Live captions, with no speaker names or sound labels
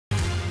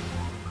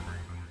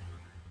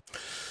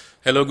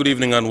Hello, good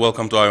evening, and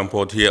welcome to Iron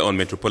Port here on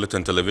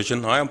Metropolitan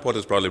Television. Iron Port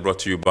is proudly brought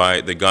to you by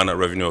the Ghana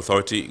Revenue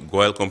Authority,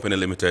 Goyle Company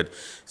Limited,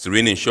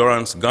 Serene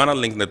Insurance, Ghana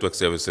Link Network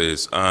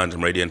Services, and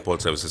Meridian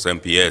Port Services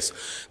 (MPS).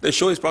 The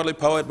show is proudly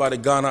powered by the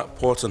Ghana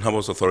Ports and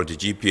Harbours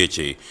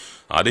Authority-GPHA.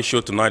 This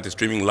show tonight is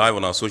streaming live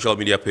on our social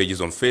media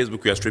pages. On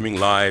Facebook, we are streaming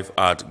live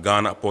at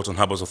Ghana Port and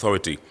Harbours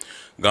Authority,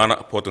 Ghana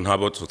Port and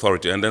Harbours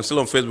Authority, and then still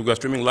on Facebook, we are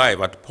streaming live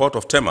at Port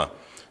of Tema,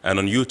 and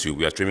on YouTube,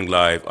 we are streaming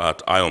live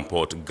at Iron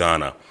Port,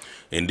 Ghana.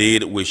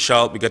 Indeed, we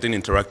shall be getting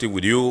interactive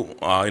with you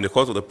in the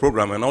course of the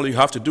program, and all you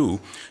have to do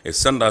is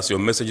send us your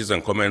messages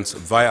and comments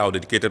via our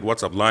dedicated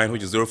WhatsApp line,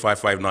 which is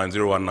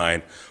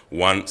 0559-019-177,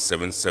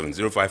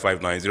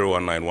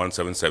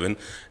 0559-019-177,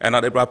 and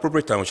at the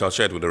appropriate time, we shall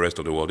share it with the rest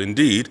of the world.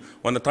 Indeed,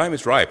 when the time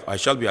is ripe, I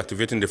shall be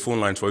activating the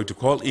phone lines for you to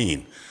call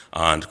in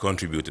and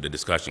contribute to the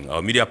discussion.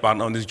 Our media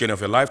partner on this journey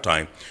of a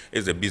lifetime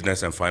is the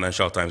Business and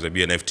Financial Times, the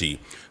BNFT.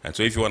 And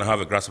so if you want to have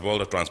a grasp of all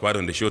that transpired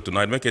on the show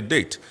tonight, make a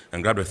date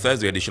and grab the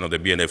Thursday edition of the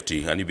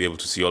BNFT, and you'll be able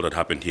to see all that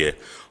happened here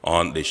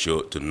on the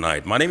show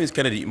tonight. My name is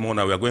Kennedy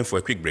Mona. We are going for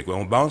a quick break. When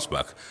we bounce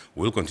back,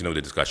 we'll continue with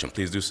the discussion.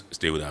 Please do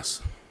stay with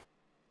us.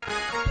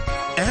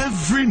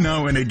 Every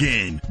now and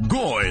again,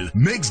 Goyle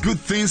makes good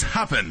things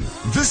happen.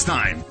 This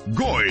time,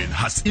 Goyle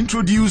has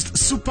introduced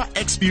Super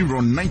XP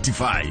Ron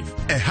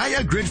 95, a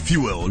higher grade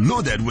fuel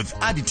loaded with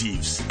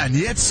additives and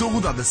yet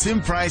sold at the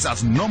same price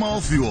as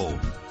normal fuel.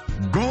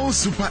 Goyle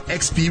Super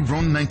XP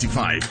Ron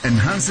 95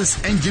 enhances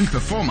engine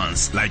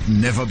performance like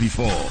never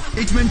before.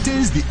 It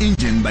maintains the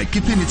engine by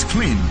keeping it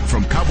clean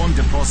from carbon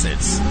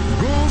deposits.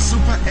 Goyle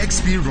Super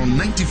XP Ron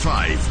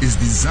 95 is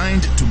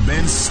designed to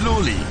burn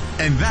slowly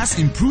and thus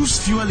improves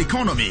fuel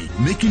economy,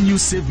 making you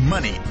save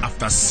money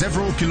after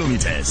several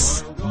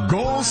kilometers.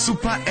 Goyle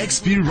Super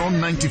XP Ron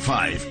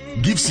 95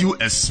 gives you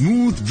a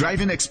smooth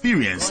driving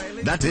experience,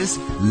 that is,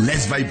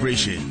 less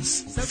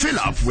vibrations. Fill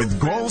up with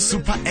Goyle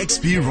Super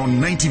XP Ron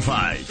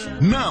 95.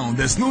 Now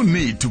there's no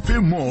need to pay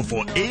more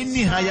for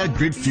any higher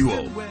grade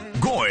fuel.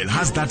 Goyle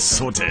has that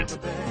sorted.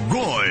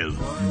 Goyle,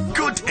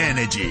 good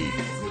energy.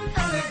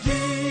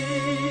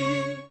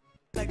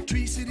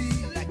 Electricity,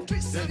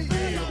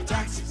 pay your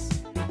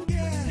taxes.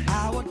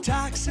 Our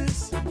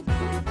taxes,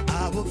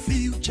 our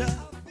future.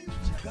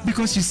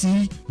 Because you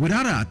see,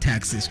 without our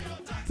taxes,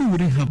 we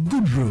wouldn't have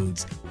good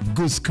roads,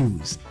 good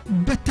schools,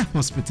 better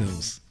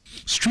hospitals,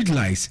 street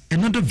lights,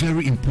 and other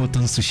very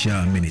important social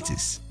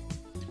amenities.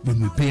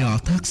 When we pay our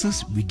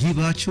taxes, we give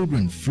our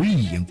children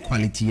free and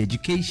quality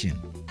education.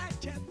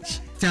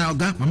 Tell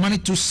God, my money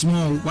too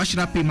small. Why should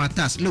I pay my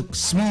tax? Look,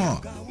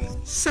 small.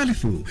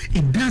 Salifo,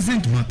 it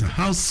doesn't matter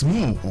how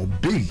small or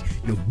big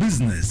your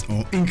business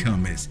or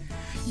income is.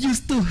 You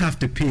still have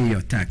to pay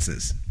your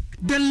taxes.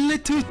 The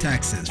little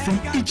taxes from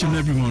each and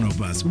every one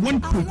of us, when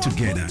put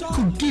together,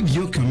 could give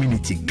your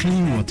community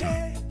clean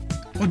water,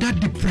 or that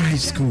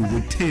deprived school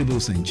with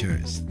tables and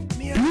chairs.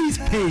 Please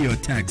pay your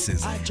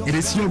taxes. It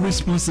is your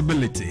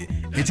responsibility.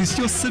 It is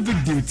your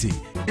civic duty.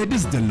 It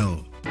is the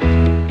law.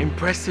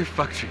 Impressive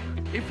factory.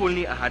 If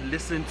only I had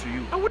listened to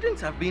you, I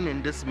wouldn't have been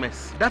in this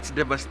mess. That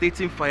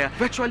devastating fire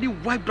virtually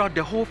wiped out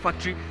the whole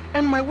factory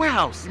and my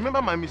warehouse. Remember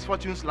my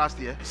misfortunes last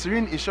year?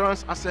 Serene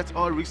Insurance Asset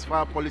All Risk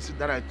Fire policy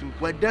that I took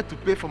were there to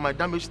pay for my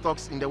damaged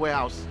stocks in the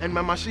warehouse, and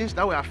my machines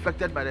that were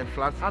affected by the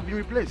floods have been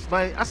replaced.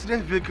 My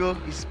accident vehicle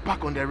is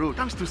back on the road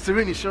thanks to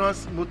Serene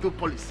Insurance Motor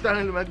Policy.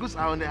 Currently, my goods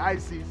are on the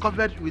IC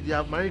covered with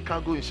their marine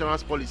cargo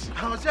insurance policy.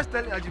 I was just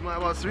telling Ajima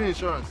about Serene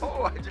Insurance.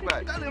 Oh,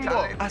 Ajima, tell him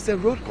more. As a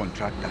road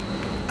contractor,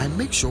 I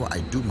make sure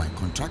I do my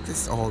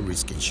contractors all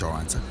risk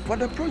insurance for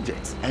the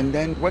projects and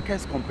then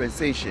workers'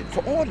 compensation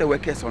for all the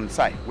workers on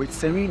site. With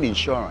Serene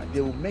Insurance,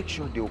 they will make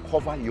sure they will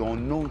cover your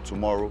unknown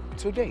tomorrow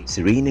today.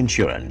 Serene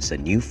Insurance, a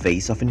new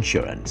face of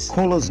insurance.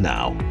 Call us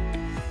now.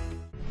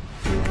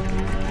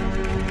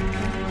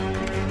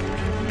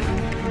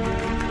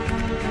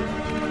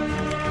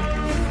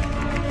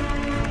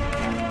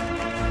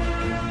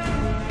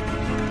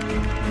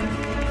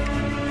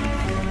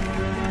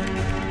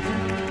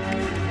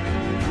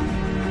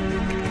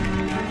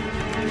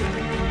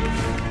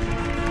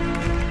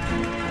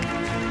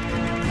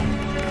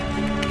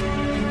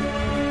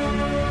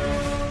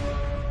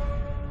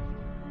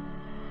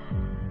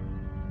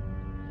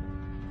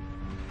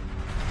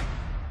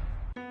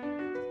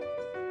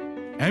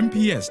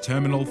 MPS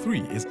Terminal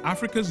 3 is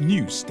Africa's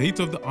new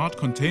state-of-the-art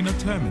container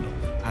terminal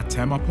at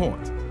Tema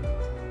Port.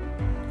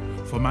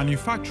 For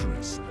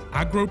manufacturers,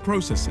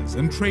 agro-processors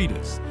and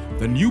traders,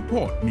 the new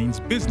port means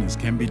business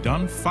can be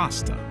done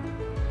faster.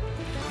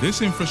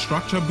 This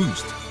infrastructure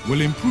boost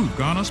will improve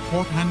Ghana's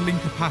port handling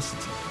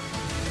capacity,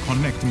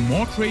 connect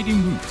more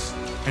trading routes,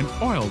 and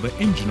oil the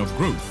engine of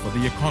growth for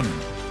the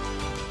economy,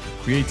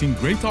 creating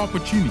greater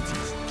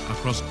opportunities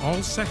across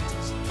all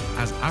sectors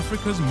as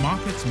Africa's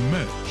markets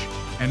merge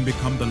and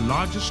become the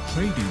largest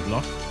trading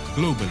bloc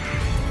globally.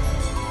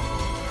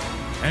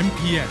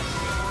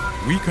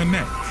 MPS, we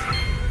connect,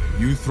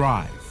 you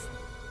thrive.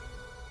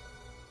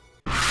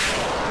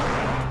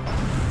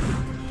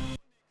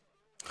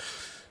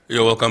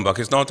 You're welcome back.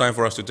 It's now time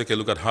for us to take a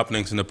look at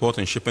happenings in the port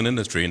and shipping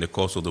industry in the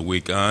course of the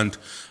week. And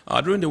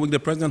during the week, the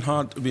president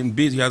has been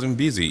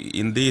busy.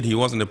 Indeed, he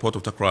was in the port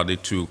of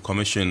Takoradi to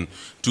commission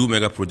 2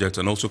 mega projects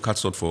and also cut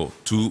short for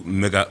 2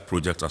 mega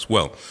projects as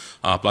well.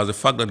 Plus the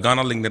fact that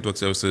Ghana Link Network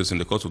Services in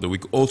the course of the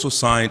week also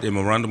signed a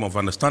memorandum of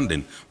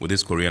understanding with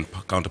its Korean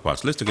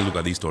counterparts. Let's take a look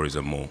at these stories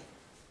and more.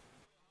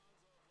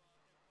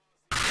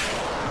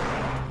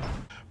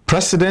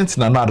 President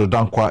Nana Addo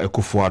Dankwa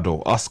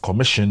Akufo-Addo has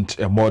commissioned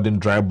a modern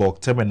dry bulk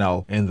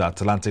terminal in the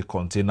Atlantic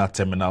Container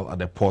Terminal at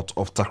the port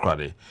of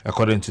Takoradi.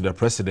 According to the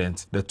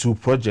president, the 2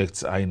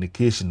 projects are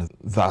indication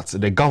that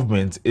the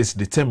government is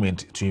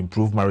determined to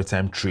improve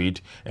maritime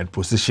trade and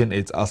position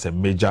it as a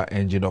major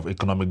engine of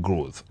economic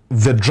growth.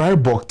 The dry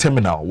bulk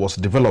terminal was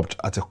developed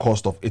at a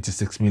cost of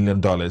 $86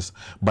 million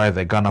by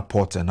the Ghana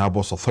Port and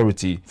Harbours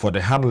Authority for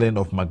the handling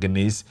of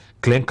manganese,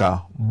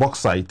 clinker,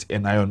 bauxite,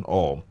 and iron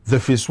ore. The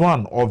phase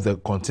 1 of the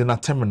container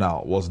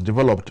terminal was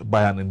developed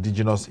by an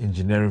indigenous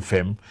engineering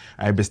firm,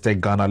 Ibestec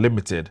Ghana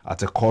Limited,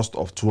 at a cost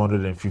of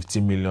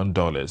 $250 million.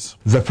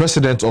 The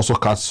president also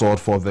cut short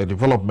for the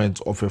development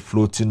of a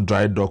floating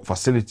dry dock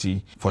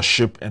facility for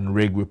ship and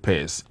rig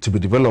repairs to be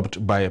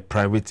developed by a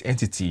private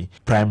entity,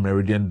 Prime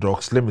Meridian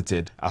Docks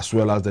Limited, as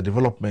well as the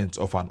development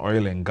of an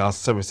oil and gas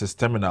services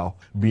terminal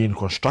being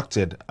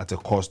constructed at a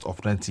cost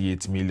of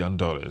 $98 million.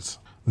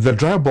 The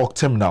dry bulk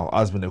terminal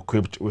has been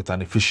equipped with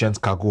an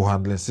efficient cargo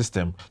handling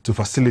system to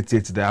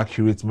facilitate the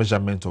accurate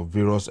measurement of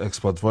various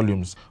export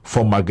volumes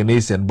for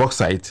manganese and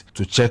bauxite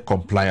to check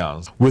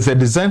compliance. With a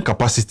design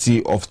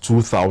capacity of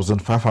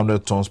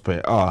 2,500 tons per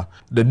hour,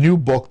 the new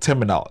bulk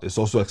terminal is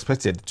also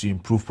expected to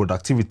improve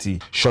productivity,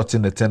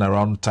 shorten the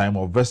turnaround time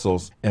of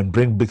vessels, and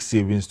bring big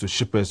savings to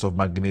shippers of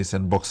manganese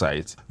and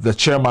bauxite. The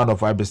chairman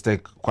of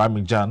Ibestec,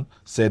 Kwame Jan,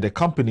 said the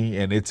company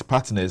and its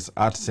partners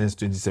had since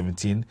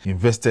 2017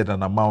 invested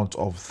an amount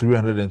of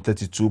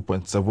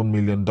 $332.7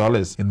 million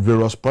in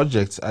various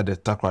projects at the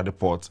Takoradi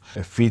port,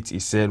 a feat he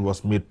said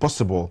was made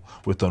possible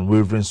with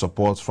unwavering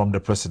support from the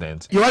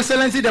president. Your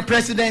Excellency the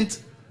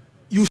President,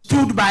 you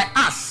stood by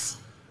us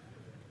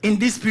in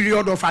this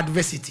period of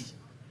adversity.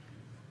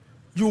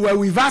 You were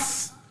with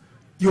us.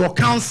 Your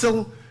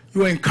counsel,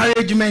 your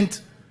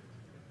encouragement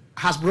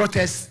has brought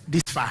us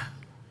this far.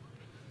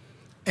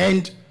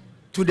 And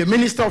to the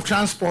Minister of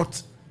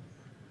Transport,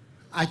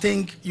 I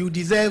think you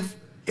deserve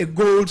a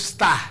gold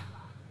star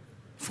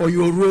for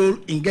your role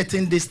in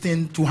getting this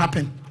thing to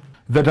happen.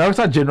 The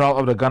Director General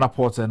of the Ghana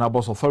Ports and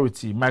Harbours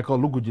Authority, Michael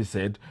Luguji,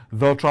 said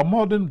the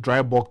ultra-modern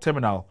dry bulk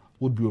terminal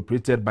would be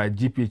operated by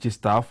GPHA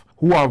staff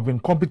who have been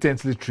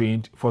competently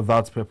trained for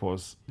that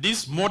purpose.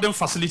 This modern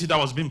facility that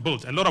was being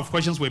built, a lot of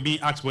questions were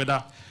being asked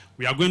whether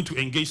we are going to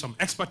engage some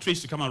expert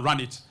trades to come and run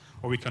it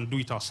or we can do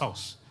it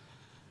ourselves.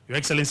 Your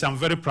Excellency, I'm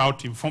very proud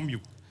to inform you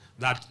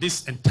that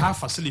this entire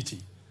facility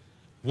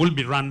will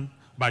be run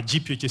by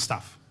GPHA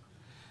staff.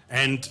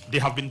 And they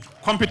have been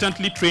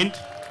competently trained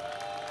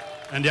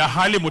and they are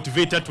highly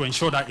motivated to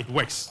ensure that it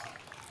works.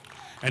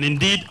 And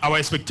indeed, our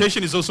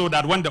expectation is also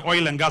that when the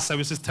oil and gas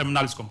services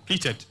terminal is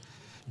completed,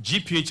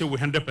 GPHA will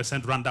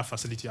 100% run that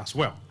facility as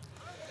well.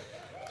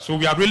 So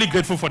we are really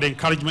grateful for the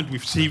encouragement we've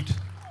received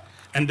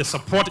and the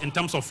support in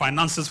terms of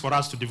finances for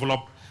us to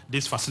develop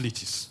these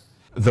facilities.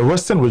 The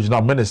Western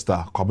Regional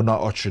Minister, Kwabena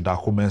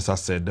Ochida-Kumensa,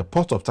 said the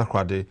port of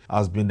Takoradi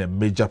has been a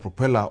major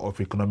propeller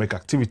of economic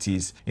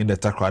activities in the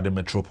Takoradi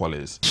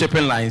metropolis.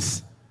 Shipping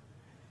lines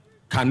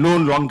can no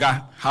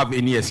longer have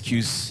any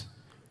excuse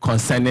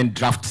concerning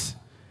draft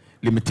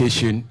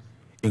limitation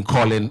in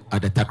calling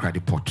at the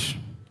Takoradi port.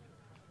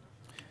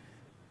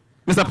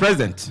 Mr.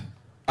 President,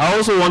 I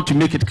also want to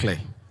make it clear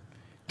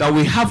that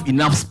we have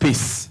enough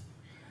space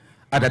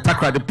at the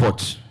Takoradi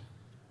port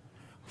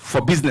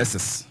for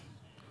businesses,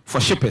 for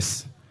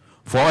shippers,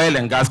 for oil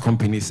and gas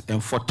companies,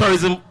 and for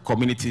tourism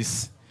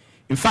communities.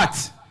 In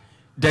fact,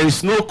 there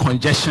is no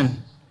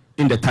congestion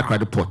in the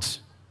Takoradi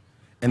port,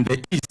 and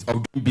the ease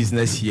of doing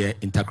business here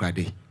in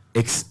Takoradi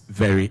is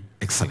very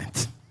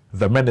excellent.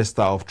 The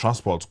Minister of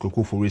Transport,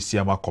 Kokufuri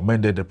Siama,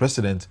 commended the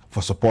President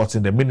for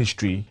supporting the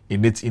ministry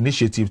in its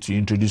initiative to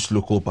introduce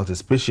local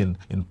participation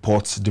in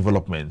ports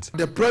development.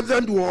 The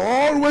President will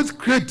always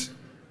create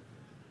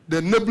the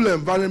enabling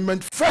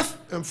environment first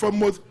and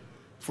foremost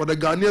for the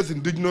Ghanaians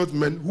indigenous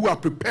men who are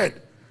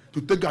prepared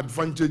to take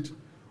advantage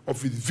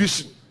of his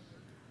vision.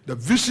 The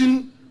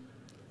vision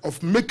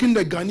of making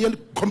the Ghanaian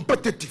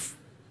competitive.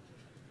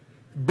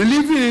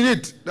 Believing in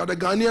it, that the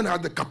Ghanaian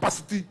has the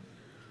capacity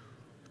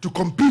to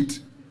compete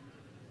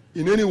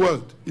in any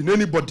world, in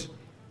anybody.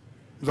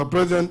 The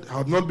President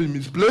has not been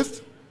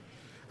misplaced,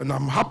 and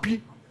I'm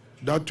happy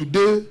that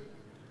today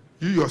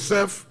you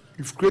yourself,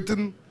 you've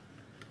created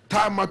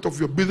time out of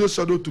your business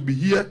schedule to be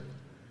here,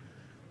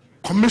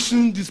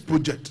 commissioning this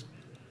project.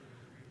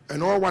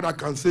 And all what I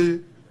can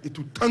say is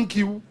to thank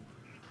you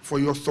for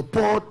your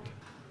support,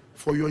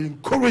 for your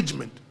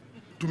encouragement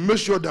to make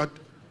sure that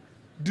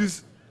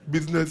this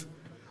business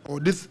or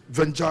this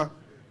venture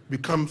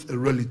becomes a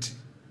reality.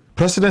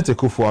 President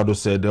Akufo-Addo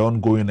said the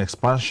ongoing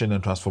expansion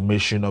and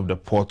transformation of the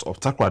port of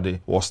Takoradi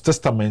was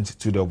testament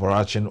to the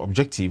overarching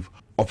objective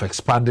of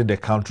expanding the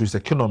country's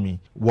economy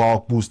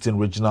while boosting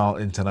regional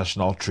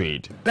international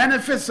trade.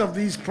 Benefits of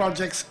these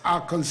projects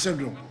are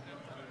considerable.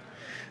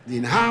 The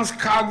enhanced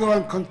cargo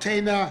and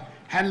container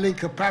handling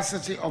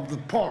capacity of the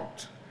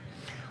port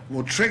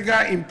will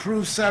trigger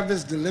improved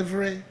service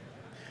delivery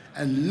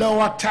and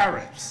lower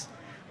tariffs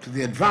to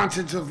the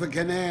advantage of the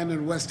Ghanaian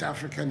and West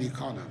African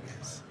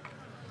economies.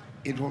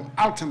 It will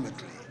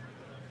ultimately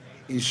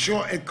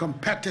ensure a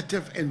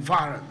competitive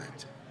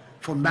environment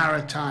for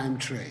maritime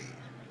trade.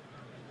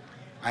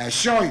 I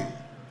assure you,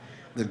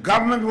 the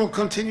government will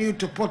continue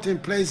to put in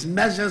place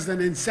measures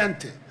and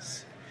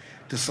incentives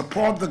to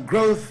support the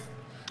growth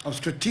of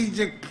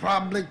strategic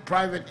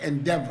public-private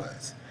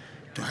endeavors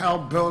to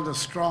help build a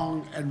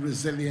strong and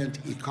resilient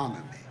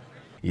economy.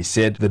 He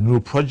said the new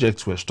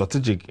projects were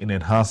strategic in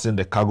enhancing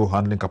the cargo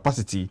handling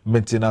capacity,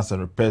 maintenance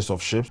and repairs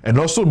of ships, and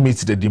also meet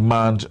the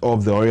demand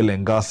of the oil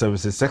and gas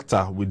services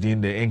sector within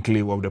the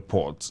enclave of the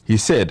port. He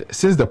said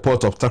since the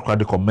port of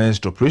Takoradi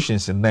commenced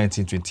operations in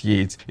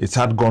 1928, it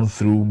had gone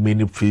through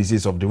many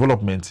phases of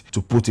development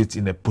to put it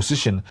in a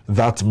position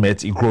that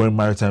met a growing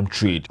maritime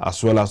trade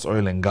as well as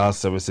oil and gas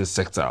services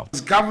sector.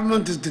 This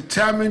government is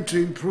determined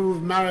to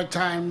improve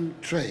maritime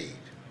trade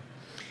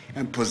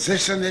and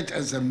position it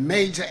as a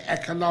major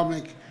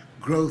economic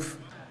growth.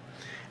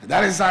 And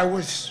that is, I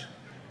wish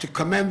to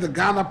commend the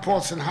Ghana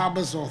Ports and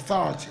Harbours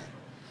Authority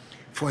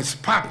for its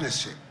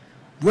partnership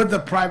with the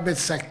private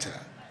sector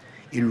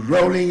in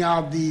rolling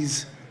out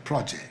these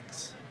projects.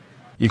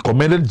 He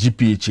commended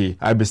GPHA,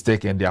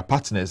 IBESTEC and their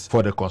partners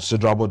for the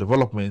considerable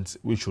developments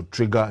which would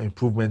trigger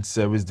improvement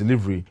service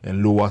delivery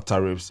and lower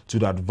tariffs to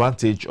the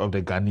advantage of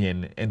the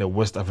Ghanaian and the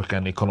West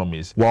African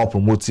economies while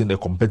promoting a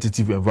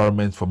competitive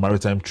environment for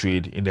maritime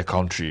trade in the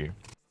country.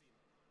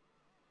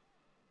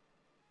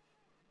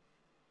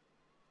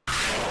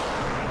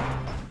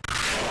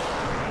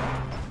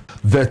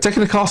 The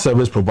technical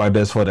service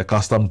providers for the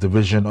Customs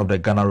Division of the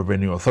Ghana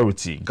Revenue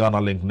Authority, Ghana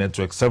Link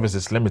Network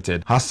Services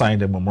Limited, has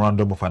signed a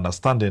memorandum of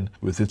understanding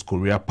with its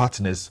Korea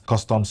partners,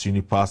 Customs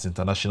Unipass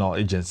International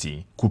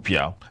Agency,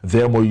 (KUPIA).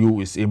 The MOU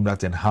is aimed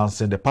at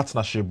enhancing the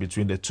partnership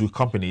between the two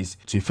companies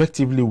to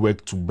effectively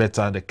work to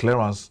better the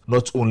clearance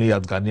not only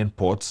at Ghanaian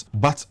ports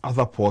but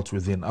other ports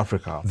within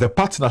Africa. The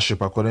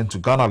partnership, according to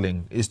Ghana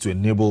Link, is to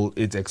enable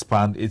it to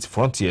expand its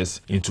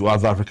frontiers into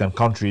other African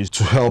countries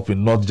to help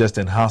in not just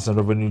enhancing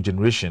revenue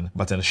generation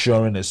but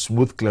ensuring a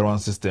smooth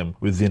clearance system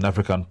within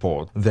African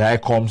ports. The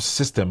ICOMS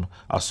system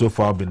has so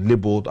far been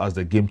labeled as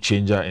the game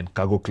changer in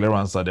cargo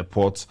clearance at the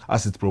ports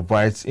as it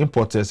provides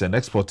importers and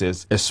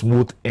exporters a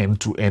smooth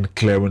end-to-end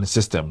clearing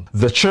system.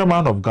 The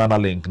chairman of Ghana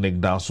Link, Nick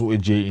Danso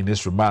Eje, in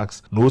his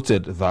remarks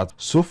noted that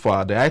so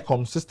far the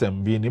ICOMS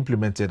system being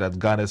implemented at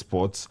Ghana's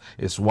ports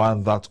is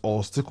one that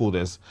all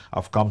stakeholders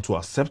have come to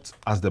accept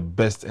as the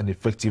best and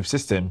effective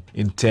system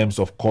in terms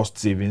of cost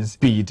savings,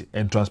 speed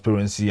and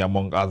transparency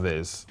among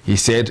others. He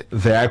said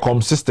the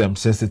ICOMS system,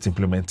 since its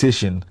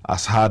implementation,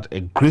 has had a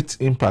great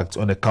impact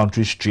on the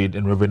country's trade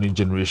and revenue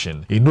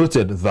generation. He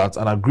noted that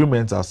an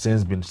agreement has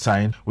since been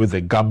signed with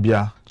the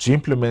Gambia to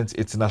implement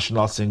its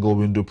national single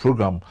window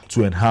program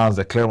to enhance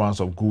the clearance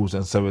of goods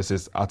and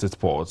services at its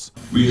ports.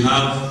 We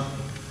have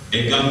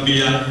a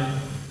Gambia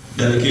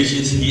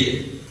delegations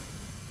here.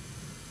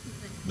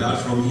 That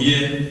from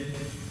here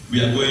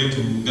we are going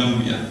to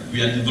Gambia.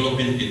 We are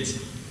developing it.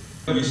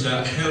 We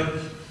shall help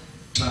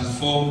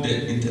transform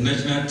the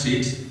international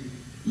trade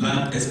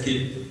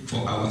landscape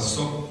for our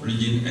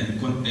sub-region and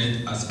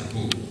continent as a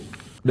whole.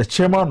 The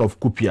chairman of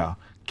KUPIA,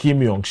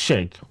 Kim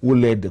Yong-shek, who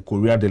led the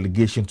Korea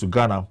delegation to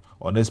Ghana,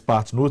 on his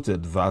part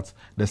noted that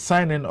the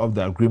signing of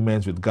the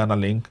agreement with Ghana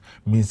Link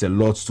means a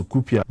lot to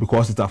KUPIA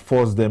because it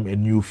affords them a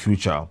new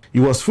future.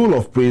 He was full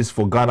of praise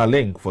for Ghana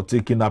Link for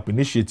taking up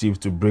initiative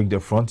to break the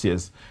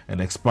frontiers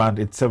and expand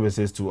its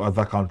services to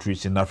other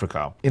countries in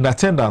Africa. In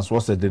attendance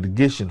was a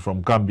delegation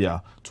from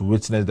Gambia to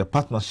witness the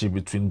partnership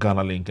between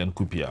Ghana Link and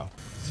KUPIA.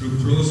 Through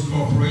close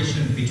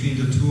cooperation between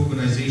the two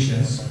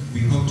organizations,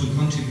 we hope to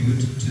contribute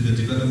to the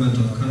development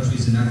of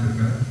countries in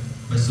Africa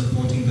by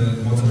supporting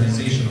the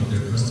modernization of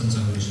their customs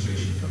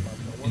administration.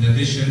 In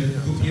addition,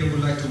 KUPIA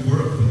would like to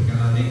work with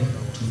Ghana Link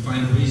to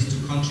find ways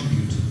to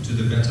contribute to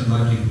the better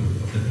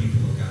livelihood of the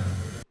people of Ghana.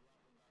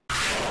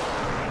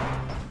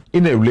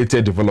 In a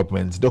related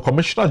development, the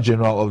Commissioner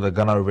General of the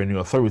Ghana Revenue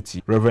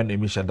Authority, Reverend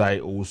Emishadai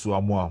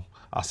Owusu-Amoah,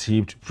 has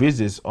heaped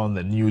praises on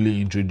the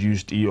newly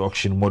introduced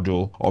e-auction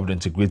module of the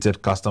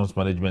Integrated Customs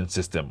Management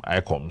System,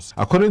 ICOMS.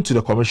 According to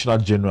the Commissioner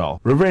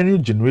General, revenue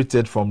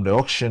generated from the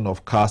auction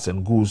of cars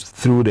and goods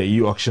through the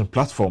e-auction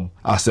platform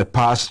has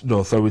surpassed the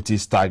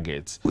authority's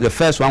target. The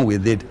first one we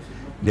did,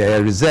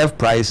 the reserve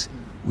price,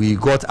 we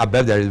got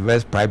above the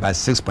reserve price by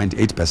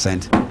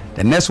 6.8%.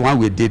 The next one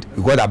we did,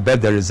 we got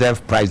above the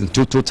reserve price in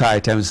total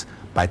items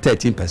by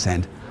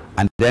 13%.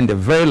 And then the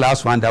very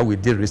last one that we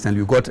did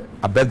recently, we got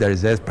above the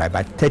reserve price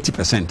by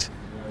 30%.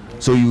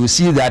 So you will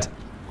see that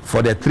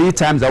for the 3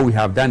 times that we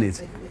have done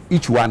it,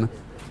 each one,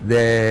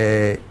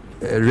 the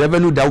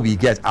revenue that we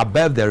get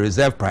above the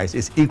reserve price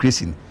is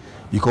increasing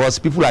because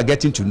people are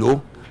getting to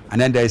know, and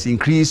then there is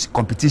increased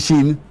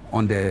competition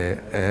on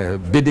the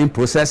bidding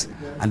process,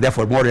 and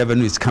therefore more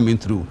revenue is coming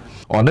through.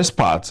 On his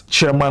part,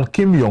 Chairman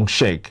Kim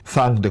Yong-shek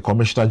thanked the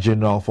Commissioner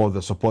General for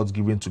the support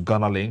given to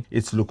Ghana Link,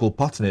 its local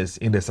partners,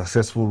 in the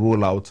successful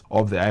rollout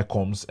of the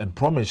ICOMs, and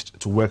promised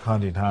to work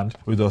hand in hand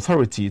with the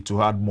authority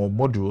to add more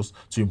modules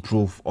to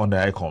improve on the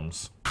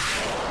ICOMs.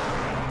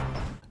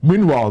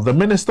 Meanwhile, the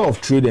Minister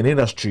of Trade and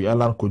Industry,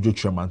 Alan Kojo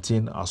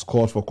Tremantin, has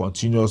called for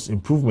continuous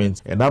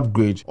improvement and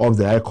upgrade of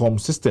the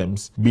ICOM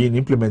systems being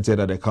implemented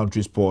at the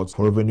country's ports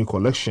for revenue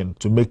collection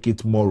to make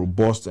it more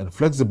robust and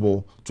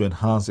flexible to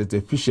enhance its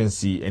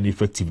efficiency and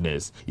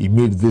effectiveness. He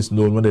made this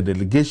known when the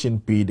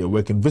delegation paid a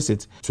working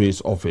visit to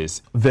his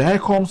office. The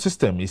ICOM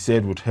system, he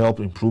said, would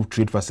help improve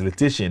trade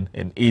facilitation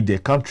and aid the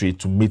country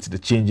to meet the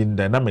changing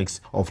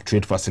dynamics of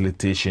trade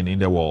facilitation in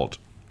the world.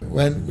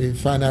 When we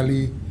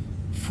finally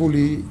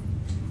fully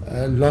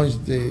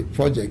launched the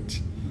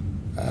project,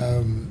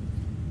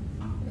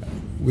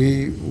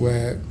 we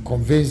were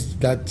convinced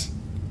that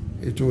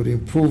it would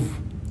improve,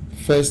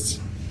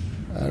 first,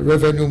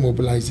 revenue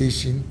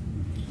mobilization,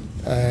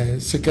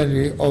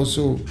 secondly,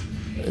 also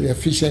the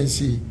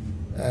efficiency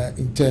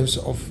in terms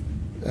of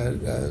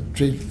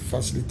trade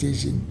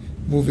facilitation,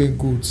 moving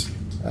goods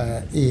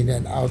in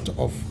and out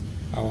of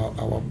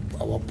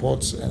our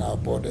ports and our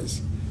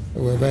borders.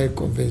 We were very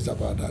convinced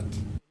about that.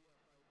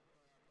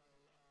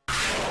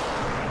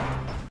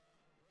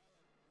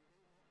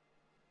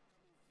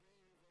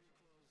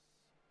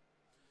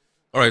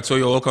 All right, so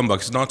you're welcome back.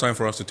 It's now time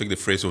for us to take the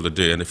phrase of the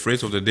day, and the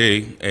phrase of the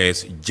day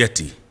is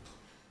jetty.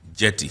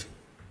 Jetty.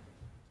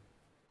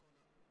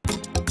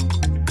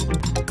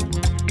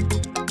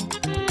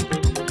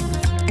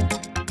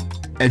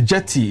 A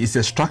jetty is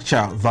a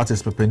structure that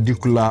is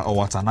perpendicular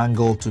or at an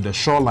angle to the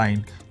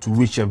shoreline to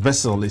which a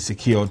vessel is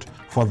secured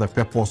for the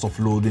purpose of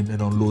loading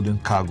and unloading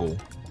cargo.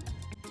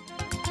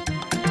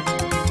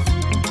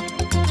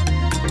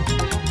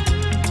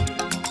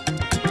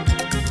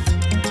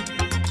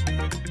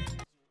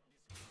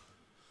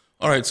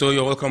 All right, so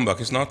you're welcome back.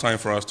 It's now time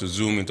for us to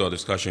zoom into our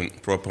discussion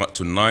proper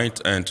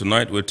tonight. And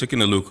tonight we're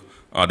taking a look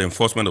at the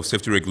enforcement of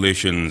safety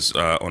regulations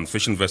on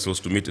fishing vessels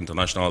to meet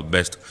international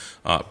best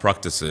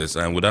practices.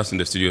 And with us in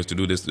the studios to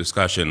do this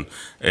discussion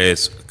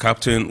is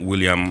Captain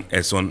William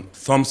Esson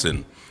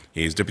Thompson.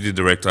 He is Deputy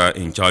Director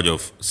in charge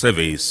of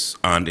surveys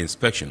and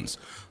inspections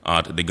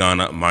at the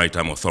Ghana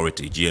Maritime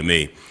Authority,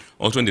 GMA.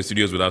 Also in the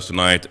studios with us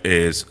tonight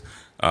is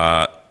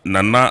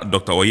Nana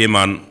Dr.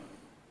 Oyeman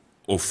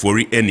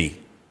Ofori-Eni,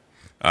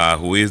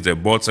 who is the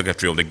Board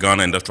Secretary of the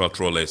Ghana Industrial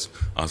Trawlers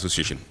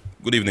Association.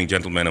 Good evening,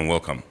 gentlemen, and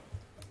welcome.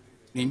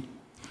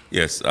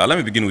 Yes, let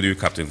me begin with you,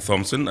 Captain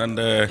Thompson. And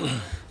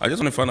I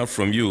just want to find out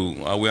from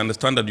you, we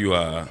understand that you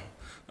are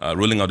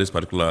rolling out this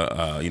particular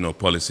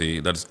policy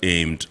that's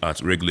aimed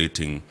at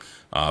regulating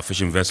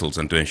fishing vessels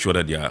and to ensure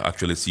that they are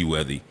actually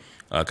seaworthy.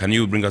 Can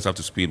you bring us up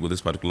to speed with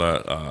this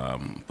particular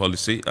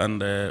policy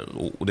and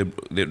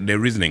the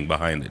reasoning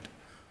behind it?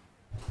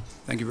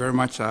 Thank you very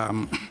much.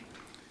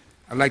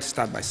 I'd like to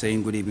start by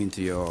saying good evening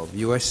to your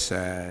viewers,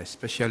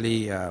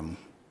 especially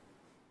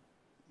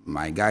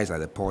my guys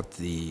at the port,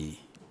 the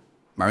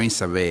marine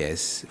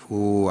surveyors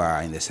who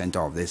are in the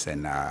center of this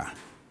and are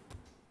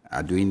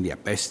doing their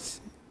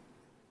best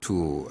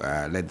to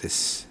let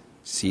this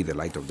see the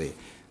light of day.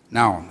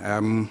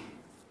 Now,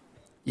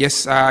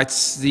 yes,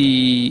 it's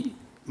the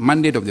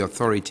mandate of the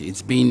authority.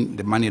 It's been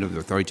the mandate of the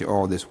authority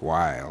all this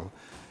while,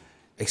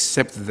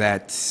 except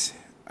that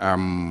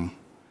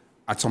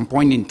at some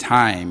point in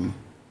time,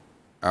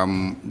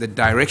 the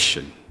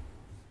direction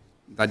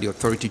that the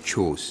authority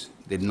chose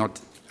did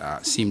not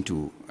seem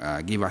to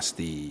give us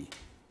the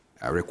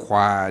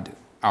required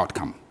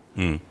outcome.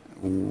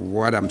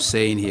 What I'm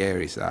saying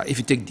here is, if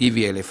you take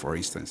DVLA, for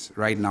instance,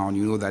 right now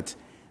you know that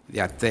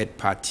there are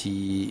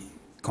third-party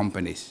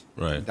companies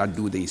that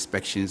do the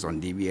inspections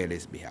on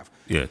DVLA's behalf.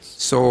 Yes.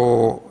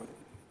 So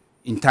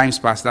in times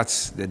past,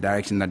 that's the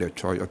direction that the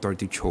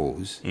authority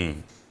chose.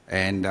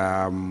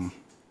 And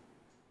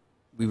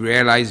we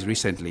realized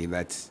recently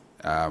that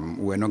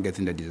we're not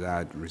getting the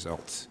desired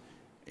results,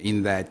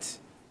 in that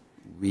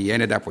we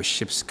ended up with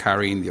ships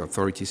carrying the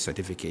authority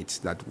certificates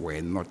that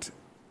were not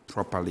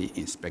properly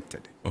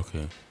inspected.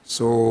 Okay.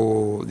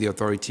 So the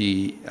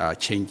authority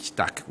changed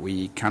tack.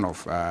 We kind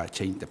of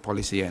changed the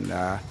policy,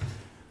 and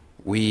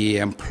we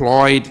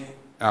employed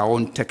our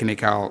own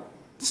technical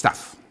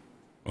staff.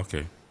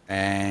 Okay.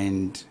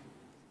 And,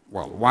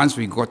 well, once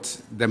we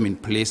got them in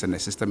place and the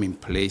system in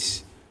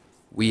place,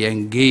 we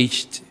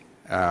engaged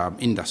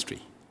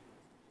industry.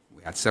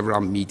 We had several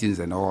meetings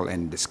and all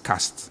and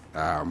discussed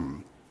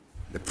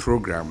the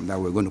program that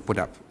we're going to put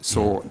up.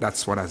 So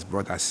that's what has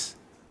brought us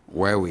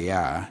where we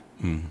are.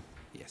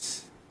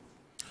 Yes.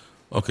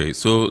 Okay,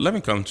 so let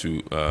me come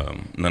to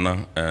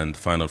Nana and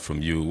find out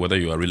from you whether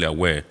you are really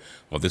aware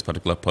of this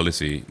particular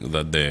policy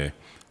that the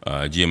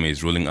GMA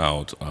is rolling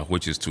out,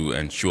 which is to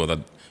ensure that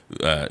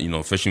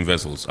fishing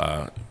vessels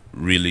are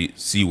really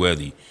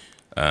seaworthy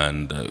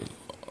and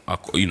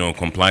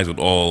complies with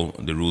all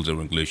the rules and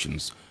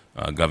regulations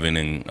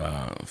governing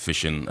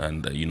fishing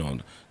and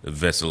the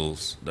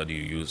vessels that you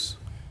use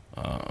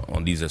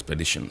on these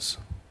expeditions?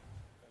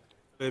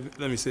 Let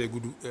me say a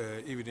good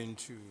evening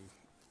to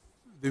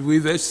the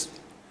viewers.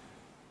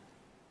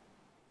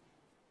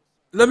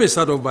 Let me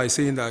start off by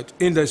saying that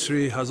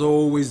industry has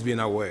always been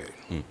aware.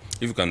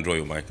 If you can draw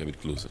your mic a bit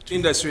closer.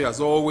 Industry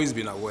has always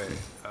been aware.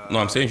 No,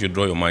 I'm saying you should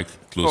draw your mic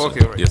closer.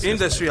 Okay, right. Yes,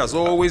 industry has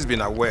always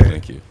been aware.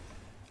 Thank you.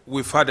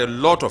 We've had a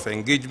lot of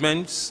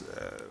engagements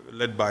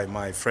led by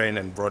my friend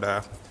and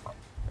brother,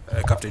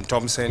 Captain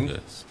Thompson.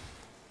 Yes.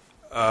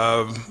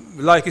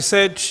 Like he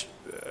said,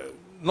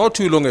 not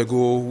too long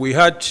ago, we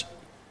had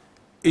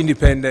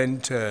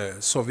independent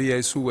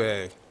surveyors who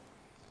were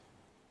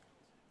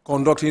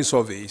conducting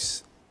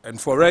surveys. And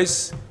for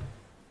us,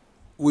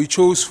 we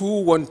chose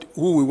who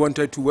we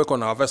wanted to work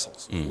on our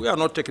vessels. We are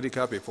not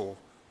technical people.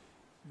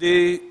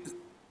 They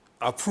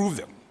approve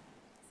them.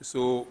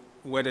 So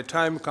when the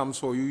time comes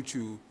for you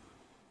to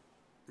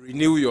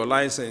renew your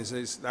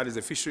licenses, that is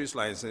the fisheries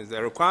license,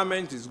 the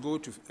requirement is go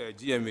to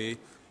GMA,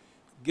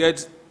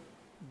 get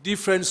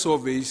different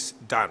surveys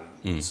done.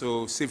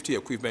 So safety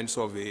equipment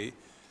survey,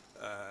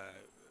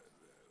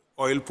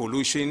 oil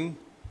pollution,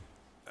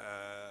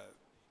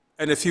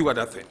 and a few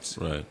other things.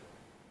 Right.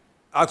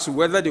 Asked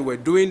whether they were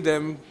doing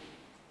them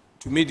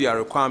to meet their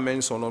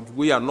requirements or not.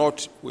 We are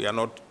not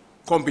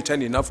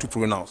competent enough to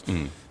pronounce.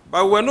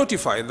 But we were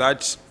notified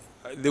that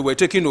they were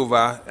taking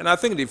over, and I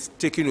think they've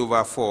taken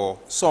over for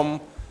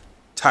some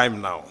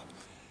time now.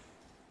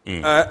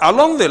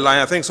 Along the line,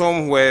 I think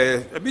some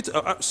were a bit,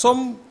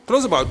 some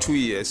close about 2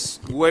 years,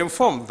 we were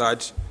informed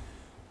that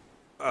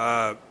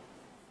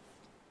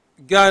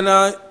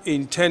Ghana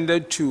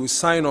intended to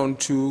sign on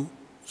to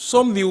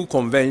some new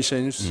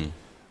conventions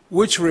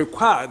which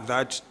require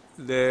that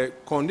the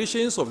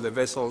conditions of the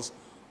vessels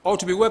ought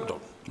to be worked on.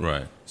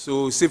 Right.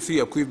 So safety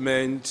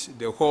equipment,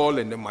 the hull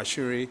and the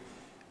machinery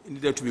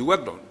needed to be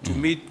worked on to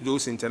meet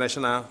those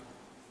international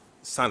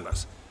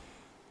standards.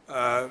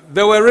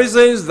 There were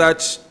reasons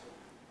that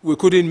we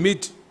couldn't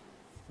meet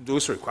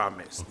those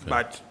requirements. Okay.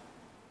 But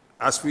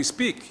as we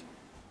speak,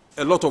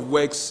 a lot of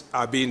works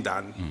are being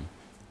done.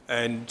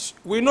 And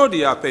we know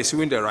they are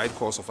pursuing the right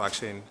course of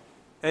action,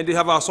 and they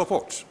have our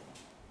support.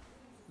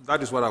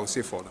 That is what I would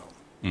say for now.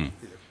 Yeah.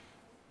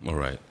 All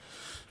right.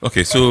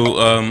 Okay, so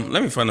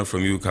let me find out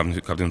from you,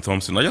 Captain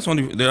Thompson. I just want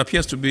to, there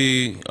appears to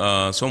be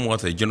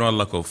somewhat a general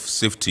lack of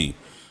safety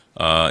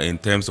in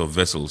terms of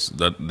vessels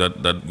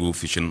that go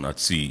fishing at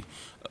sea.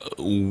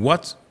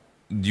 What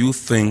do you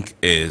think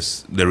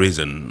is the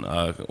reason?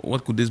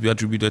 What could this be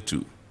attributed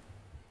to?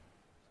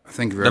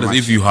 Thank you very much. That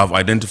is, if you have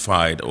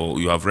identified or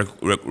you have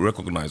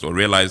recognized or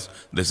realized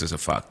this is a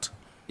fact.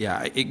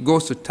 Yeah, it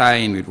goes to tie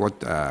in with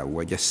what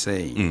we're just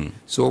saying.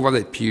 So over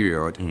the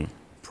period,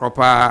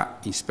 proper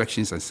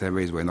inspections and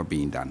surveys were not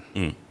being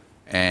done.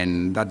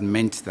 And that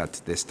meant that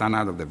the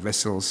standard of the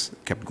vessels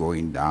kept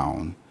going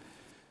down.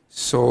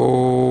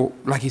 So,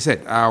 like you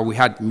said, we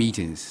had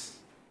meetings.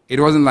 It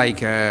wasn't like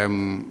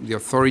the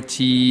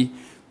authority,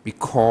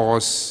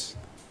 because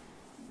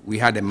we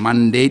had a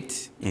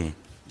mandate,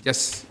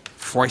 just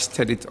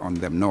foisted it on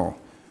them. No.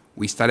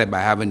 We started by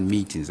having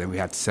meetings, and we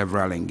had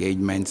several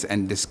engagements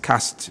and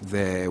discussed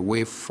the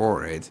way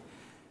forward,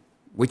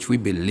 which we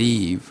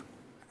believe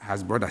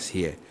has brought us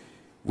here.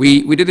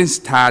 We didn't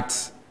start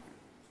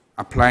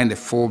applying the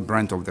full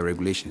brunt of the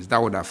regulations.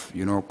 That would have,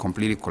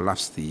 completely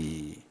collapsed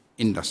the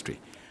industry.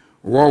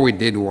 What we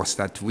did was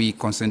that we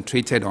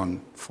concentrated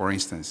on, for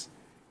instance,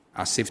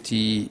 our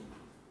safety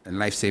and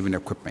life-saving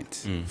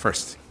equipment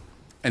first.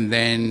 And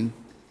then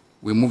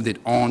we moved it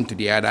on to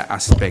the other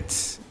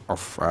aspects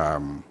of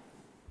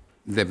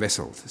the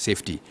vessel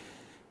safety.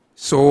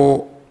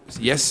 So,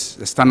 yes,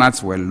 the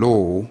standards were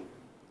low,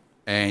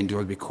 and it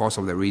was because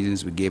of the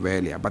reasons we gave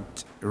earlier.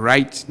 But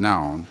right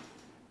now,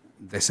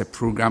 there's a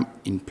program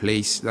in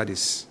place that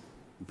is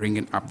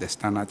bringing up the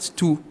standards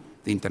to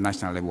the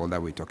international level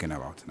that we're talking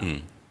about now.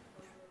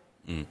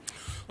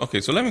 Okay,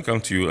 so let me come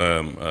to you,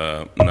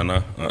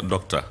 Nana,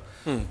 Doctor.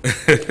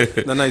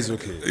 Nana is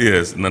okay.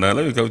 Yes, Nana,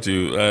 let me come to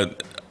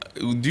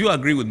you. Do you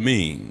agree with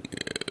me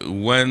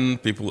when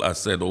people are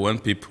said, or when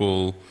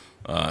people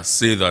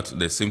say that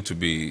there seem to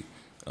be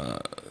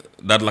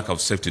that lack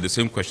of safety, the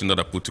same question that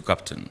I put to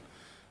Captain,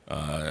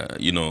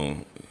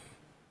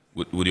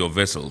 with your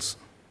vessels?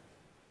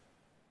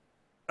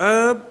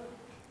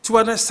 To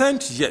an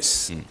extent,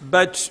 yes.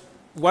 But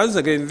once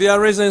again, there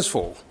are reasons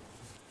for.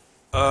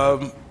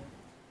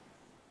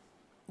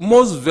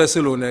 Most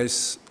vessel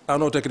owners are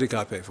not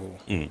technical people.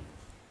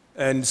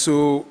 And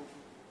so,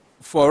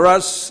 for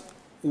us,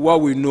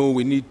 what we know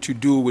we need to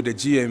do with the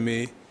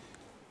GMA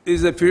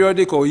is a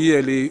periodic or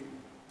yearly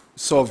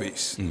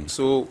surveys.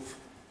 So,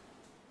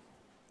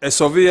 a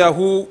surveyor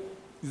who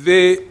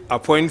they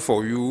appoint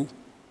for you,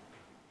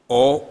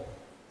 or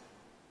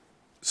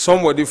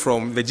somebody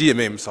from the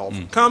GMA himself,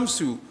 comes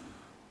to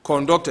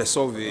conduct a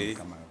survey,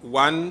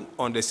 one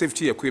on the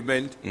safety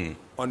equipment,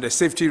 on the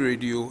safety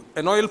radio,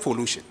 and oil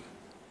pollution.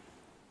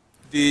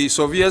 The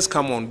surveyors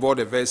come on board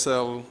the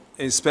vessel,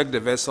 inspect the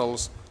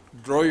vessels,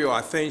 draw your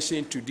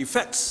attention to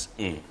defects.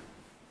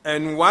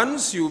 And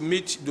once you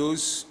meet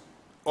those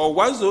or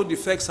once those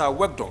defects are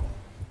worked on,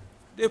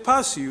 they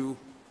pass you,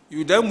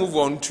 you then move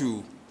on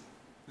to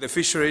the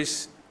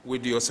fisheries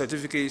with your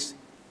certificates,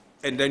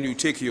 and then you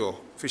take your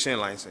fishing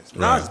license.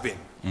 Right. That's been.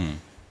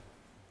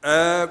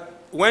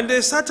 When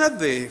they started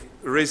the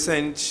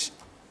recent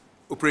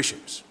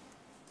operations,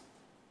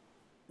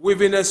 we've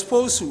been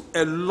exposed to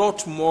a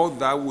lot more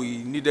that we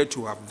needed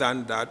to have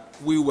done that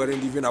we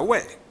weren't even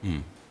aware.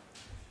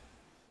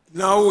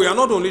 Now, we are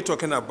not only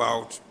talking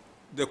about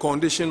the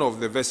condition of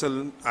the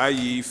vessel,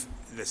 i.e.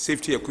 the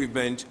safety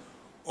equipment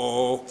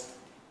or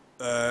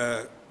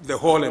the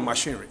hull and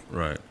machinery.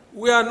 Right.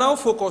 We are now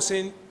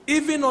focusing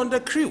even on the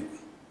crew.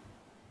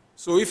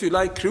 So if you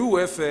like, crew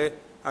welfare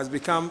has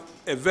become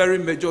a very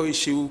major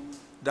issue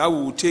that we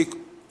will take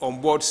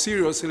on board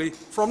seriously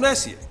from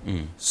next year.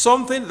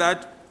 Something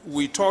that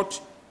we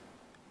thought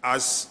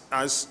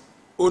as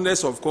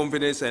owners of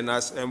companies and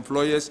as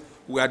employers,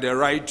 we had the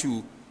right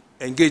to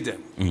engage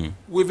them.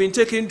 We've been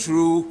taking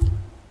through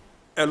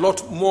a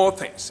lot more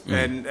things,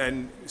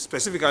 and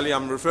specifically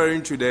I'm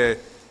referring to the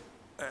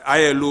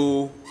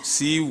ILO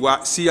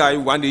CI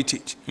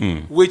 188,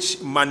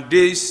 which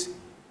mandates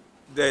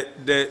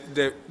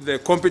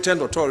the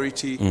competent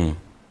authority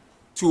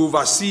to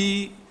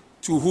oversee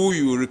to who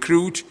you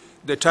recruit,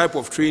 the type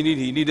of training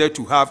he needed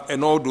to have,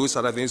 and all those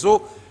other things.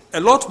 So a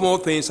lot more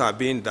things are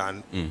being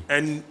done,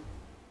 and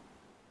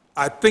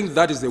I think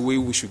that is the way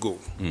we should go.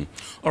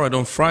 All right,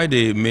 on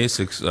Friday, May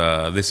 6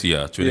 this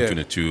year,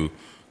 2022,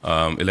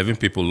 11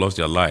 people lost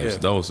their lives.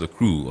 That was the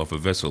crew of a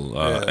vessel,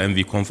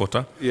 MV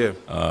Comforter.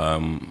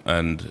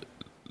 And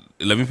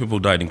 11 people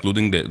died,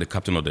 including the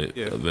captain of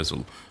the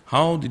vessel.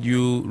 How did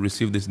you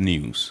receive this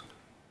news?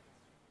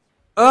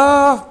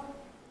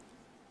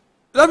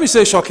 Let me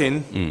say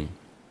shocking.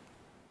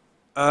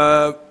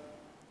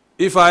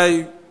 If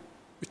I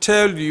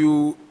tell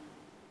you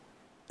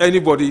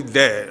anybody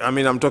there, I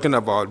mean, I'm talking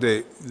about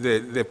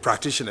the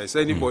practitioners,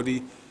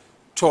 anybody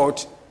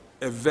thought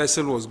a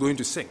vessel was going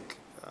to sink.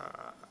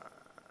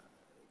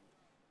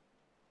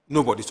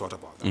 Nobody thought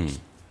about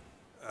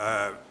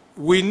that.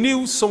 We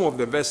knew some of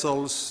the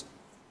vessels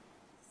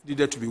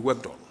needed to be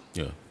worked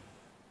on.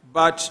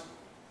 But,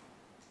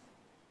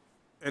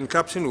 and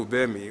Captain will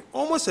bear me,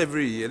 almost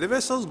every year the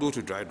vessels go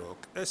to dry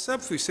dock,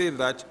 except we say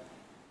that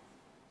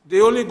they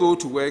only go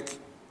to work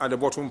at the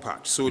bottom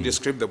part. So they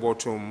scrape the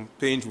bottom,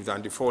 paint with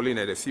anti-fouling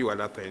and a few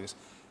other things,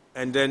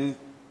 and then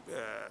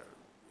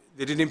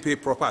they didn't pay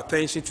proper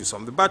attention to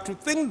something. But to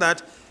think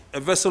that a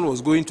vessel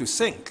was going to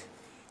sink,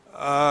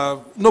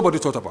 nobody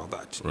thought about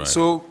that. Right.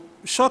 So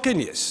shocking,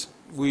 yes.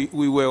 We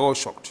were all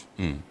shocked.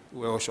 We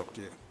were all shocked,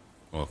 yeah.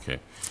 Okay.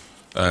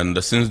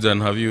 And since then,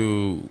 have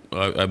you,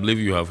 I believe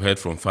you have heard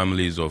from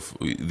families of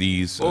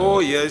these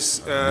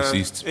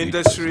deceased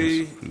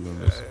industry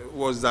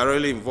was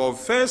directly involved.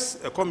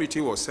 First, a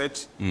committee was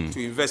set to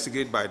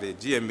investigate by the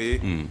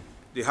GMA.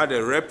 They had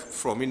a rep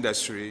from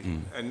industry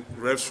and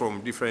reps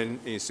from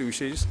different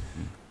institutions.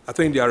 I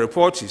think their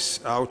report is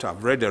out.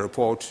 I've read the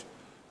report.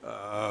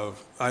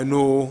 I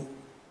know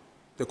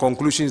the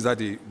conclusions that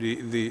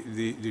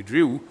they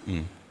drew.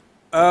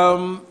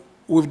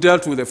 We've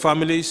dealt with the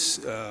families.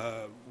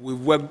 We've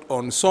worked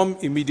on some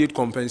immediate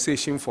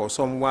compensation for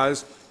some,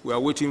 whilst we are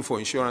waiting for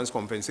insurance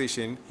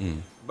compensation.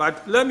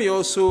 But let me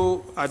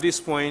also, at this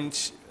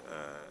point,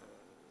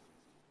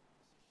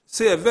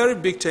 say a very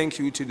big thank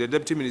you to the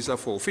Deputy Minister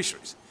for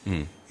Fisheries.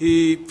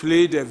 He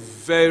played a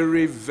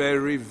very,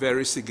 very,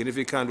 very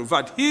significant, in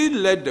fact, he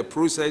led the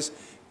process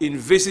in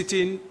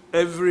visiting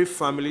every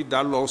family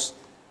that lost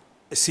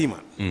a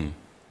seaman.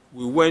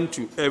 We went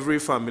to every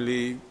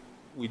family,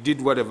 we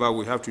did whatever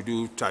we have to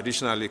do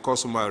traditionally,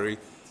 customary,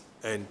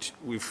 and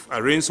we've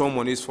arranged some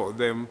monies for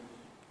them,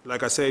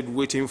 like I said,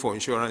 waiting for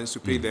insurance to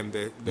pay them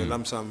the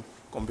lump sum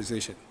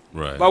compensation.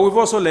 Right. But we've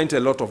also learned a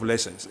lot of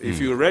lessons. If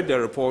you read the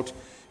report,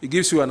 it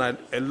gives you a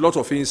lot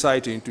of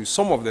insight into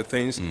some of the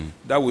things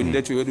that we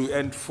need to do.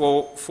 And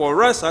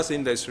for us as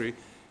industry,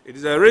 it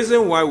is a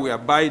reason why we are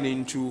buying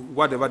into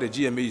whatever the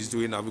GMA is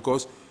doing now,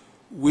 because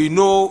we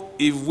know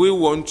if we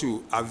want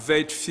to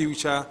avert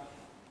future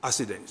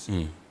accidents,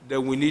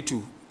 then we need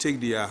to take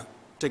their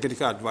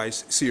technical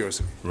advice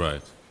seriously.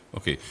 Right.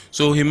 Okay.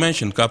 So he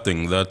mentioned,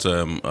 Captain, that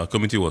a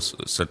committee was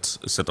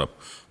set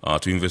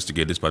up to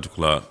investigate this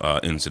particular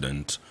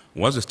incident.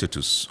 What's the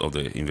status of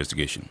the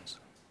investigations?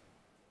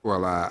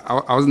 Well,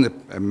 I wasn't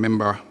a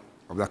member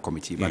of that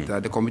committee,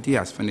 but the committee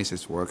has finished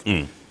its work.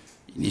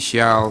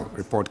 Initial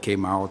report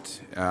came out,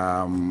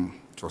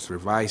 it was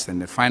revised,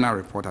 and the final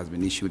report has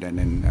been issued and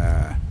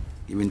then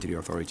given to the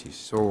authorities.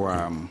 So,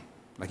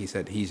 like he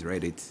said, he's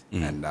read it,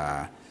 and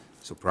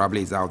so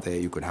probably it's out there.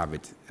 You could have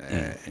it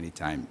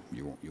anytime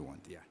you want.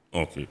 Yeah.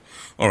 Okay.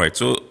 All right.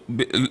 So,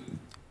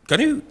 can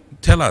you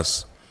tell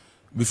us,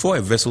 before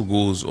a vessel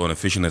goes on a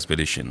fishing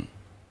expedition,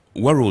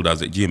 what role does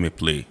the GMA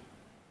play?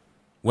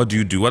 What do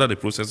you do? What are the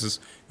processes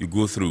you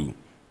go through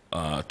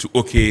to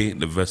okay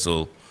the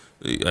vessel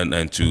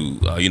and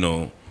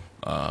to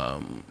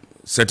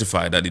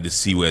certify that it is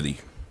seaworthy?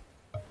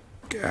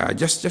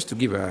 Just to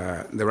give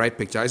the right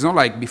picture, it's not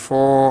like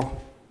before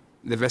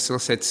the vessel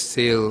sets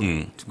sail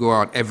to go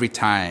out every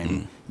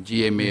time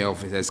GMA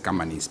officers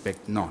come and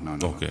inspect. No.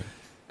 Okay.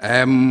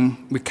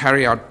 We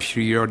carry out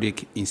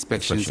periodic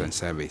inspections and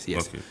surveys,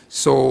 yes. Okay.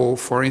 So,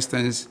 for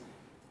instance,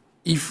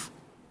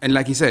 and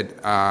like you said,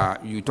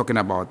 you're talking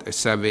about a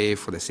survey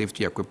for the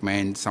safety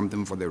equipment,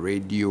 something for the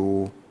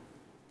radio,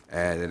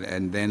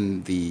 and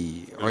then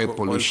the oil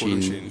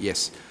pollution.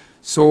 Yes.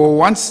 So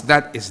once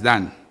that is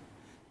done,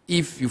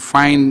 if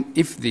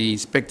the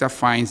inspector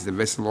finds the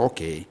vessel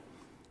okay,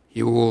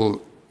 he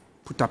will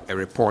put up a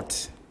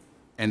report,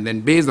 and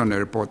then based on the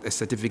report, a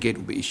certificate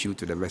will be issued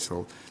to the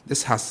vessel.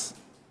 This has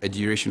a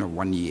duration of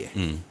 1 year.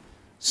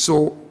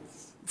 So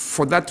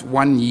for that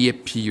 1 year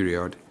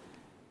period,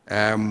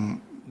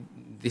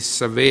 the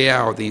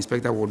surveyor or the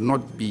inspector would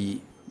not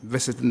be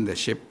visiting the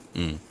ship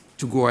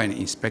to go and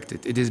inspect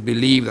it. It is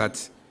believed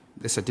that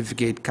the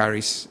certificate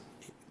carries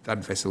that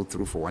vessel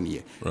through for 1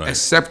 year,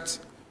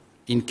 except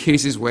in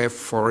cases where,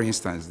 for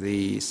instance,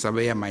 the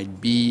surveyor might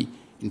be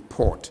in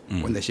port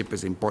when the ship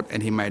is in port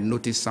and he might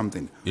notice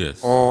something,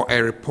 or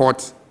a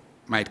report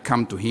might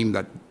come to him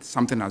that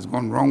something has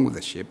gone wrong with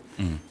the ship,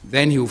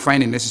 then he will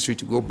find it necessary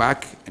to go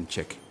back and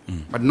check.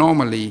 But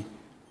normally,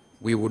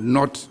 we would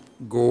not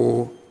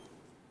go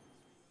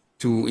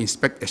to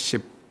inspect a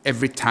ship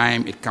every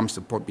time it comes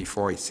to port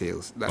before it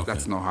sails.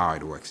 That's not how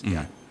it works.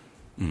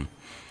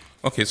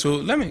 Okay,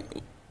 so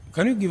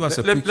can you give us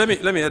a let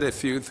me add a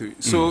few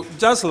things. So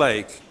just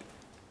like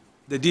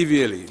the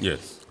DVLA,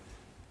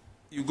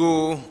 you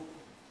go,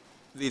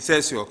 they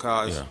test your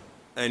cars,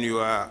 and you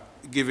are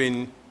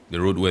given the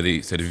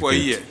roadworthy certificate for a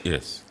year.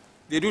 Yes,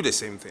 they do the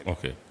same thing.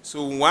 Okay.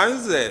 So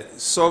once the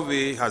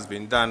survey has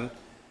been done,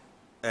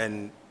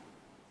 and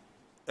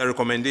a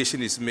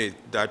recommendation is made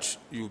that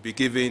you be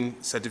given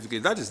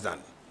certificate, that is done.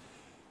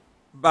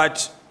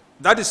 But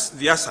that is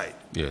their side.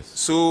 Yes.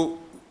 So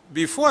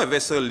before a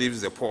vessel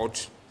leaves the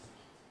port,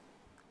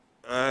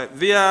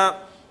 there are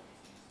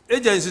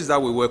agencies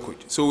that we work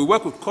with. So we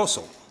work with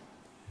COSO.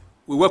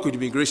 We work with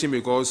immigration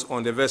because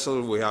on the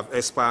vessel we have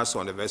experts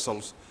on the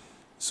vessels.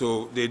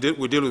 So we deal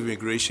with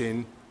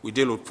immigration. We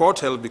deal with port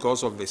health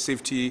because of the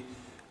safety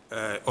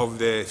of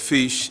the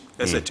fish,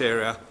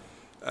 etc.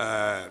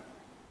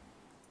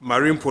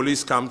 Marine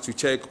police come to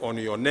check on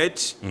your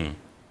net,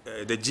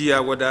 the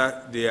GIA,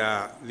 whether they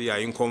are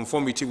in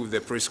conformity with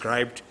the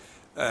prescribed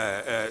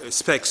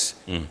specs.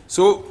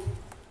 So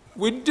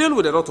we deal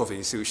with a lot of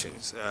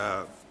institutions.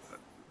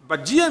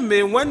 But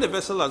GMA, when the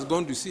vessel has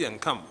gone to sea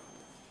and come,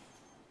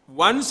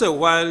 once a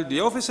while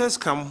the officers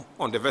come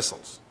on the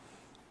vessels.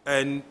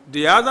 And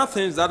the other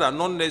things that are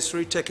not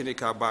necessarily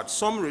technical, but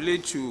some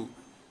relate to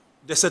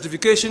the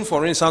certification,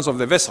 for instance, of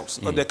the vessels,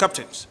 of the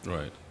captains.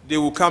 Right. They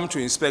will come to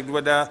inspect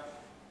whether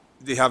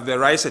they have the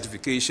right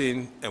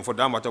certification, and for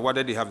that matter,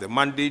 whether they have the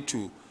mandate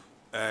to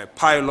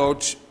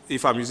pilot,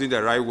 if I'm using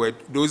the right word,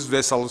 those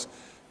vessels.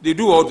 They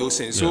do all those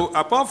things. So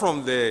apart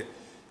from the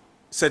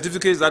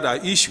certificates that are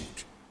issued,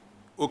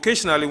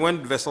 occasionally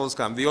when vessels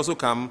come, they also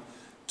come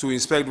to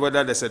inspect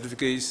whether the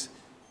certificates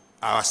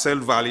are still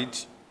valid,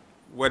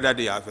 whether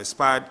they have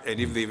expired, and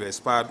if they've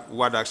expired,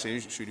 what action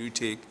should you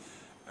take.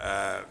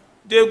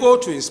 They go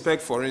to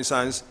inspect, for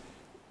instance,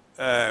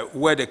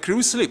 where the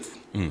crew sleep.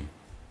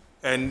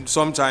 And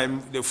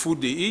sometimes the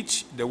food they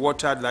eat, the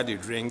water that they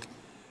drink.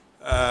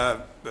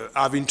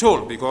 I've been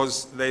told,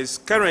 because there's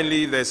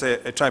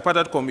a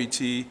tripartite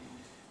committee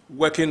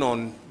working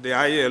on the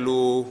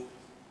ILO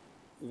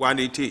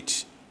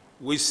 188,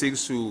 which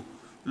seeks to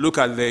look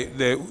at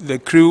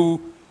the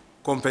crew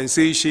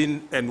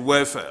compensation and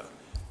welfare.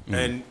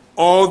 And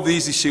all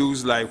these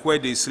issues, like where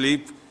they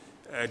sleep,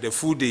 the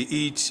food they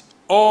eat,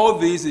 all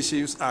these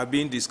issues are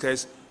being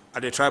discussed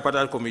at the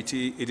tripartite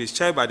committee. It is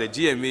chaired by the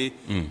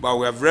GMA, but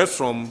we have reps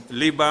from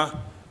labor,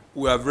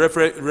 we have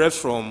reps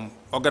from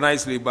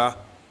organized labor.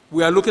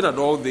 We are looking at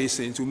all these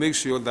things to make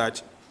sure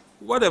that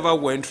whatever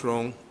went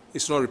wrong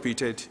is not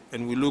repeated,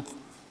 and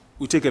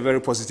we take a very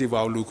positive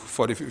outlook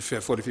for the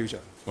future.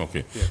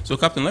 Okay. Yeah. So,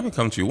 Captain, let me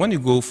come to you. When you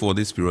go for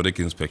these periodic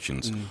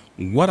inspections,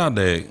 what are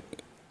the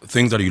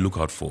things that you look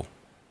out for?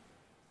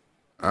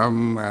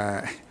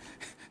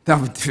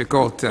 That's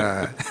difficult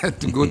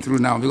to go through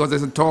now, because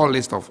there's a tall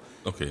list of.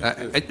 Okay.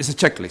 It's a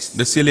checklist.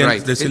 The salient,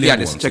 right? The salient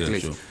there's a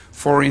checklist. Yeah, sure.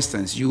 For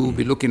instance, you will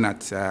be looking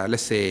at,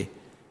 let's say,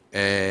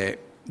 the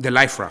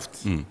life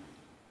raft.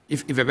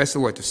 If a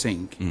vessel were to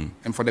sink,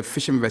 and for the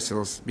fishing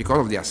vessels, because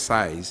of their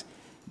size,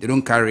 they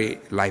don't carry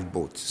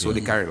lifeboats, so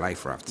they carry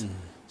life rafts.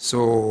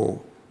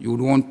 So you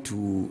would want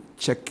to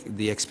check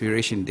the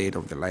expiration date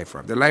of the life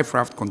raft. The life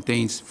raft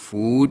contains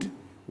food,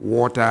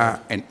 water,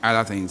 and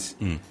other things.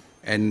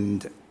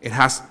 And it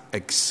has a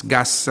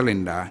gas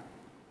cylinder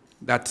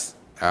that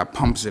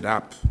pumps it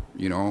up,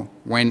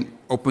 when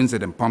opens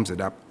it and pumps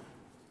it up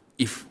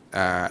if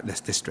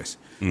there's distress.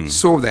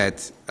 So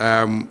that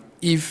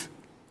if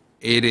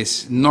it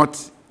is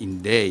not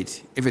in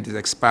date, if it is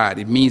expired,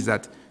 it means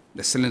that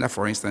the cylinder,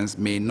 for instance,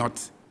 may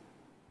not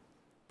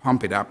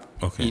pump it up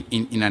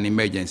in an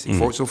emergency.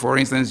 So, for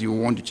instance, you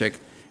want to check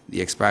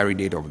the expiry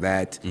date of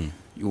that.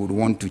 You would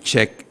want to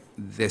check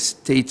the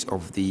state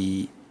of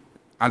the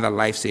other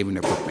life-saving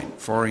equipment.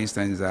 For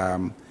instance,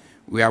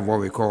 we have what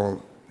we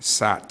call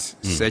SAT,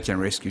 Search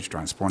and Rescue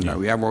Transponder. Yeah.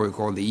 We have what we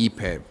call the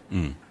EPEB,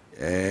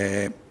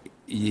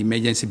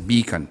 emergency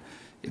beacon.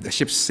 If the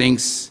ship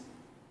sinks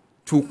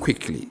too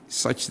quickly,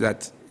 such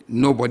that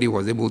nobody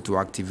was able to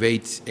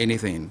activate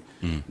anything,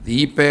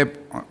 the EPEB,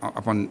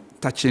 upon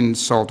touching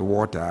salt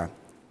water,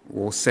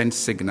 will send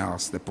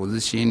signals, the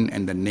position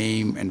and the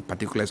name and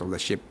particulars of the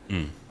ship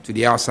to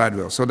the outside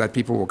world, so that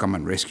people will come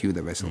and rescue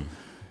the vessel.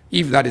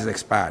 If that is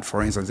expired,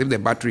 for instance, if the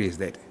battery is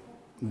dead,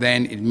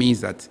 then it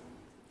means that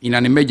in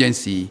an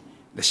emergency,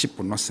 the ship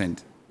will not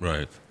send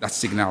that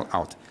signal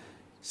out.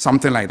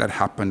 Something like that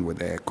happened with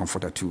the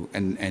Comforter 2,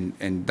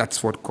 and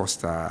that's what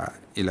cost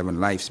 11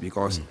 lives,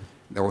 because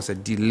there was a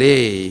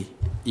delay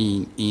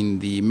in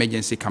the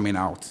emergency coming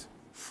out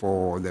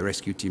for the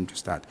rescue team to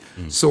start.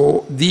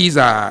 So these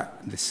are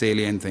the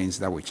salient things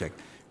that we check.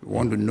 We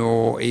want to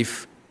know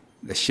if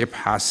the ship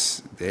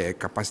has the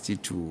capacity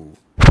to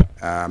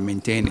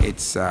maintain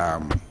its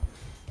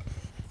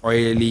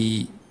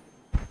oily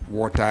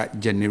water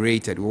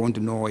generated. We want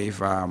to know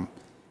if,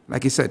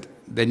 like I said,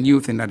 the new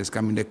thing that is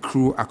coming, the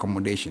crew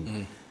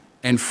accommodation.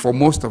 And for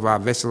most of our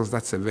vessels,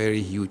 that's a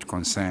very huge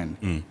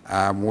concern.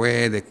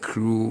 Where the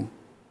crew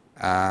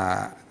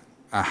are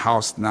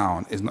housed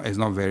now is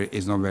not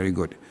very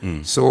good.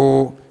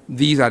 So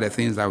these are the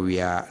things that we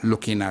are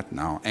looking at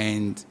now.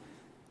 And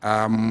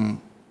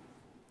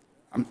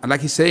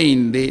like he's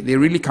saying, they're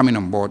really coming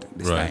on board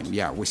this time.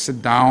 Yeah, we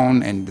sit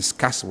down and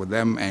discuss with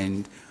them,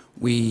 and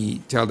we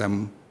tell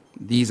them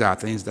these are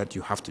things that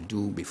you have to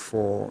do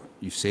before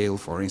you sail,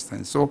 for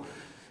instance. So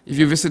if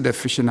you visit the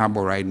fishing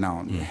harbor right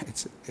now,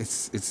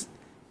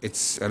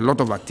 it's a lot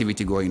of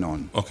activity going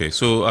on. Okay,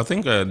 so I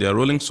think they are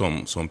rolling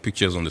some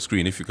pictures on the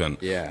screen. If you can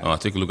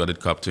take a look at it,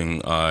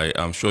 Captain.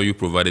 I'm sure you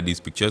provided these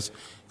pictures.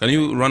 Can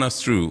you run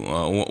us through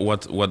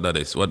what that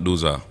is, what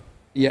those are?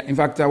 Yeah, in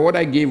fact, what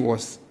I gave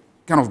was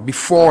kind of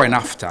before and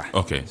after.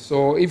 Okay.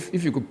 So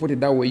if you could put it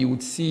that way, you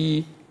would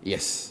see,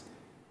 yes,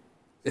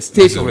 the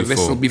state of the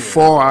vessel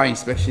before our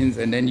inspections,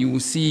 and then you will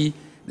see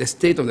the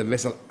state of the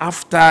vessel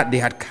after they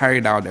had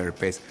carried out the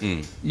repairs.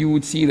 You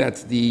would see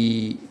that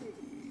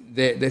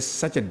there's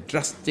such a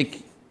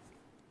drastic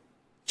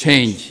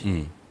change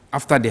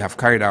after they have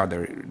carried out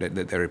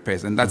the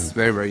repairs, and that's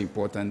very, very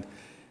important.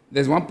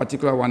 There's one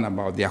particular one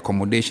about the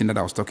accommodation that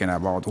I was talking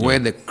about, where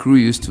the crew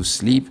used to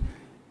sleep,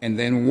 and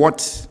then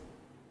what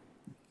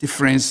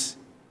difference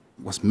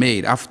was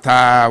made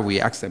after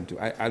we asked them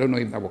to. I don't know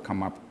if that will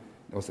come up.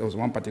 There was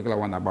one particular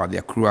one about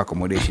their crew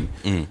accommodation.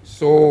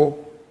 So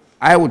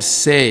I would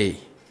say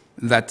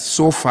that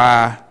so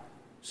far,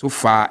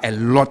 a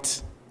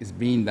lot is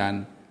being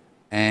done,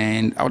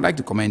 and I would like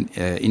to commend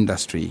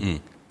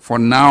industry for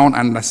now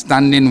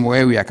understanding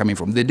where we are coming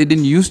from. They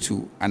didn't used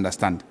to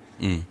understand,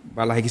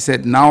 but like he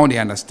said, now they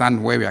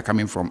understand where we are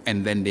coming from,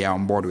 and then they are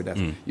on board with us.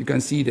 You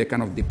can see the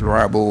kind of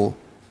deplorable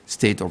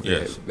state of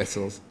the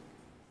vessels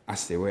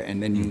as they were,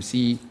 and then you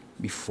see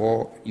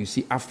before, you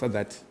see after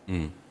that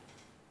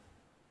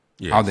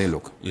how they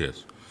look.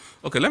 Yes.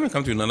 Okay, let me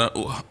come to you, Nana.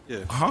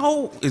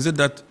 How is it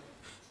that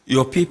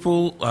your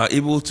people are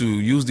able to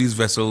use these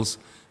vessels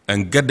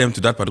and get them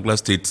to that particular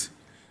state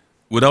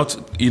without,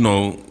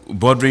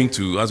 bothering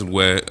to, as it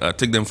were,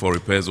 take them for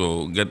repairs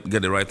or get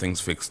the right things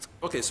fixed?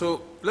 Okay,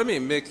 so let me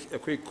make a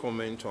quick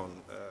comment on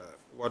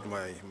what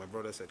my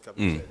brother said,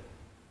 Captain said.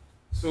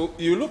 So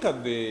you look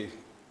at the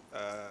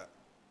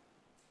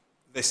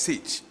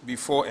stage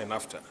before and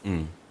after.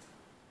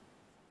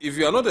 If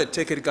you are not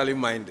technically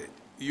minded,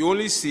 you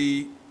only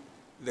see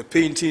the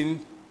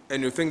painting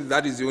and you think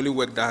that is the only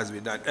work that has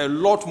been done. A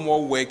lot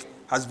more work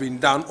has been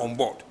done on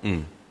board.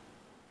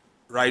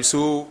 Right,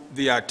 so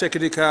there are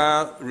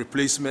technical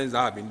replacements that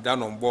have been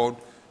done on board,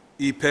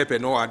 EPEP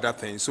and all other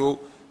things.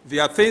 So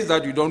there are things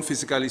that you don't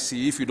physically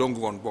see if you don't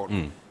go on board.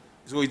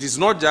 So it is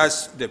not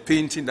just the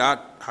painting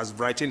that has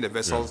brightened the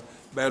vessels,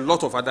 but a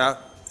lot of other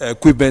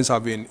equipments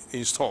have been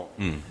installed.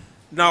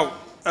 Now,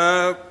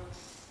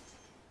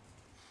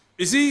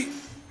 you see,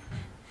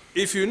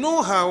 if you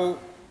know how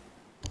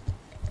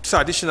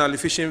traditionally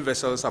fishing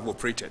vessels have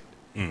operated,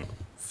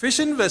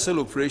 fishing vessel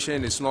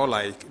operation is not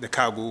like the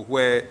cargo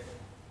where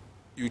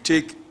you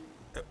take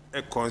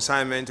a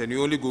consignment and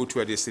you only go to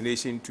a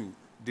destination to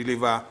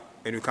deliver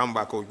and you come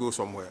back or go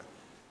somewhere.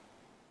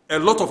 A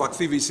lot of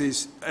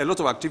activities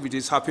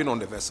happen on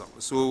the vessel.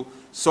 So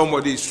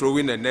somebody is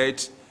throwing a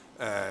net,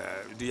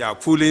 they are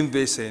pulling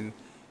this in,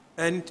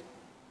 and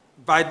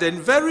by the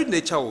very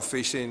nature of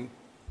fishing,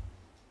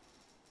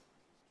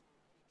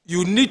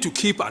 you need to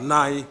keep an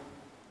eye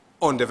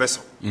on the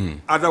vessel.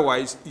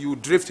 Otherwise, you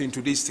drift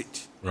into this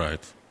state.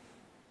 Right.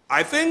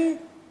 I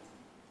think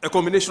a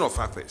combination of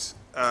factors.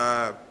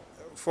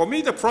 For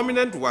me, the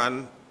prominent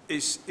one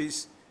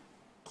is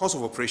cost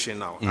of operation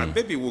now, and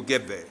maybe we'll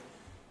get there.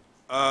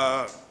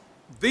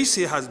 This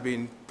year has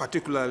been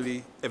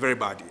particularly a very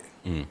bad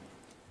year.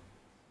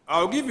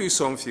 I'll give you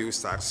some few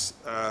stats.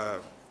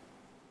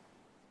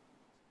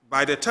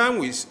 By the time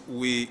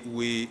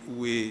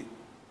we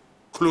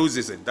close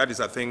this, that is,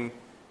 I think,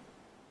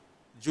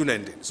 June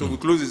ending. So we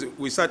close it,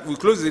 we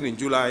close it in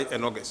July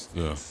and August.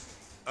 Yeah.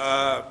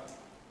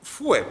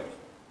 Fuel,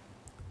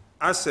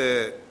 as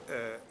a,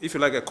 if you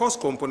like, a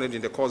cost component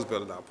in the cost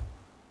build-up,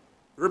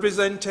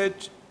 represented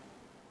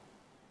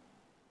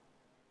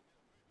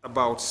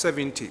about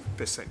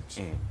 70%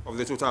 of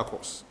the total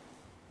cost,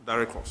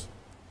 direct cost.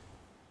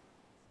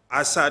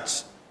 As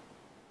at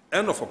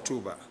end of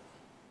October,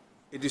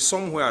 it is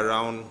somewhere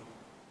around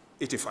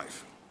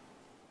 85.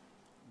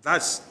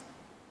 That's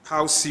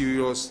how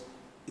serious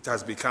it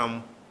has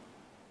become.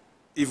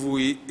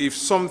 If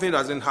something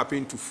doesn't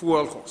happen to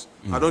fuel costs,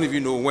 I don't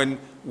even know when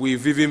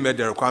we've even met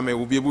the requirement,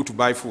 we'll be able to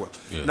buy fuel.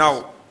 Yes.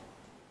 Now,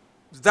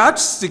 that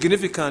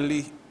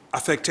significantly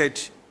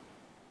affected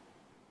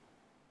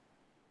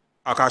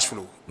our cash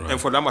flow. Right.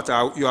 And for that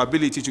matter, your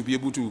ability to be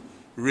able to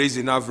raise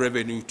enough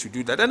revenue to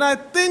do that. And I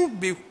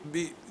think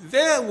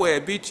there were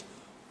a bit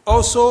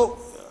also,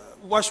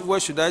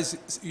 what should I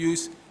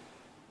use?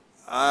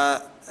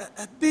 A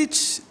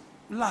bit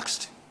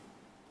laxed.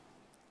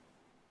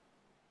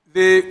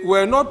 They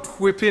were not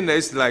whipping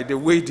us like the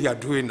way they are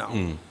doing now.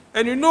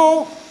 And you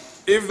know,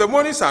 if the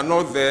monies are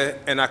not there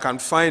and I can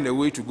find a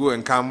way to go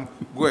and come,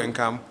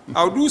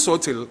 I'll do so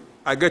till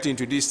I get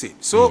into this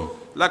state. So,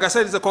 like I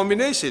said, it's a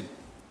combination.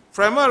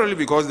 Primarily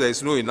because there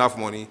is no enough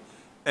money,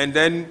 and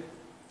then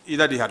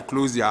either they had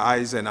closed their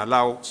eyes and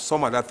allowed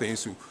some other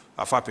things to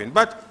have happened.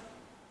 But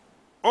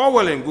all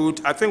well and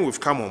good, I think we've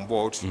come on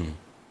board.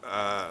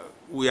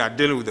 We are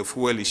dealing with the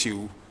fuel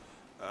issue.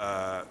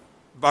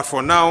 But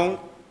for now,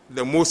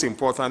 the most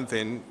important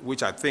thing,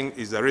 which I think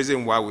is the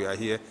reason why we are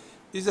here,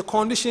 is the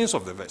conditions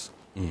of the vessel.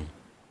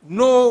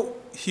 No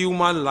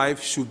human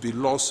life should be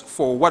lost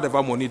for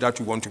whatever money that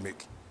you want to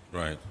make.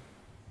 Right.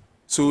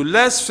 So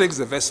let's fix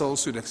the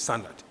vessels to the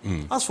standard.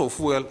 As for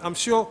fuel, I'm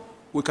sure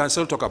we can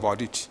still talk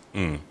about it.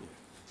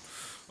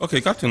 Okay,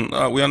 Captain,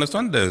 we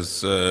understand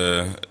there's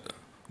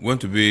going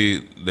to be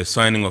the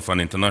signing of an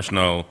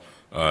international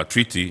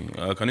treaty.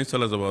 Can you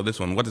tell us about this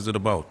one? What is it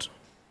about?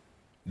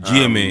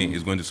 GMA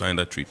is going to sign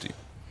that treaty.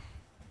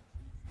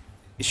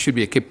 It should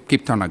be a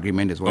Cape Town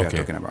agreement is what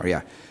you're talking about,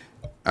 yeah.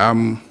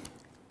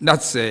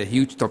 That's a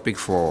huge topic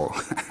for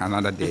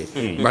another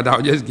day, but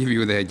I'll just give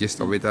you the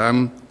gist of it.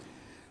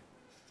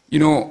 You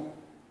know,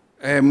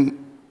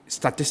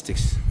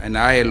 statistics, and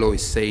ILO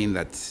is saying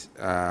that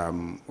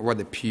over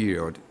the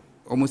period,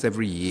 almost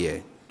every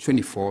year,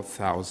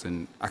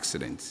 24,000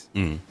 accidents,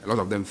 a lot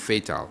of them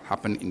fatal,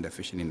 happen in the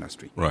fishing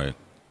industry. Right.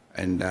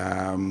 And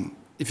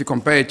if you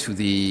compare it to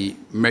the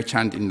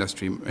merchant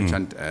industry,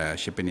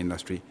 shipping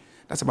industry,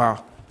 that's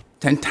about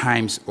 10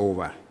 times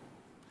over.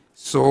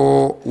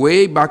 So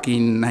way back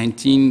in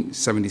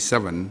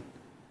 1977,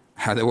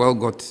 the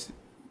world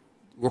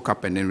woke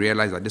up and then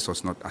realized that this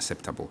was not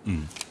acceptable.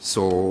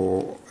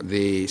 So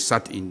they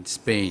sat in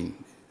Spain.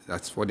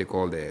 That's what they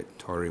call the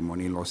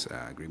Torremolinos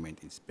Agreement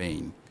in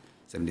Spain,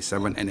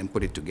 77, and then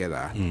put it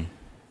together.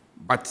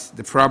 But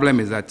the problem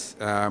is that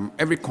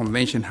every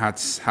convention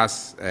has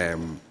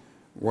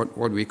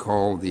what we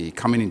call the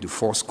coming into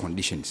force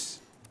conditions,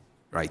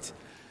 right?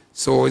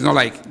 So it's not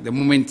like the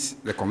moment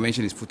the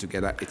convention is put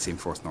together, it's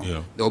enforced. No,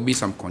 there will be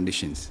some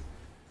conditions.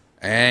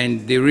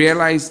 And they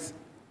realized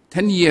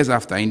 10 years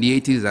after, in the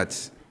 80s, that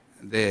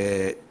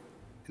the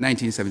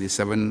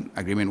 1977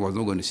 agreement was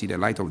not going to see the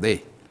light of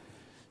day.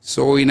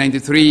 So in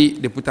 93,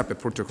 they put up a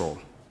protocol.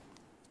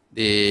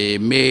 They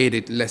made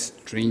it less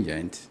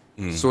stringent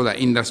so that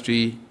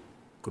industry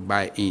could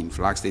buy in,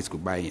 flag states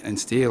could buy in, and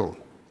still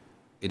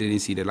it didn't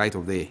see the light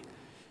of day.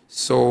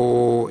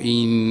 So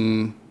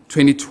in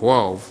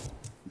 2012,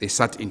 they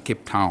sat in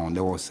Cape Town.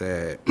 There was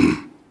a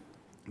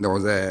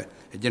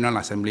General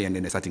Assembly, and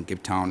then they sat in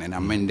Cape Town and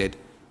amended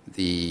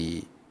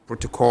the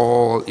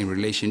protocol in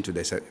relation to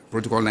the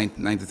Protocol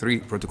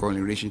 93 protocol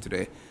in relation to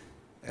the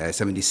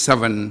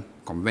 77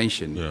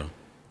 convention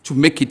to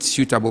make it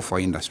suitable for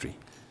industry.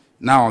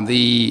 Now,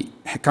 the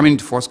coming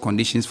into force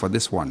conditions for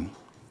this one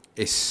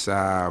is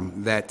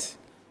that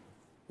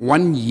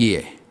 1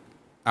 year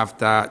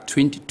after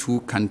 22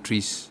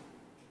 countries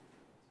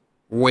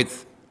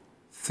with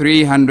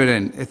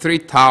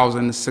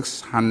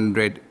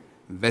 3,600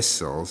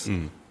 vessels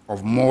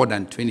of more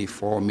than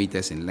 24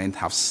 meters in length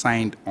have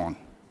signed on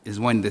is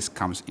when this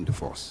comes into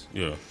force.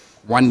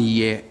 1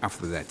 year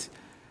after that.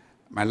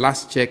 My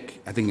last check,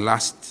 I think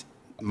last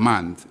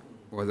month,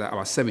 was that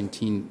about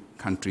 17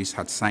 countries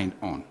had signed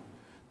on.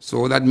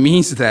 So that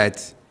means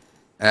that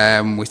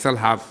we still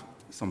have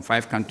some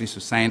 5 countries to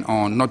sign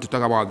on, not to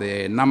talk about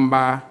the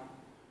number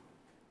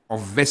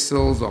of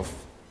vessels of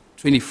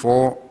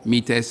 24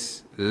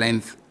 meters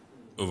length.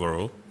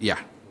 Overall? Yeah,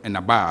 and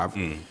above.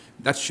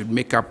 That should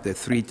make up the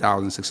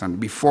 3,600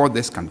 before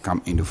this can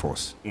come into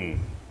force.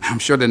 I'm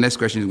sure the next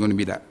question is going to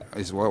be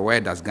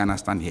where does Ghana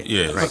stand here?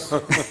 Yes.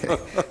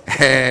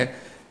 Right.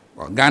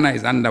 Well, Ghana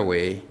is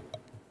underway.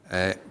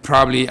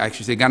 Probably, I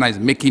should say, Ghana is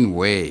making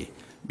way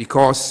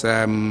because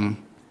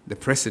the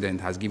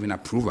president has given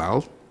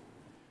approval.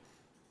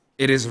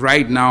 It is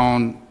right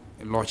now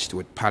lodged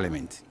with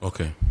Parliament.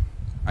 Okay.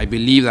 I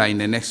believe that in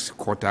the next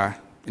quarter,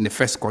 in the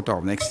first quarter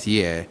of next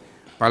year,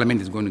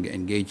 Parliament is going to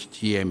engage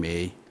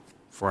GMA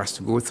for us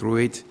to go through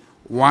it.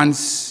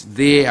 Once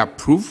they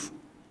approve,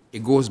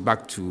 it goes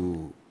back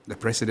to the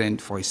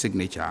president for his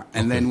signature,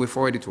 and then we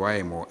forward it to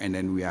IMO, and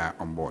then we are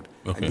on board.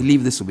 I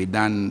believe this will be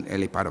done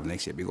early part of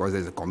next year because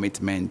there's a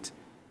commitment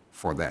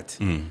for that.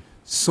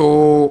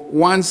 So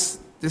once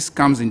this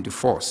comes into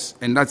force,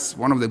 and that's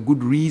one of the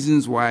good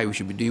reasons why we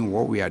should be doing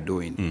what we are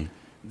doing,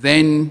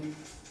 then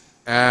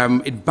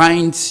it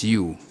binds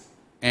you,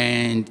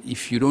 and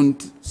if you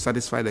don't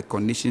satisfy the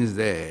conditions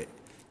there,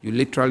 you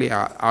literally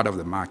are out of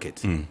the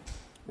market.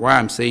 Why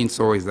I'm saying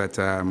so is that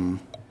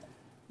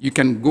you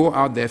can go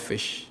out there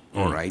fish,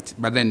 all right,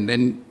 but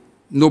then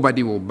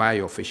nobody will buy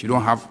your fish. You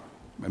don't have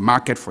a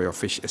market for your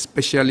fish,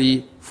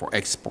 especially for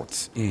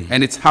exports.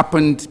 And it's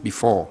happened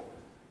before.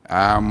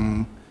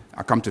 I'll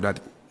come to that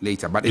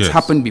later, but it's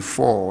happened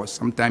before,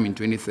 sometime in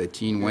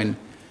 2013, when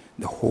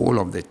the whole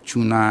of the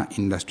tuna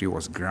industry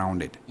was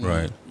grounded.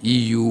 Right.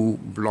 EU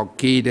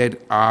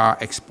blockaded our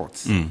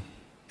exports.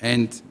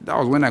 And that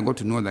was when I got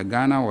to know that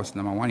Ghana was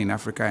 #1 in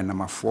Africa and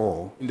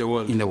 #4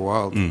 in the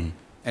world.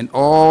 And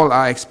all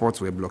our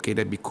exports were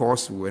blockaded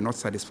because we were not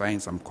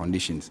satisfying some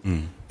conditions.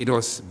 It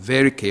was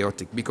very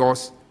chaotic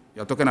because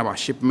you're talking about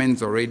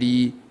shipments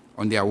already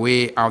on their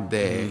way out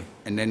there,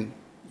 and then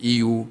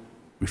EU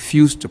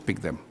refused to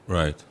pick them.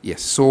 Right.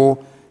 Yes.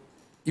 So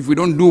if we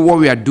don't do what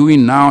we are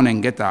doing now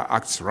and get our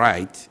acts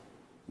right,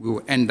 we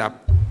will end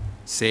up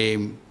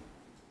same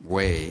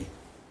way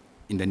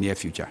in the near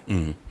future.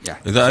 Yeah.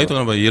 Are you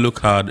talking about a yellow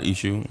card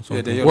issue?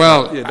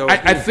 Well,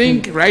 I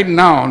think right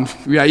now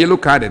we are yellow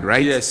carded,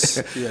 right?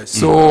 Yes.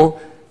 So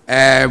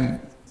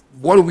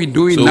what are we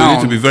doing now? So we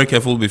need to be very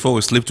careful before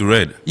we slip to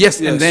red.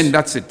 Yes, and then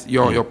that's it.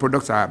 Your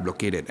products are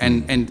blockaded.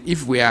 And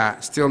if we are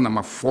still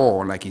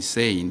 #4, like he's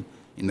saying,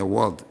 in the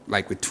world,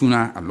 like with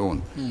tuna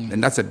alone,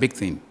 then that's a big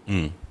thing.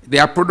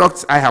 There are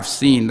products I have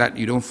seen that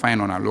you don't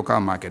find on our local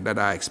market that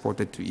are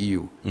exported to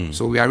EU.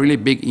 So we are really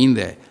big in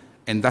there.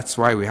 And that's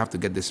why we have to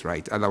get this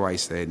right.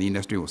 Otherwise, the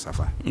industry will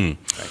suffer. Right.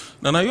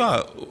 Now, you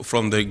are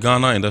from the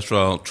Ghana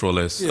Industrial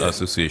Trawlers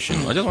Association.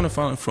 I just want to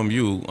find from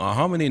you,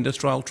 how many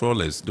industrial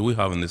trawlers do we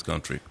have in this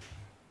country?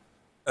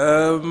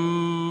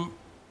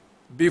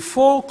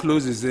 Before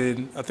closes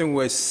in, I think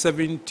we're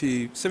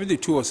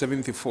 72 or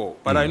 74.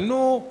 But I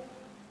know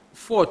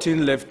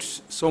 14 left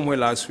somewhere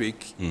last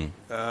week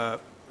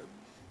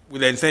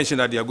with the intention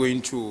that they are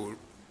going to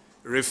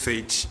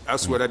refit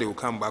as whether they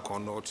will come back or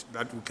not.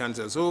 That we can't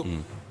say. So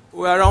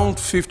we're around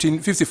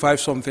 55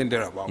 something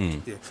thereabout.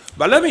 Yeah.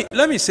 But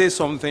let me say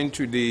something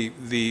to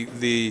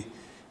the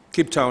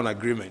Cape Town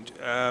Agreement.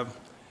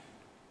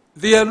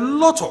 There are a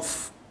lot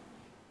of,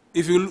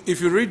 if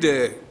you read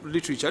the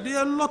literature, there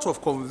are a lot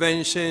of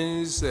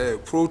conventions,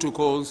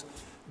 protocols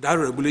that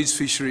regulate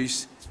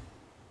fisheries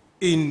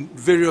in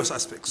various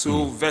aspects.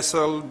 So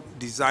vessel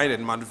design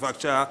and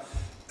manufacture,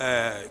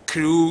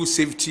 crew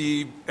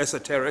safety,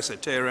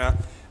 etc.,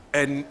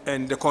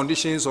 and the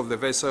conditions of the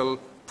vessel,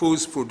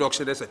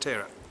 post-production,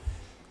 etc.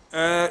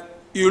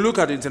 You look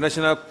at the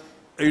International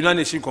United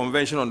Nations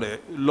Convention on the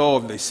Law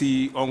of the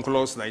Sea,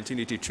 UNCLOS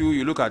 1982.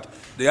 You look at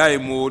the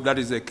IMO, that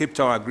is the Cape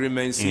Town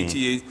Agreement,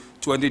 CTA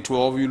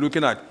 2012. You're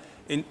looking at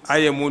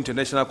IMO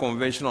International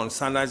Convention on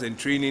Standards and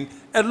Training,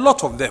 a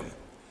lot of them.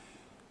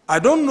 I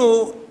don't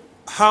know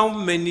how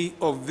many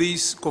of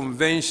these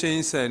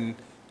conventions and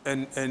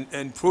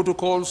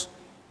protocols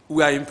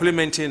we are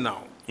implementing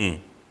now.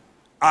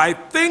 I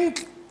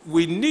think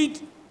we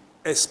need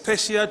a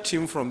special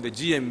team from the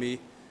GMA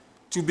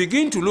to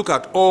begin to look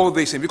at all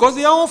these things, because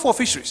they are all for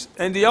fisheries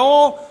and they are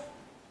all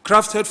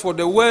crafted for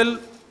the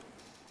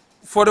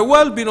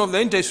well-being of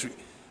the industry.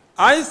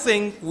 I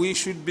think we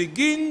should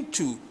begin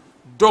to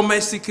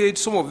domesticate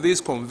some of these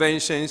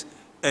conventions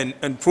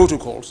and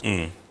protocols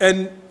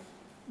and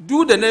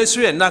do the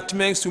necessary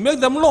enactments to make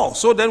them law,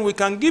 so then we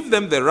can give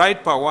them the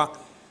right power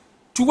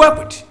to work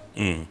with.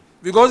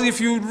 Because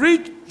if you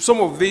read some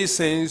of these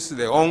things,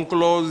 the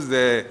UNCLOS,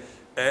 the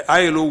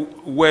ILO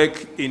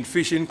work in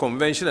fishing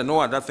convention and all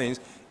other things,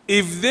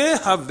 if they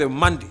have the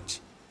mandate,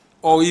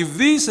 or if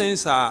these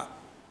things are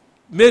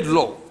made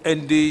law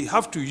and they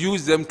have to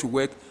use them to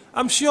work,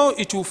 I'm sure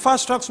it will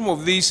fast track some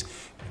of these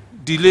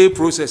delay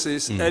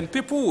processes and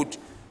people would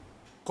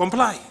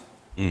comply.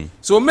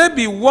 So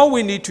maybe what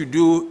we need to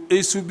do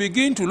is to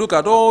begin to look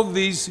at all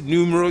these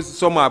numerous,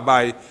 some are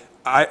by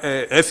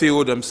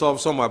FAO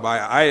themselves, some are by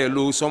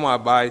ILO, some are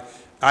by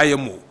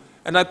IMO.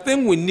 And I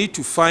think we need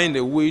to find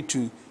a way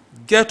to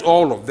get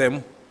all of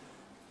them,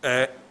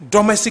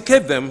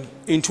 domesticate them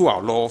into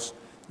our laws,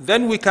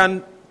 then we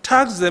can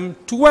tax them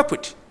to work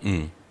with.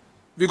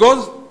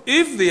 Because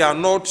if they are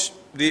not,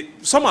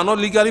 some are not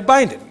legally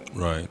binding.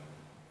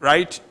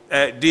 Right?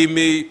 They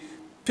may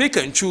pick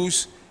and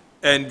choose,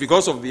 and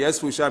because of the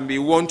exposure, may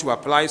want to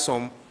apply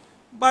some.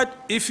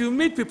 But if you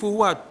meet people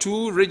who are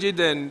too rigid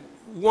and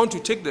want to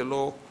take the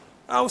law,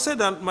 I will say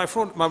that, my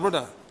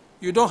brother,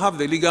 you don't have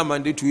the legal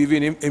mandate to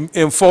even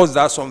enforce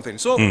that something.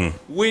 So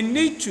we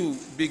need to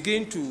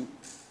begin to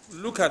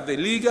look at the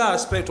legal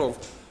aspect of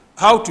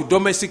how to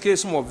domesticate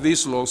some of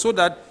these laws so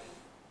that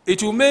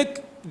it will make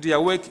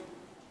their work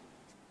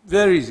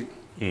Very easy.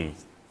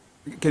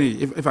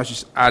 Kenny, if I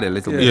should add a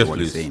little bit to what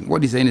he's saying.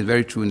 What he's saying is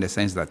very true in the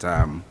sense that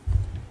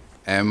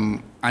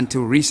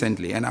until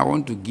recently, and I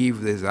want to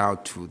give this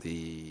out to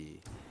the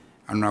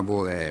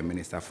Honorable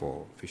Minister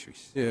for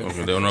Fisheries. Yeah.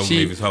 Okay, the Honorable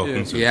Minister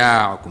Okumsi.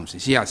 Yeah,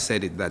 Okumsi. She has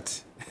said it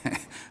that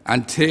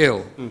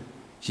until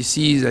she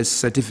sees a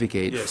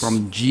certificate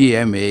from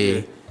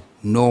GMA,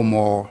 no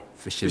more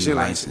fishing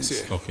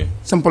license. Okay.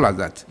 Simple as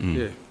that.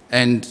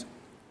 And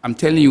I'm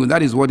telling you,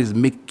 that is what is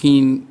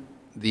making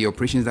the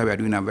operations that we are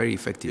doing are very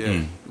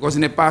effective. Because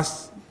in the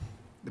past,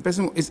 the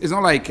person, it's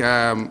not like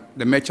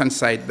the merchant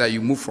side that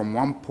you move from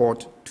one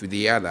port to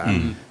the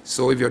other.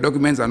 So if your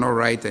documents are not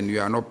right and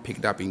you are not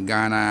picked up in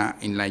Ghana,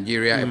 in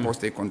Nigeria, a port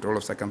state control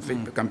officer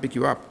can pick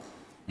you up.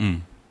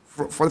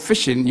 For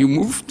fishing, you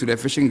move to the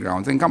fishing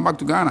grounds and come back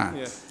to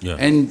Ghana.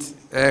 And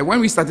when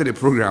we started the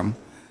program,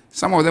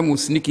 some of them would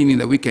sneak in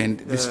the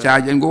weekend,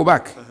 discharge, and go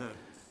back.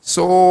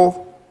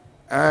 So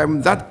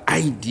that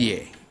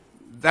idea,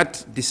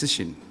 that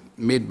decision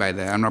made by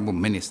the Honorable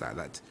Minister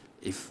that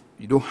if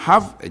you don't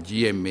have a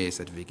GMA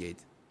certificate,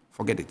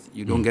 forget it.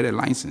 You don't get a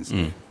license.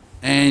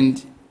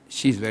 And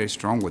she's very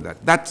strong with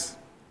that. That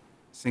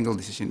single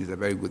decision is a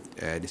very good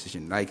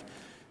decision. Like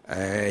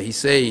he's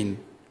saying,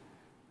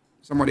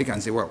 somebody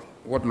can say, well,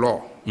 what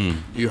law do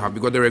you have?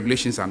 Because the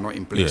regulations are not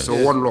in place. So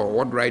what law,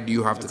 what right do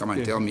you have to come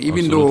and tell me?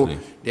 Even though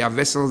there are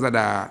vessels that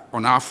are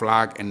on our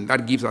flag and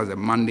that gives us a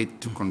mandate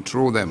to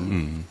control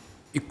them,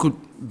 it could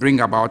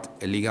bring about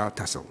a legal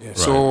tussle.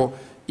 So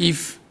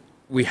if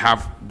we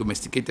have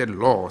domesticated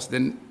laws,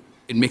 then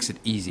it makes it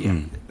easier.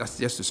 That's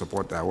just to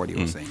support what you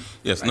were saying.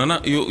 Yes,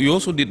 Nana, you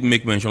also did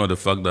make mention of the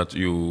fact that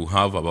you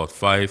have about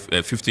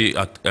 50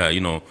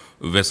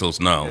 vessels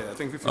now. I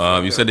think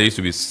 55, you said there used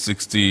to be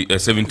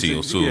 70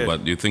 or so,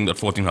 but you think that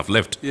 14 have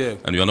left.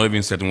 And you are not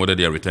even certain whether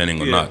they are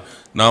returning or not.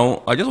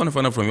 Now, I just want to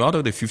find out from you, out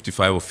of the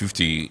 55 or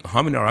 50,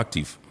 how many are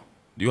active?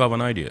 Do you have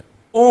an idea?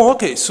 Oh,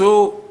 okay.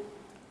 So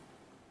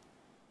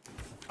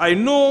I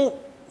know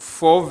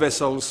 4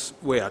 vessels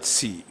were at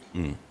sea.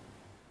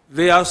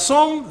 There are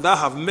some that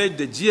have met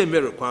the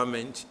GMA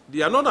requirement.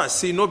 They are not at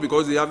sea, not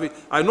because they have it.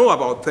 I know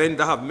about 10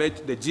 that have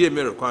met the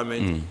GMA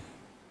requirement.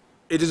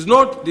 It is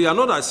not, they are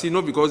not at sea,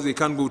 not because they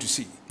can't go to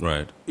sea.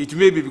 Right. It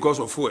may be because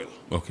of fuel.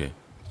 Okay.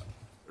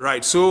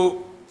 Right.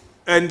 So,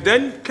 and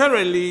then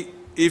currently,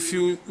 if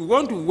you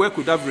want to work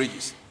with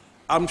averages,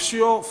 I'm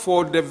sure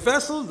for the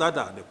vessels that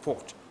are at the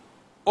port,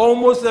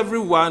 almost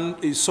everyone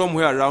is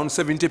somewhere around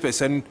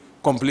 70%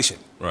 completion.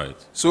 Right.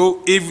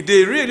 So if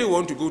they really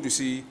want to go to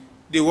sea,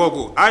 they will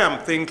go. I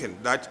am thinking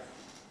that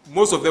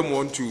most of them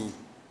want to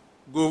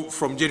go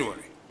from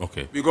January.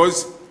 Okay.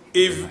 Because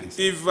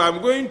if I'm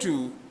going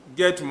to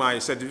get my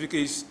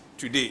certificates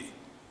today,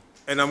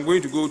 and I'm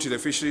going to go to the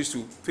fisheries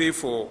to pay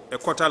for a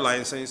quota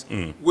license,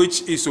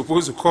 which is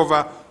supposed to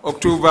cover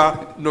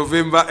October,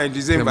 November, and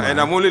December,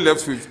 and I'm only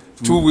left with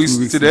 2 weeks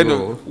to the end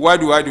of, why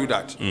do I do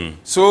that?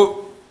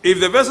 So if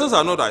the vessels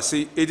are not at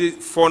sea,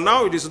 for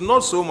now it is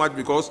not so much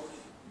because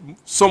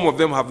some of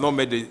them have not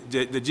met the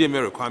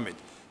GMA requirement.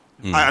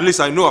 At least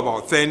I know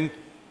about 10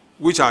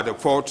 which are at the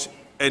port,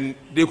 and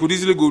they could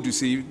easily go to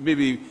sea.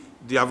 Maybe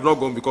they have not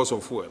gone because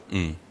of fuel.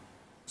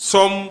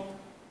 Some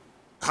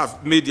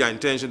have made their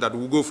intention that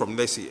we'll go from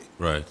next year.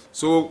 Right.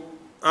 So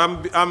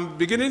I'm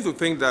beginning to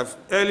think that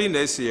early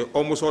next year,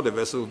 almost all the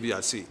vessels will be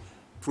at sea,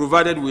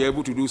 provided we're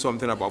able to do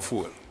something about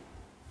fuel.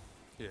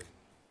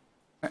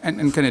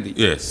 And Kennedy,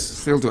 yes.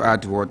 Still to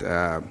add to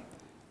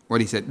what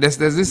he said, there's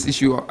this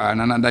issue,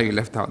 another you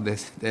left out,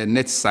 the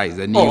net size,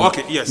 the new,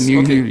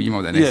 new regime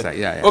of the net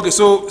size. Okay,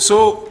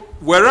 so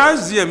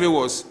whereas GMA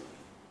was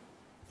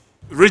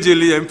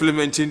rigidly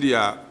implementing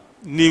their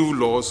new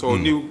laws or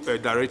new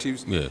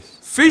directives,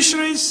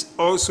 fisheries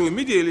also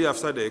immediately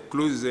after the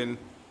closing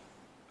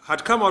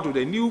had come out with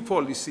a new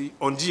policy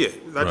on GA.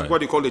 That's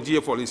what they call the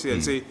GA policy,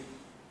 and say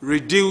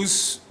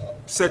reduce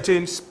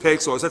certain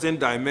specs or certain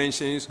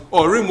dimensions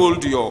or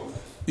remold your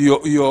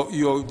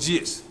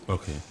GAs.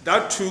 Okay.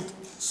 That took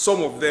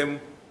some of them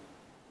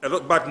a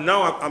lot, but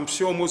now I'm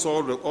sure almost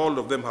all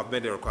of them have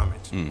met the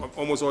requirement.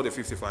 Almost all the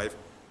 55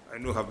 I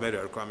know have met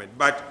the requirement.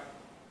 But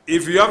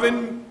if you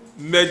haven't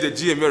met the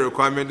GMA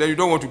requirement, then you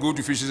don't want to go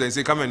to fisheries and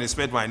say, come and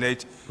inspect my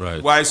net,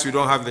 whilst you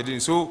don't have the thing.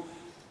 So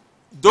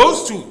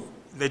those two,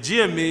 the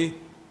GMA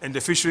and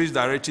the fisheries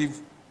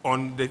directive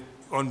on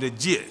the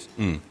GS,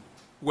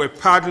 were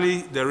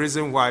partly the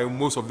reason why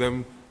most of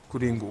them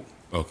couldn't go.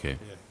 Okay.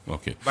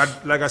 Okay.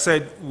 But like I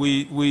said,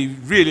 we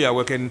really are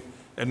working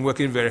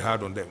very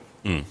hard on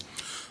them.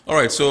 All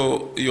right,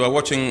 so you are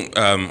watching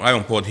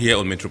Iron Pod here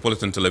on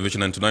Metropolitan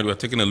Television, and tonight we are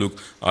taking a look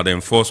at the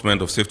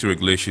enforcement of safety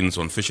regulations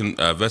on fishing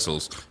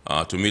vessels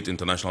to meet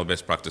international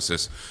best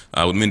practices.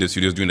 With me in the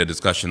studios during the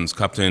discussions,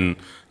 Captain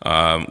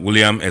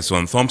William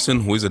Esson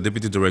Thompson, who is the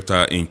Deputy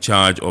Director in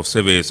charge of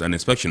surveys and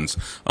inspections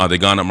at the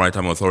Ghana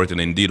Maritime Authority,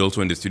 and indeed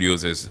also in the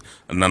studios is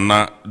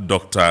Nana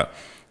Dr.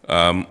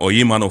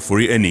 Oyimano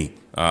Furi-Eni,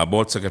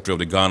 Board Secretary of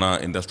the Ghana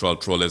Industrial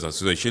Trawlers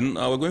Association.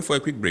 We're going for a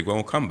quick break. When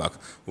we come back,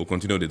 we'll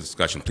continue the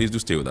discussion. Please do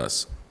stay with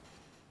us.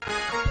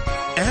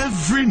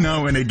 Every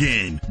now and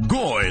again,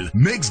 Goil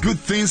makes good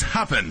things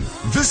happen.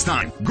 This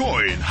time,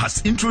 Goil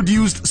has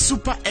introduced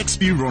Super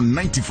XP Ron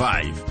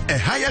 95, a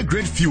higher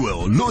grade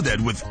fuel loaded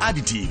with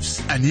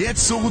additives and yet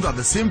sold at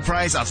the same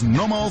price as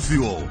normal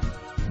fuel.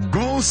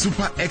 Goil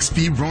Super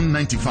XP Ron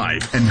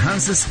 95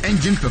 enhances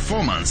engine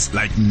performance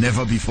like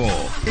never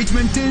before. It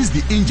maintains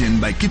the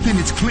engine by keeping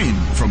it clean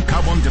from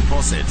carbon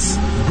deposits.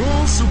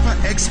 Goil Super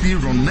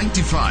XP Ron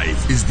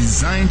 95 is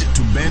designed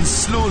to burn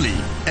slowly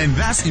and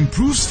thus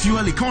improves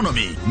fuel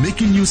economy,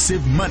 making you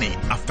save money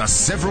after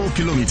several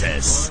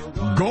kilometers.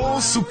 Goil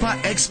Super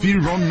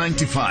XP Ron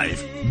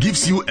 95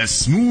 gives you a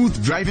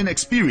smooth driving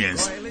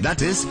experience,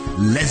 that is,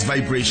 less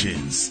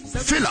vibrations.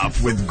 Fill up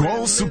with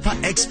Goil Super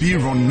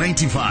XP Ron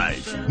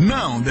 95.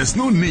 Now there's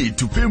no need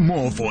to pay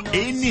more for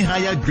any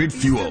higher grade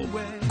fuel.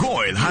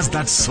 Goil has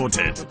that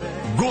sorted.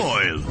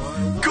 Goil,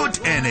 good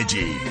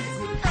energy.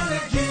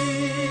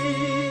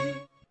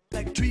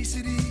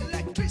 Electricity,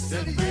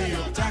 pay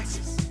your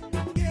taxes.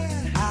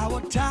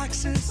 Our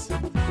taxes,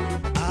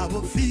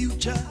 our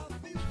future.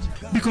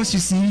 Because you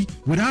see,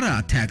 without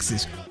our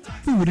taxes,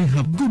 we wouldn't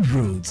have good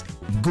roads,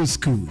 good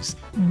schools,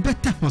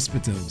 better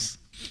hospitals,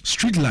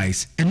 street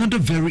lights, and other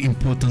very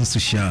important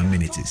social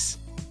amenities.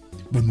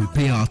 When we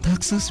pay our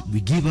taxes,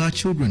 we give our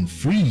children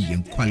free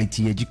and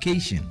quality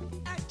education.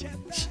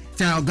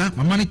 Talga,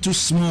 my money too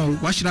small.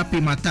 Why should I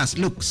pay my tax?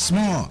 Look,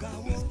 small.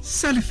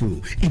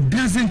 Salifo, it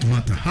doesn't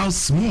matter how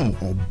small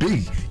or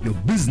big your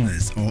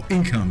business or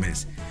income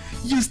is.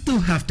 You still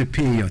have to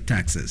pay your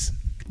taxes.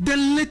 The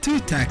little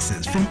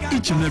taxes from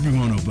each and every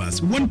one of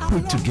us, when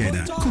put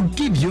together, could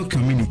give your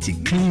community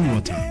clean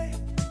water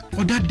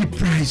or that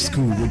deprived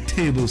school with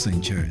tables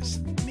and chairs.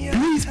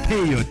 Please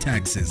pay your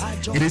taxes.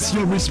 It is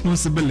your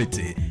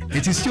responsibility.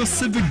 It is your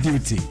civic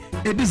duty.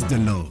 It is the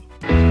law.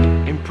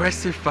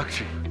 Impressive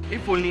factory.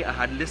 If only I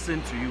had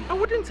listened to you, I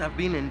wouldn't have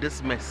been in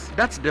this mess.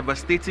 That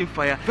devastating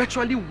fire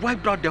virtually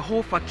wiped out the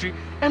whole factory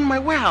and my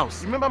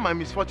warehouse. Remember my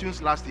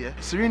misfortunes last year?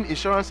 Serene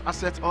Insurance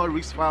Asset All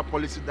Risk Fire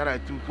policy that I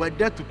took were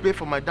there to pay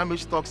for my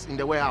damaged stocks in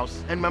the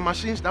warehouse. And my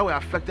machines that were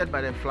affected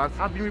by the floods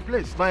have been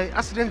replaced. My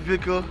accident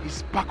vehicle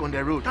is back on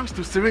the road thanks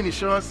to Serene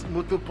Insurance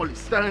motor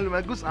policy. Currently,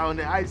 my goods are on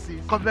the high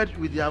seas, covered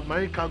with their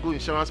marine cargo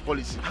insurance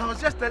policy. I was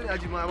just telling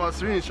Ajima about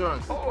Serene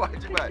Insurance. Oh,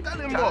 Ajima, tell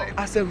him more.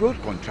 As a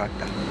road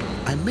contractor,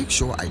 I make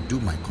sure I do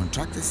my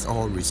contractors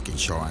all risk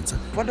insurance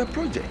for the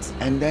projects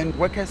and then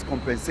workers'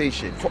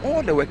 compensation for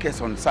all the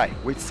workers on site.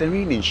 With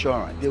Serene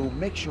Insurance, they will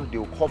make sure they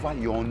will cover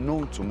your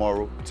unknown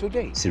tomorrow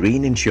today.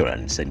 Serene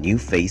Insurance, a new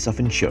face of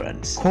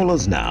insurance. Call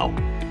us now.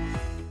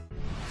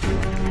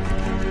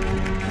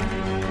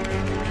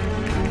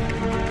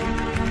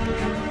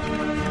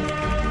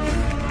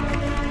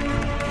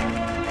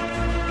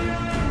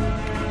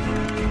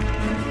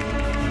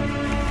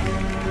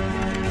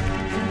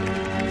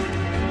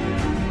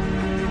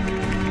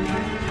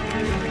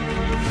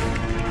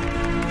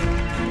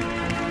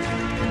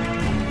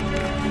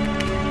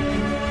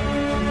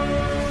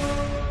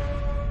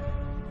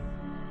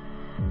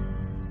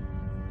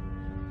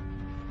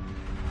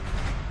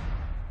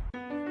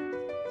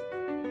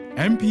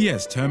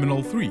 MPS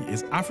Terminal 3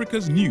 is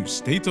Africa's new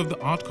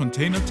state-of-the-art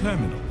container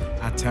terminal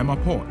at Tema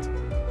Port.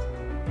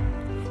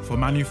 For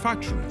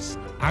manufacturers,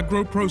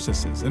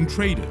 agro-processors and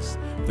traders,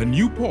 the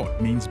new port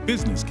means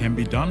business can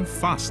be done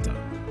faster.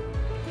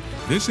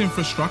 This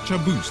infrastructure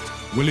boost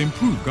will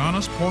improve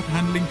Ghana's port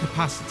handling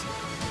capacity,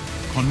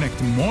 connect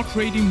more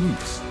trading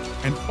routes,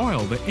 and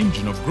oil the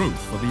engine of growth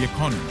for the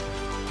economy,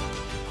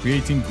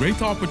 creating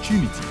greater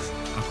opportunities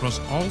across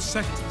all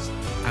sectors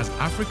as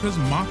Africa's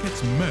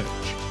markets merge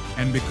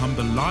and become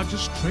the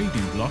largest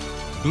trading bloc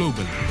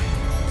globally.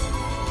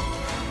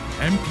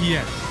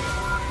 MPS,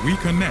 we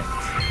connect,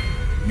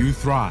 you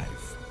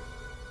thrive.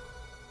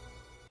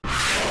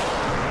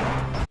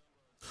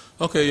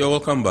 Okay, you're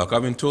welcome back.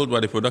 I've been told by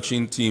the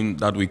production team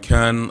that we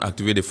can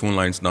activate the phone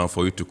lines now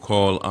for you to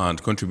call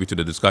and contribute to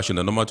the discussion.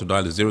 The number to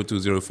dial is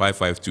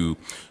 020-552-8353,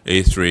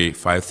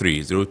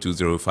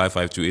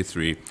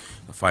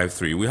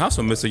 020-552-8353. We have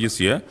some messages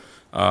here.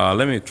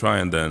 Let me try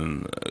and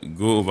then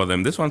go over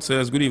them. This one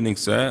says, good evening,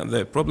 sir.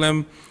 The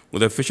problem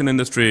with the fishing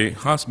industry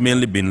has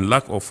mainly been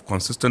lack of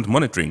consistent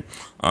monitoring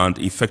and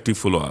effective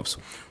follow-ups.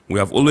 We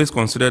have always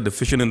considered the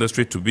fishing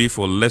industry to be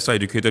for lesser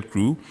educated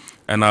crew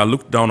and are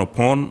looked down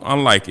upon,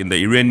 unlike in the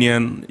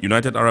Iranian,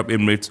 United Arab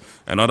Emirates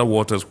and other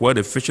waters where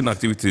the fishing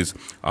activities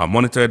are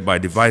monitored by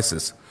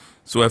devices.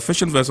 So a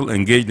fishing vessel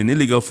engaged in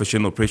illegal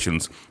fishing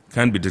operations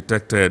can be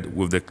detected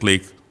with the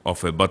click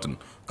of a button.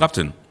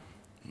 Captain,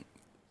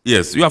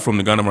 yes, you are from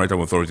the Ghana Maritime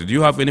Authority. Do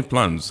you have any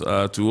plans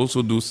to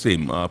also do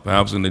same,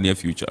 perhaps in the near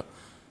future?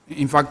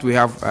 In fact, we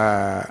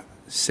have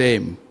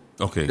same.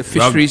 Okay. The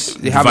fisheries,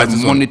 they have a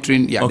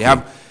monitoring. Yeah, okay. They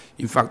have,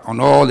 in fact, on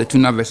all the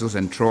tuna vessels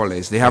and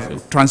trawlers, they have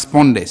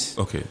transponders.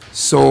 Okay.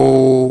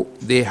 So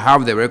they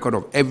have the record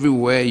of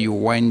everywhere you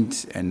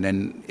went, and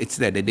then it's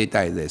there, the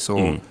data is there.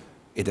 So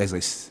it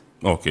exists.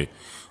 Okay.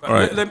 All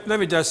right. Let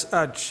me just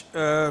add,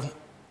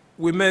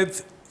 we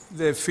met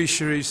the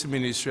fisheries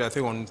ministry, I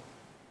think, on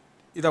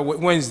either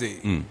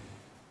Wednesday.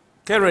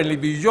 currently,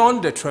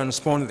 beyond the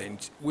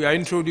transpondent, we are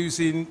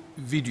introducing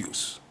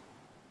videos.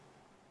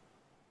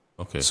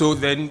 Okay. So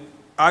then,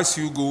 as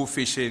you go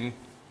fishing,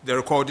 the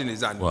recording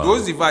is done. Wow.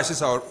 Those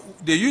devices are,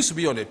 they used to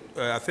be on the,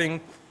 I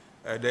think,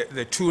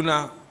 the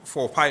tuna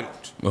for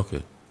pilot.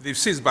 Okay. They've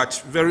ceased, but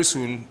very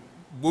soon,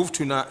 both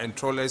tuna and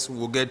trawlers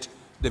will get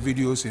the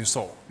videos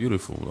installed.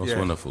 Beautiful. That's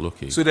wonderful.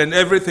 Okay. So then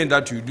everything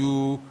that you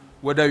do,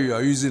 whether you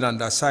are using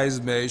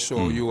undersized mesh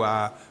or you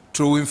are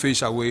throwing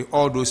fish away,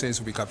 all those things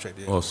will be captured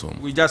here. Awesome.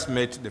 We just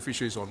met the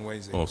fisheries on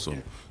Wednesday.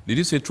 Awesome. Did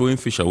you say throwing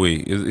fish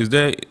away?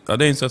 Are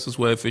there instances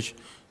where fish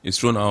is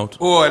thrown out?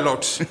 Oh, a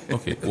lot.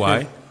 Okay.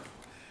 Why?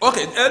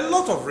 Okay, a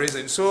lot of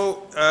reasons.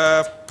 So,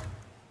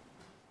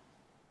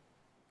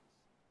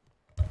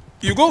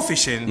 you go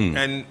fishing,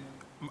 and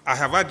I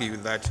have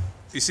argued that,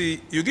 you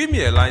see, you give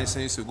me a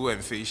license to go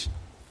and fish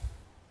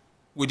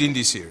within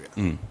this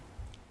area.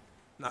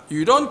 Now,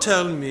 you don't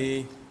tell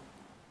me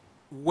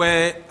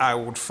where I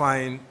would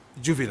find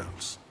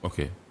juveniles.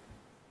 Okay.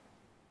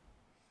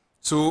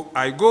 So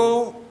I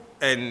go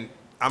and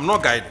I'm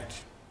not guided.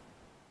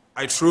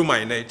 I throw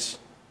my net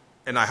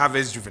and I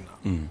harvest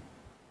juvenile.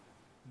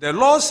 The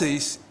law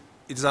says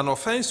it is an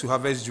offense to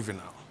harvest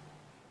juvenile.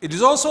 It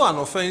is also an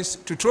offense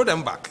to throw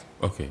them back.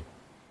 Okay.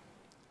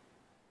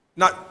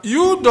 Now,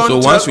 you don't. So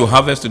once you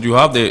harvest it, you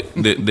have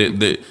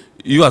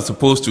you are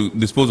supposed to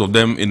dispose of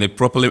them in a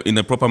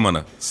proper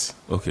manner.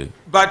 Okay.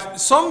 But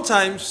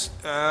sometimes,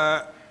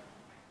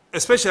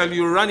 especially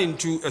you run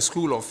into a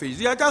school of fish,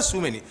 there are just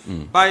so many.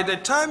 By the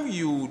time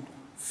you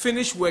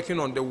finish working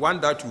on the one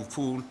that you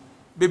pull,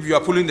 maybe you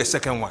are pulling the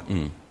second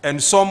one,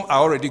 and some are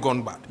already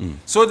gone bad.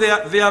 So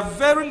they are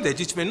very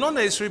legitimate, not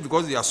necessarily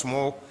because they are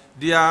small.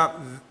 They are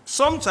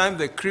sometimes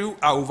the crew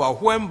are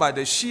overwhelmed by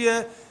the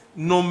sheer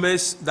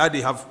numbers that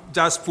they have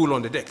just pulled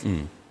on the deck.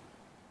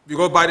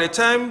 Because by the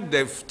time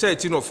the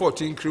 13 or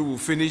 14 crew will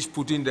finish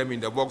putting them in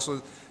the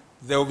boxes,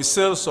 there will be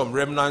still some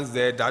remnants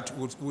there that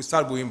will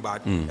start going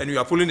bad, and you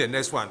are pulling the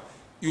next one.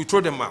 You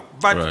throw them out.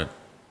 But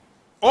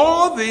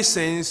all these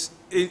things,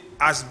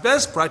 as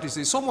best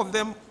practices, some of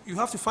them, you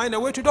have to find a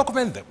way to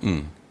document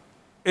them.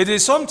 It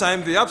is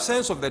sometimes the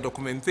absence of the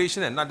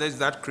documentation and others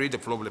that create the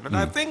problem. And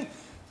I think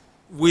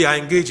we are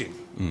engaging.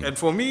 And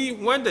for me,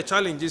 when the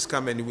challenges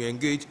come and we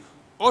engage,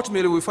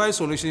 ultimately we find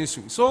solutions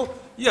too. So,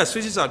 yes,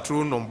 fishes are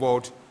thrown on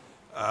board.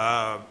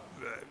 A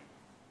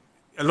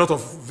lot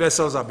of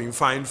vessels have been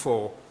fined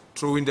for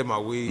throwing them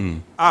away.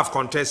 I've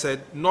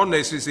contested, not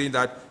necessarily saying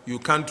that you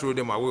can't throw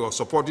them away or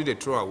supporting the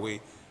throw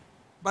away.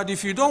 But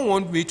if you don't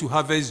want me to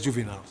harvest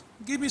juveniles,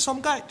 give me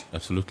some guide.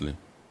 Absolutely.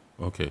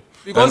 Okay.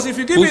 Because if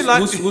you give me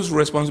like... Whose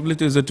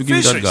responsibility is it to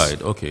give that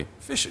guide? Okay.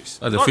 Fisheries.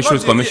 The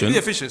Fisheries Commission?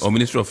 Yeah, Fisheries. Or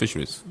Ministry of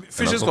Fisheries?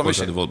 Fisheries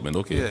Commission. Development,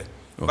 okay. Yeah. Okay.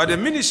 But the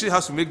ministry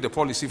has to make the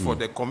policy for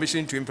the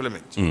commission to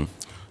implement.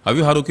 Have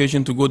you had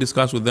occasion to go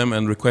discuss with them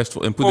and request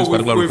for, and put this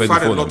particular request before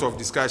them? We've had a lot of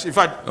discussion. In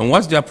fact, and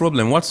what's their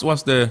problem? What's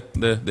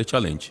the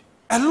challenge?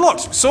 A lot.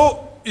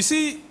 So you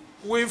see,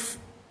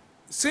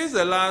 since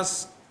the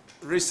last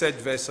research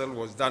vessel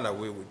was done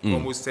away with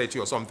almost 30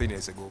 or something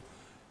years ago,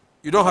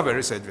 you don't have a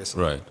research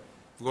vessel. Right.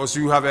 Because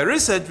you have a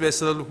research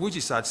vessel which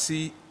is at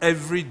sea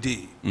every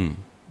day.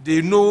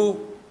 They know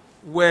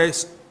where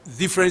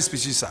different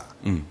species are.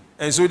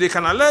 And so they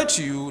can alert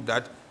you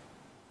that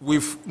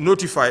we've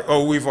notified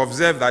or we've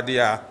observed that they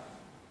are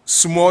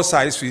small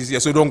size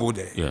species, so don't go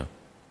there. Yeah.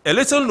 A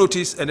little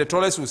notice and the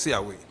trawlers will stay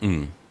away.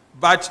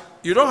 But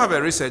you don't have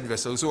a research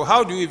vessel, so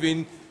how do you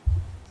even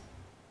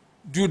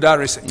do that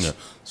research? Yeah.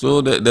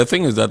 So the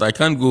thing is that I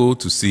can't go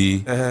to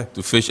sea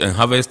to fish and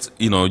harvest,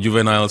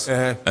 juveniles,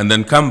 and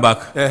then come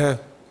back, and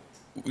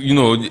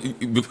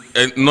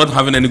not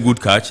having any good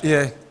catch,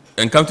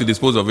 and come to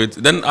dispose of it.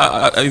 Then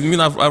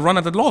I've run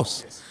at a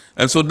loss. Yes.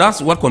 And so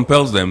that's what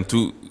compels them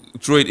to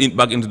throw it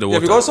back into the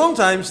water. Yeah, because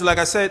sometimes, like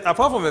I said,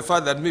 apart from the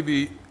fact that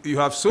maybe you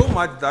have so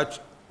much that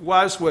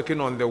whilst working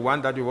on the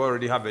one that you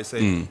already have,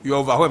 you're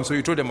overwhelmed, so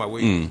you throw them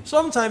away.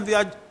 Sometimes they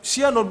are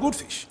sheer not good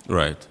fish.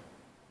 Right.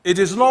 It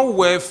is not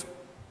worth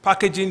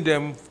packaging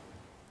them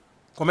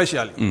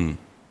commercially.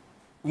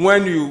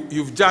 When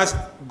you've just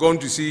gone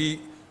to see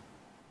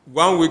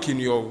 1 week in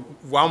your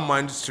 1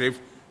 month trip,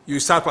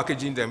 you start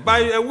packaging them.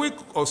 By a week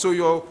or so,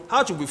 your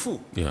heart will be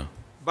full. Yeah.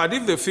 But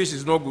if the fish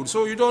is not good,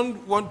 so you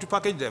don't want to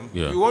package them.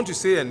 Yeah. You want to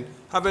stay and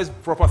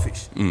harvest proper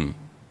fish.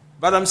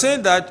 But I'm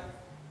saying that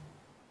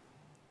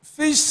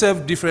fish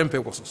serve different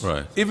purposes.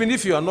 Right. Even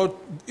if they are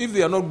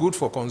not good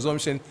for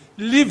consumption,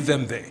 leave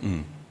them there.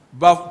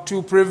 But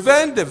to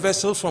prevent the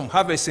vessels from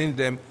harvesting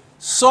them,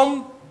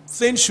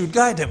 something should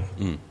guide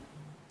them.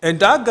 And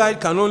that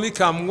guide can only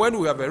come when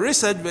we have a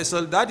research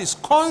vessel that is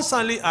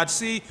constantly at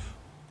sea,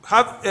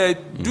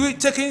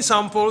 taking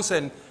samples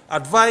and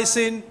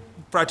advising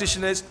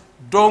practitioners,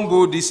 don't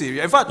go this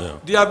area. In fact,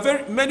 there are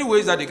very many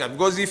ways that they can.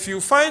 Because if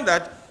you find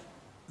that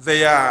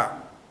there are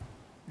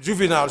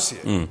juveniles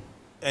here,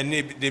 and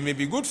they may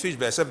be good fish,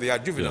 but except they are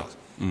juveniles,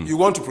 you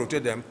want to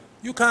protect them,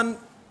 you can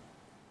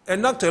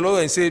enact a law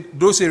and say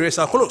those areas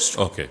are closed.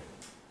 Okay.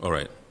 All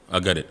right. I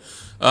get it.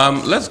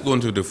 Let's go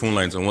into the phone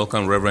lines and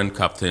welcome Reverend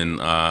Captain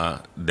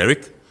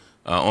Derek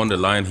On the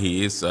line,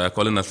 he is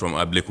calling us from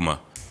Ablekuma.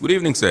 Good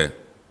evening, sir.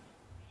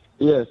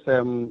 Yes,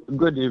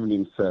 good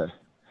evening, sir.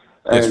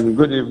 Yes. And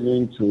good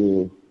evening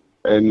to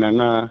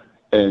Nana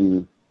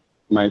and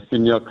my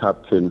senior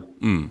captain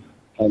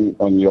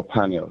on your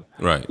panel.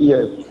 Right.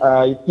 Yes,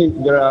 I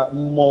think there are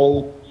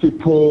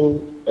multiple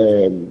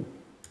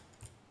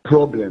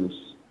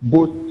problems,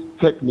 both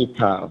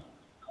technical,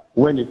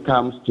 when it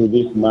comes to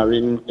this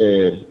marine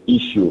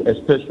issue,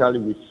 especially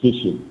with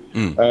fishing.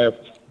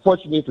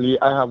 Fortunately,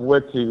 I have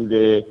worked in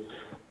the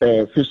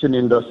fishing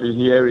industry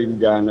here in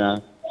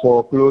Ghana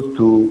for close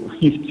to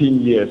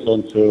 15 years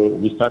until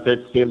we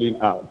started sailing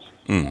out.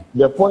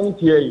 The point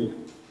here is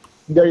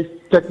there is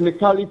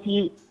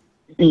technicality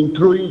in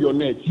throwing your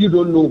net. You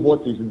don't know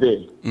what is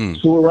there.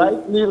 So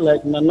rightly,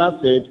 like Nana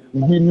said,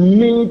 we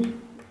need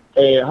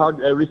a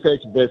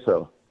research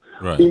vessel.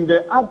 Right. In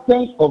the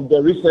absence of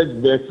the research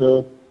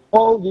vessel,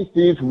 all these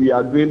things we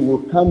are doing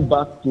will come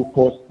back to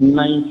cost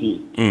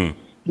 90.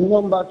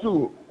 Number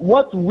two,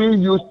 what we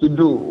used to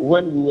do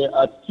when we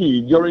were at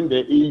sea during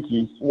the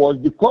 80s was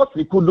because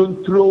we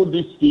couldn't throw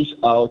these fish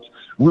out,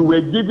 we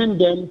were giving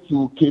them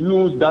to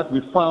canoes that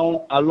we found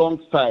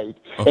alongside.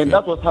 And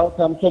that was how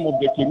come some of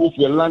the canoes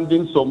were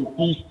landing some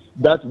fish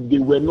that they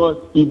were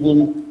not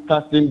even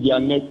casting their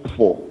net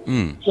for.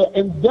 So,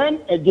 and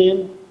then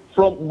again,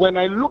 from when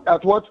I look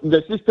at what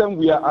the system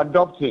we are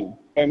adopting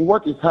and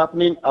what is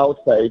happening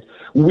outside,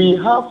 we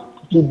have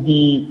to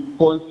be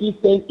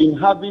consistent in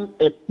having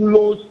a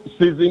closed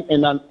season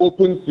and an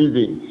open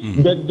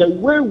season. But the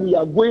way we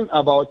are going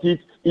about it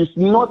is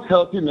not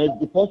helping us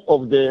because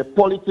of the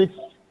politics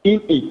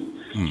in it.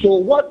 So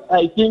what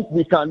I think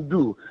we can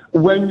do,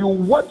 when you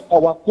watch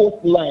our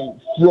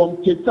coastline from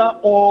Keta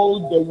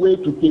all the way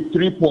to Cape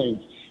 3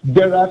 Points,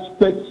 there are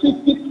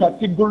specific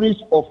categories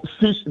of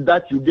fish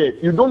that you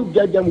get. You don't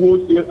get them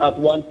wholesale at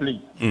one place.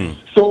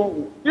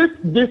 So if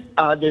these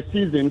are the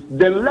seasons,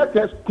 then let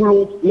us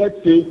close, let's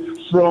say,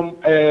 from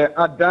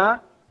Ada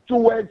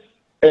towards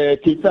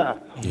Kita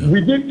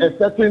within a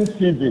certain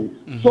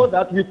season, so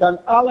that we can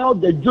allow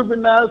the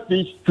juvenile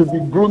fish to be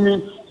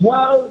grooming,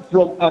 while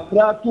from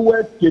Accra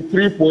towards Cape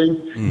 3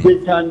 Points, they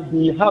can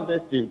be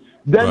harvesting.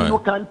 Then you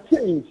can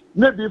change,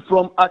 maybe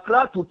from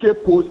Accra to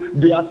Cape Coast,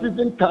 their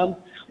season comes.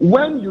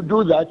 When you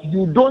do that,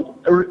 you don't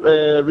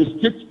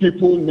restrict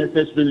people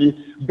necessarily,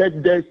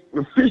 but the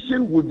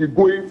fishing will be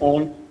going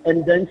on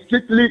and then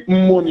strictly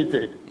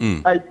monitored.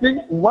 I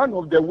think one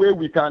of the way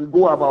we can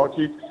go about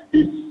it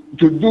is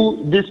to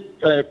do this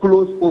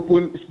closed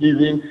open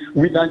season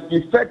with an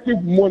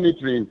effective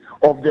monitoring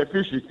of the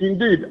fishes.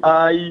 Indeed,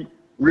 I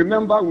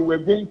remember we were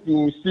going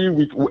to see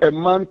with a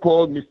man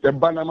called Mr.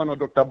 Bannerman or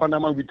Dr.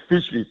 Bannerman with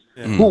fisheries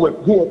who was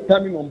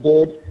coming on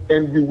board,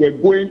 and we were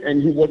going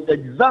and he was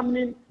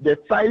examining the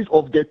size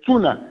of the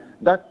tuna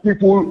that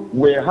people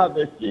were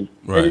harvesting.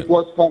 And it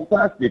was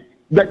fantastic.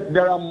 But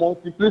there are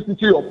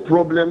multiplicity of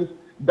problems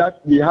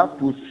that we have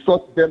to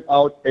sort them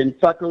out and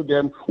tackle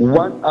them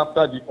one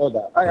after the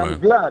other. I am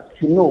glad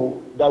to know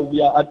that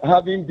we are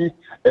having this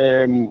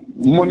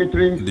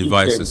monitoring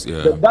devices.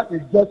 But that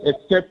is just a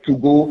step to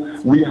go.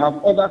 We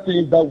have other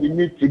things that we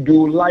need to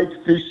do, like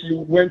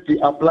fishing, when to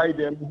apply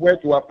them, where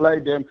to apply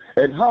them,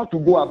 and how to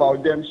go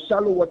about them,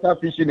 shallow water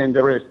fishing and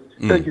the rest.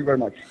 Thank you very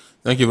much.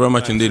 Thank you very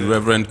much indeed,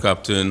 Reverend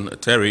Captain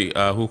Terry,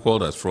 who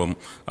called us from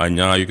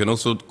Anya. You can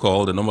also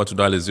call. The number to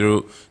dial is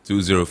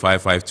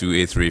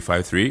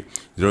 02055283353,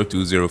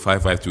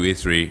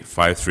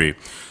 02055283353.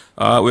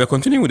 We are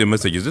continuing with the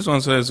messages. This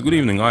one says, good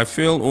evening. I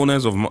feel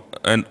owners of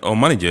or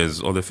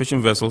managers of the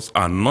fishing vessels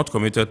are not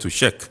committed to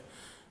SHEQ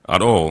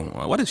at all.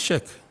 What is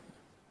SHEQ?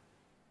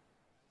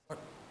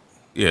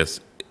 Yes,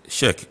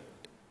 SHEQ,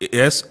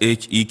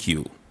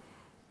 S-H-E-Q.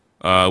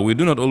 We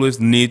do not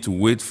always need to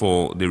wait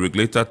for the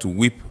regulator to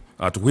whip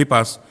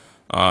us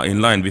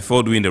in line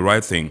before doing the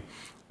right thing.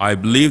 I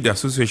believe the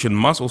association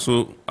must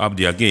also up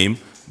their game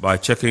by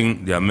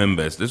checking their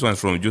members. This one is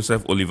from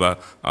Joseph Oliver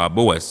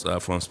Boas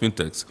from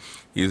Spintex.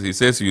 He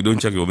says you don't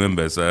check your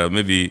members.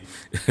 Maybe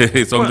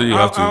it's something you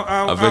have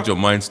to avert your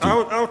minds to.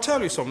 I'll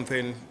tell you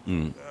something.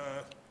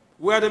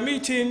 We had a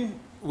meeting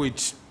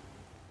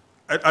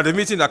at the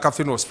meeting that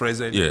Captain was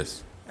present.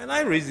 Yes. And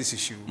I raised this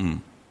issue.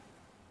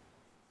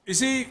 You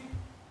see,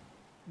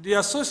 the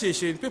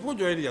association, people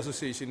join the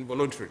association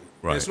voluntarily.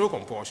 There's no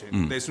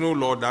compulsion. There's no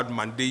law that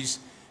mandates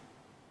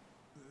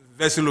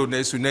vessel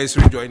owners to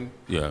necessarily join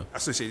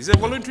association. It's a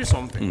voluntary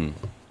something.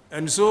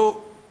 And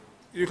so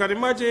you can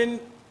imagine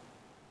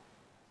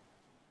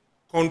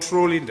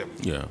controlling them.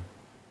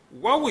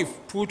 What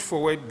we've put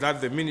forward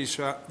that the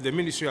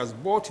ministry has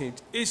bought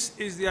it is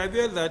the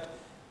idea that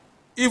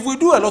if we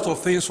do a lot of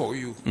things for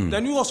you,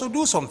 then you also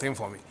do something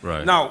for me.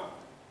 Now,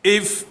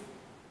 if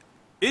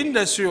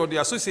industry or the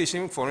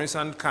association, for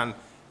instance, can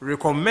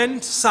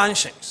recommend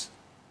sanctions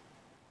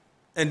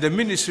and the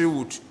ministry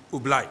would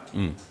oblige,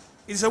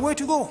 it's a way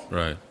to go.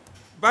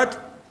 But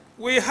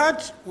we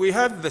had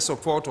the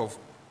support of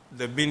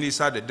the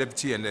minister, the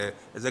deputy, and the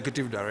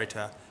executive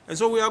director, and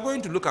so we are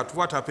going to look at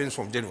what happens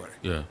from January.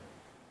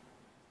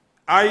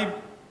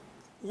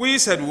 We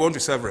said we want to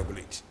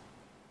self-regulate.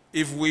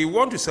 if we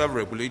want to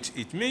self-regulate,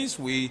 it means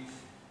we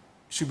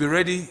should be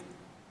ready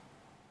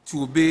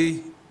to obey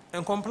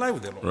and comply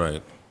with the law.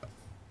 Right.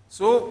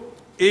 So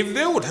if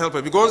they would help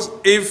us, because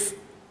if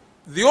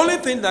the only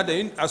thing that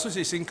the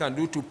association can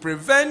do to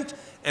prevent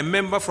a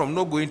member from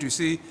not going to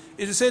sea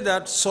is to say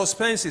that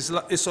suspend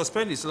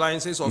his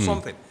license or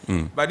something.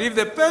 But if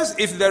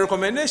the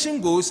recommendation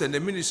goes and the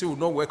ministry will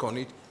not work on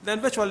it, then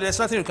virtually there's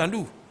nothing you can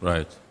do.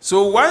 Right.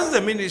 So once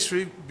the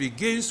ministry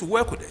begins to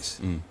work with us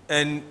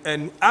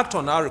and act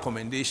on our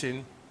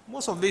recommendation,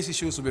 most of these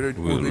issues will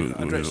be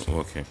addressed.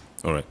 Okay.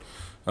 All right.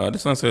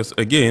 This one says,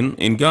 again,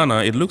 in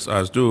Ghana, it looks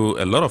as though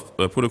a lot of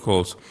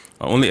protocols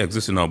only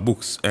exist in our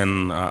books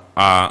and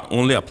are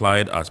only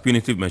applied as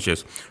punitive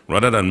measures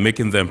rather than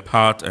making them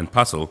part and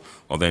parcel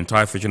of the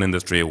entire fishing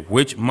industry,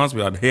 which must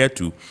be adhered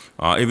to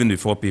even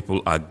before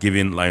people are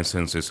given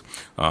licenses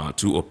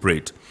to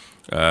operate.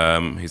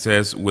 He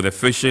says, with the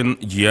fishing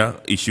gear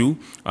issue,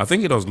 I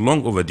think it was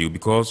long overdue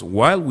because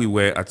while we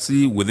were at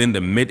sea within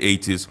the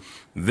mid-80s,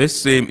 this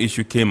same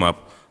issue came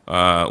up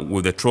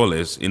with the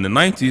trawlers. In the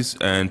 90s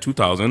and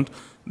 2000,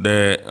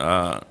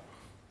 the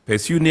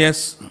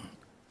Pesunias...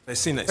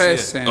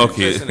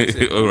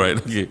 Okay, all right,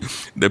 okay.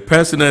 The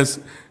personers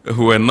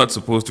who were not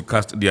supposed to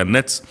cast their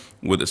nets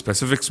with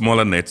specific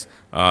smaller nets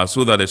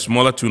so that a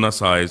smaller tuna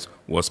size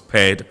was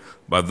paired,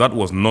 but that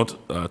was not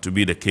to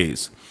be the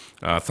case.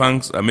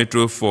 Thanks,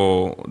 Metro,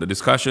 for the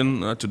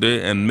discussion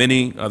today and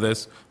many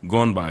others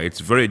gone by.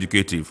 It's very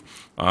educative.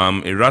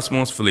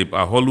 Erasmus Philip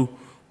Aholu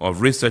of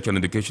Research and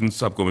Education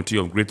Subcommittee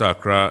of Greater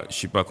Accra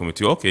Shipper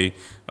Committee. Okay,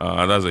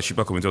 that's the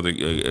Shipper Committee of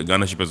the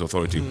Ghana Shippers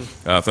Authority.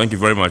 Thank you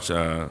very much,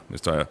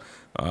 Mr.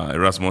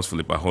 Erasmus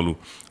Philip Aholu.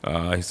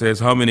 He says,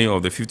 how many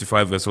of the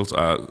 55 vessels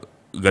are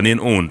Ghanaian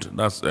owned?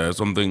 That's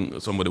something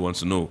somebody wants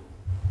to know.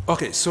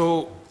 Okay,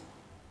 so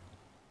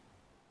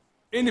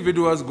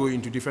individuals go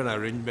into different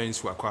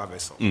arrangements to acquire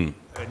vessels. And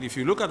if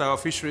you look at our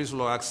Fisheries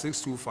Law Act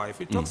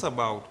 625, it talks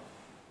about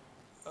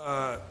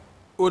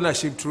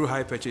ownership through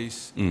high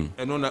purchase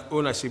and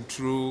ownership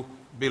through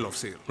bill of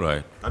sale.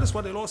 Right. That is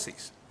what the law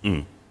says.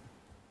 If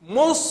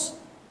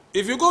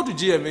you go to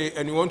GMA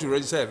and you want to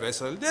register a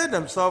vessel, they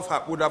themselves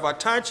would have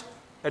attached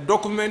a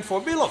document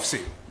for bill of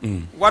sale.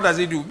 What does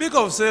it do? Bill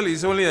of sale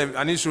is only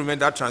an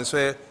instrument that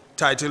transfers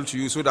title to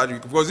you so that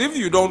because if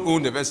you don't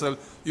own the vessel,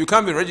 you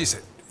can't be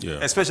registered. Yeah.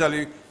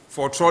 Especially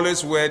for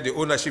trawlers where the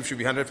ownership should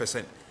be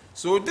 100%.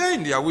 So they,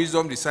 in their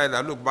wisdom, decide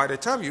that, look, by the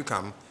time you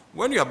come,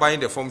 when you are buying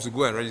the forms to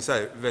go and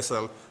register a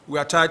vessel, we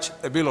attach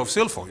a bill of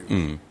sale for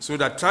you. So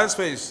that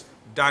transfer is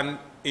done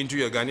into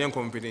your Ghanaian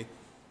company.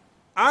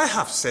 I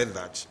have said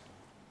that.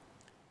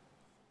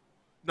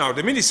 Now,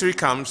 the ministry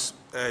comes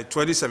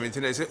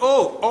 2017 and say,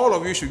 oh, all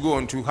of you should go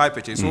on to high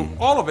purchase. So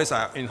all of us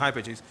are in high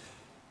purchase.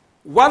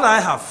 What I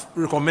have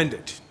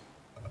recommended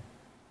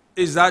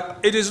is that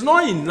it is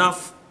not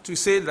enough to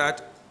say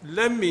that,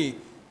 let me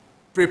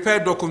prepare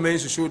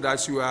documents to show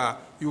that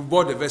you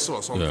bought the vessel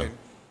or something. Yeah.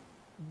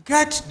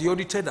 Get the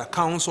audited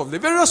accounts of the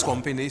various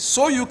companies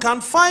so you can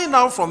find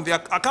out from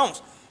their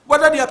accounts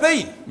whether they are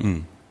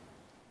paying.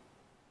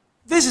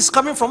 This is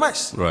coming from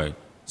us. Right.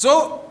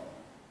 So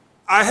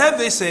I heard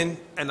this in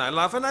and I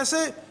laugh and I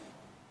say,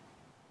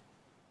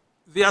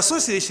 the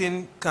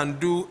association can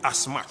do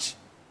as much.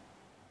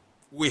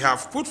 We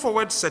have put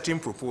forward certain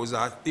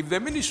proposals. If the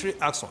ministry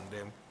acts on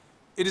them,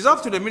 it is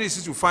up to the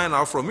ministry to find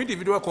out from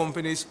individual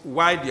companies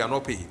why they are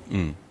not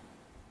paying.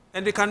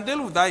 And they can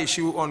deal with that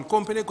issue on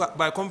company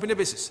by company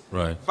basis.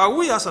 Right. But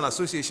we as an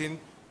association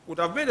would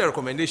have made a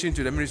recommendation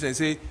to the ministry and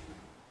say,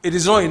 it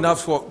is not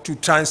enough to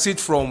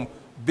transit from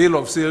bill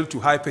of sale to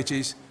high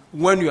purchase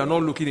when you are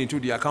not looking into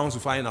the accounts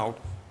to find out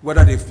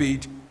whether they've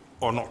paid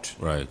or not.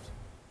 Right.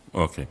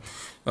 Okay.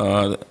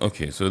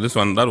 Okay, so this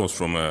one, that was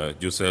from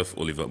Joseph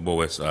Oliver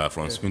Bowes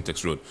from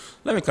Spintex Road.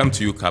 Let me come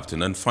to you,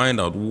 Captain, and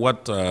find out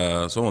what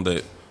some of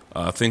the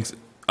things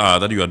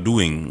that you are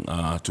doing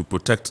to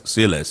protect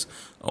sailors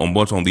on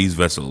board on these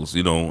vessels.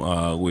 You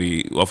know,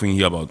 we often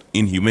hear about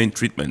inhumane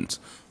treatment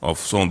of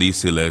some of these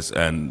sailors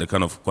and the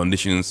kind of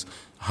conditions,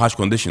 harsh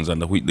conditions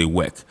under which they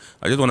work.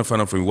 I just want to find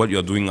out from you what you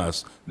are doing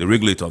as the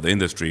regulator of the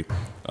industry,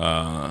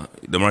 the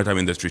maritime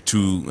industry,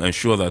 to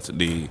ensure that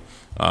they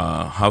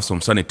have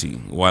some sanity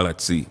while at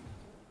sea.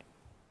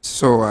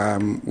 So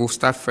we'll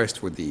start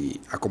first with the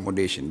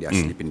accommodation, their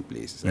sleeping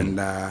places. And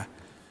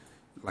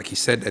like he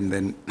said, and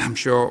then I'm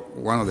sure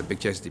one of the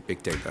pictures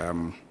depicted,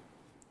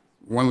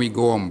 when we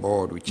go on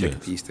board, we check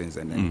these things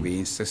and then we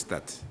insist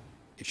that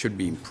it should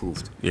be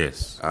improved.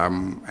 Yes.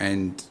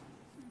 And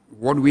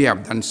what we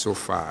have done so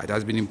far, it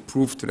has been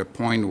improved to the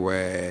point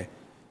where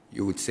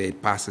you would say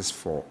it passes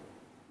for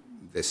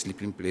the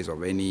sleeping place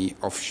of any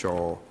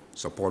offshore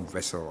support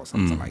vessel or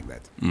something like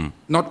that.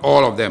 Not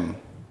all of them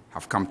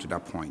have come to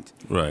that point.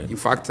 Right. In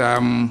fact,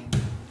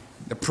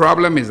 the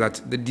problem is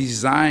that the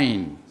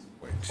design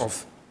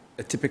of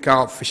a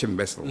typical fishing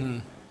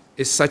vessel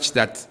is such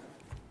that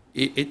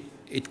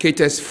it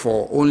caters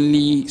for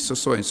only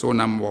so and so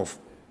number of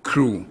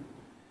crew.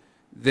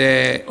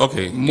 The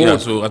Yeah,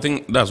 so I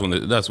think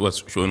that's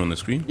what's showing on the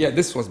screen. Yeah,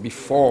 this was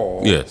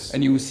before. Yes.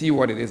 And you will see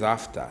what it is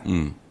after.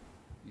 You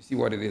see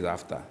what it is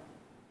after.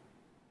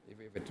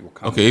 If it will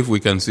come. Okay, if we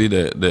can see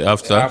the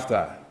after. The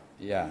after,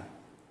 yeah.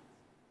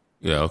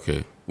 Yeah,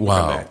 okay.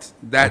 Wow.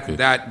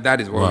 That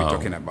is what we're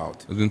talking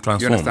about. It's been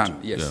transformed. You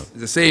understand? Yes. Yeah. It's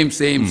the same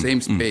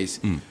space.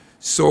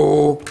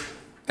 So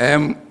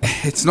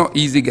it's not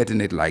easy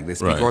getting it like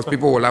this because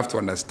people will have to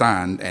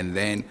understand, and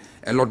then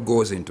a lot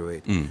goes into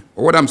it.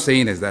 But what I'm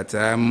saying is that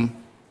the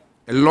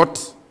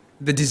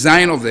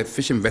design of the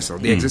fishing vessel,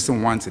 the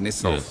existing ones in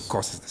itself,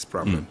 causes this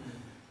problem.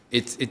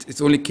 It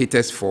only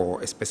caters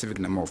for a specific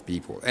number of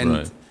people.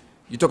 And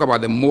you talk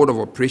about the mode of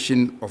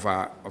operation of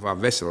our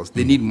vessels,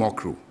 they need more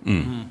crew.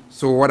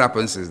 So what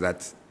happens is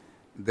that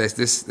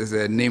there's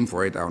a name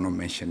for it I will not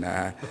mention.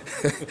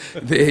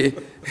 They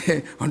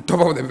on top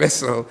of the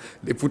vessel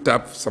they put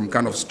up some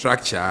kind of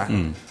structure,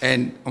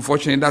 and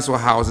unfortunately that's what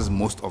houses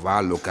most of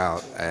our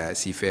local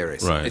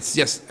seafarers. It's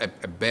just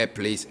a bare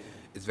place.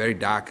 It's very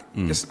dark.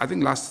 Just I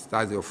think last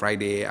Thursday or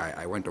Friday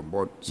I went on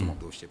board some of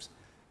those ships,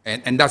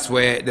 and that's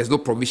where there's no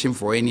provision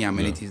for any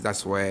amenities.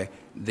 That's where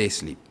they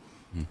sleep.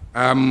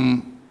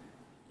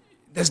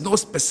 There's no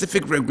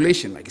specific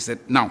regulation, like I said,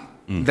 now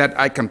that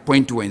I can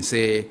point to and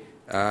say,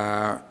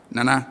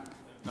 Nana,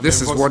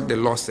 this is what the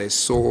law says,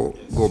 so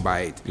go by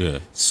it. Yeah.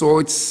 So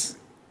it's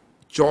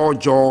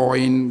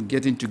join,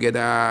 getting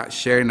together,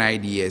 sharing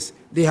ideas.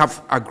 They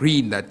have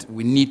agreed that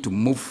we need to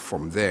move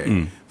from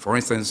there. For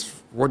instance,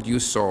 what you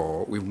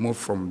saw, we've moved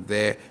from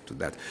there to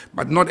that.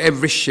 But not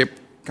every ship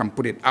can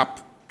put it up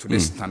to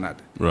this standard.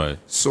 Right.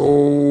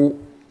 So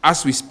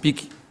as we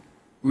speak,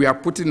 we are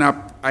putting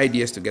up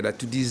ideas together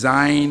to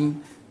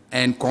design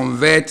and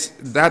convert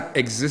that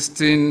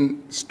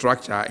existing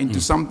structure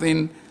into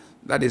something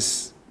that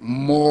is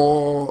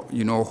more,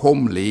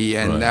 homely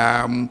and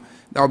that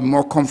will be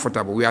more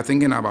comfortable. We are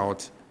thinking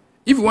about,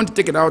 if we want to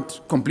take it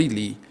out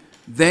completely,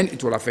 then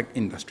it will affect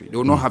industry. They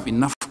will not have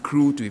enough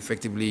crew to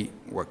effectively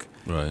work.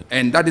 Right.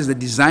 And that is the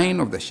design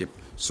of the ship.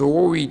 So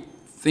what we're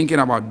thinking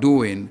about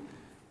doing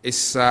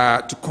is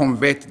to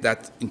convert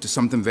that into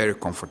something very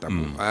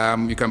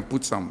comfortable. You can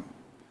put some.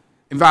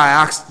 In fact, I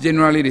asked,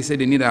 generally, they say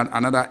they need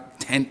another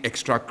 10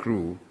 extra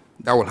crew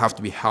that will have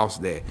to be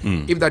housed there.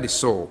 If that is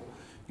so,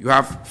 you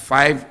have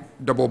 5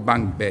 double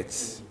bunk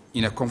beds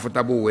in a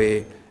comfortable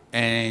way,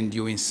 and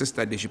you insist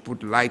that they should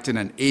put lighting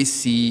and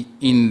AC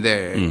in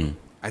there.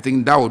 I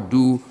think that will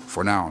do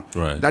for now.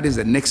 Right. That is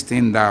the next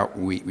thing that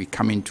we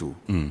come into.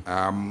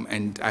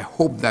 And I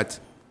hope that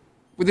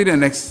within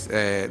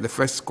the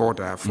first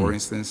quarter, for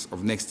instance,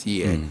 of next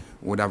year,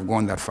 would have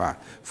gone that far.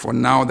 For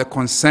now, the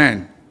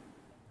concern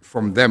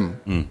from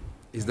them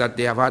is that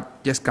they have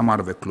just come out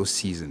of a closed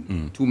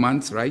season. 2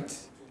 months, right?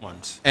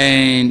 Months.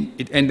 And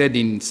it ended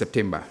in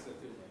September.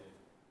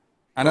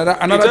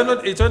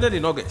 It ended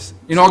in August.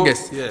 In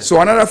August. Yeah.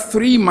 So another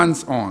 3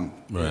 months on.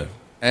 Right.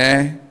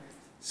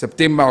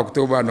 September,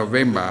 October,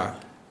 November,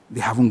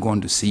 they haven't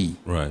gone to sea.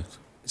 Right.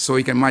 So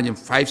you can imagine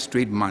 5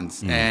 straight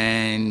months.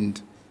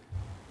 And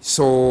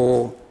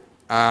so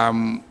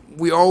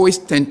we always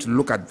tend to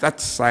look at that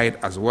side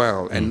as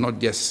well and not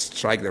just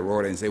strike the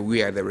road and say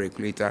we are the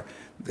regulator,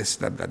 this,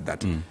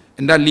 that.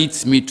 And that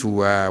leads me to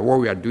what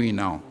we are doing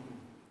now.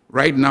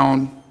 Right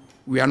now,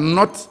 we are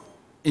not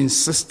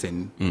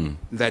insisting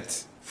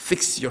that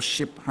fix your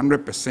ship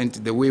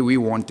 100% the way we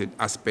want it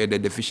as per the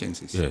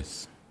deficiencies.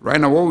 Yes. Right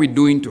now, what we're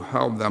doing to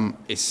help them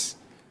is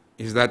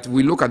that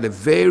we look at the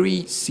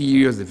very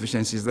serious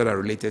deficiencies that are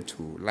related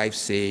to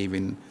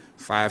life-saving,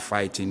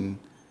 firefighting,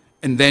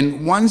 and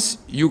then once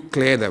you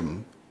clear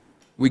them,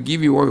 we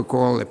give you what we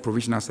call a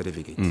provisional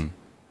certificate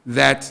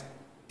that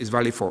is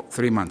valid for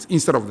 3 months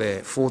instead of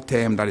the full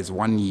term that is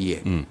 1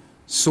 year,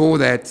 so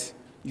that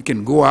you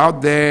can go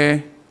out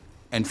there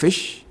and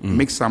fish,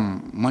 make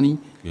some money.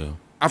 Yeah.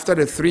 After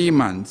the 3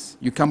 months,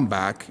 you come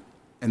back,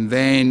 and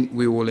then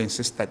we will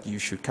insist that you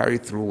should carry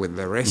through with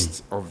the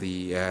rest of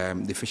the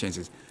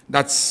deficiencies.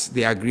 That's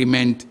the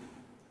agreement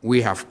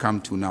we have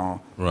come to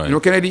now.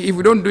 Right. Kennedy, if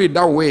we don't do it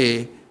that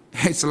way,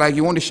 it's like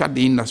you want to shut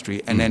the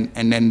industry, and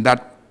then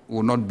that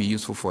will not be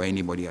useful for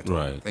anybody at all.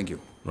 Right. Thank you.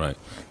 Right.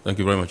 Thank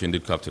you very much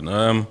indeed, Captain.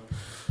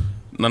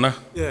 Nana,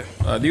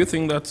 do you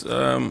think that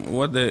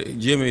what the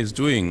GMA is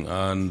doing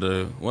and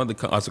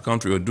what as a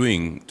country are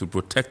doing to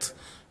protect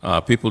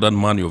people that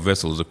man your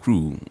vessels, the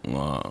crew,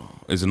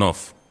 is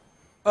enough?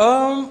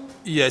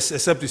 Yes,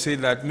 except to say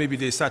that maybe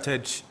they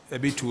started a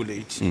bit too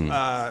late.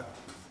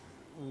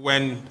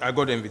 When I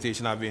got the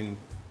invitation, I've been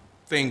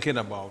thinking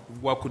about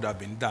what could have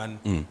been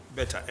done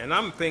better. And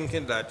I'm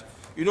thinking that,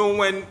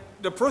 when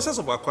the process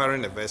of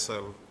acquiring a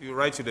vessel, you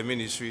write to the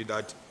ministry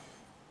that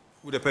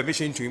with the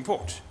permission to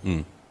import.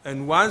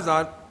 And once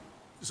that,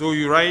 so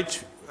you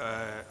write,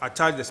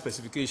 attach the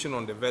specification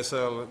on the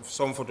vessel,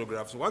 some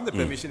photographs. Once the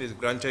permission is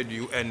granted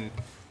you and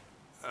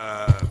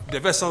the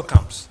vessel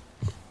comes,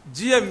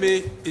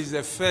 GMA is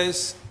the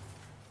first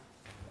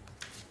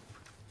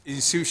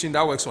institution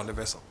that works on the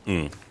vessel.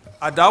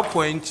 At that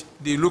point,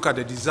 they look at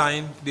the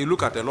design, they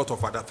look at a lot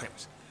of other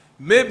things.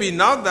 maybe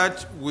now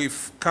that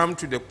we've come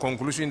to the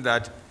conclusion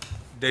that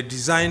the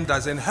design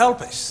doesn't help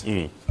us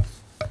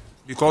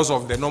because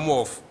of the number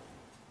of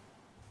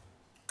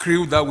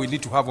crew that we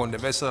need to have on the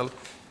vessel,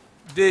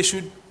 they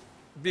should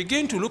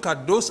begin to look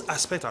at those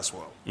aspects as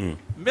well.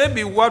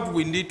 Maybe what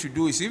we need to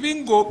do is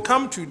even go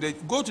to the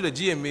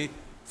GMA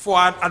for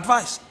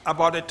advice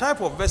about the type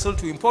of vessel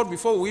to import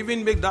before we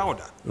even make the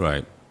order.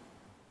 Right.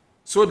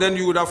 So then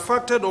you would have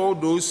factored all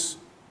those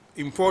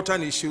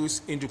important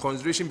issues into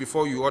consideration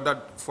before you ordered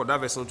for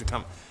that vessel to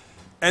come.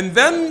 And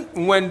then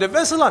when the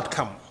vessel had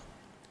come,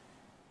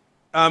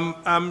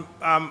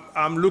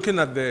 I'm looking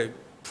at the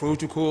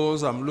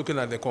protocols, I'm looking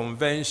at the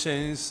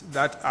conventions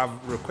that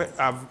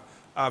I've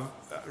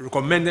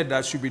recommended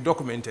that should be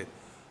documented.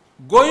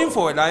 Going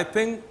forward, I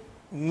think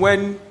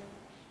when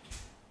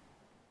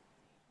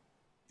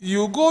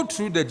you go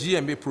through the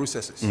GMA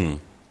processes,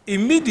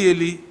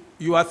 immediately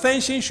your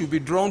attention should be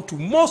drawn to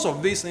most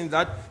of these things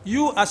that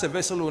you as a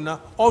vessel owner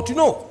ought to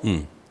know.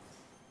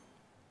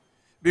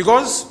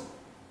 Because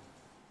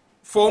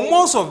for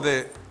most of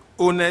the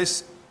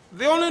owners,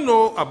 they only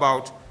know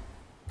about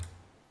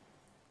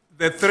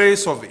the 3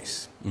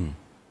 surveys: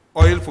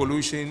 oil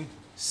pollution,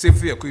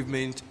 safety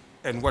equipment,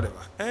 and whatever.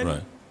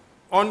 And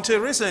until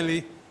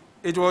recently,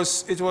 it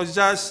was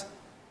just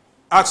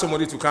ask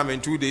somebody to come in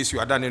 2 days, you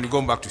are done, and you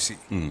go back to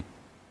sea.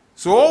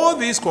 So all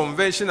these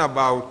convention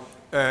about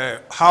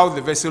how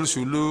the vessel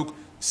should look,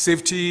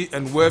 safety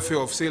and welfare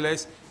of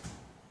sailors,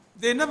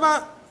 we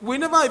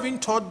never even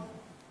thought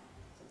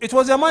it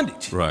was their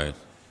mandate. Right.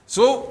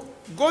 So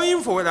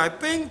going forward, I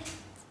think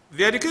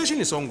the education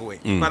is ongoing,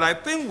 but I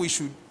think we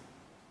should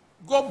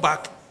go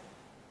back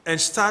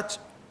and start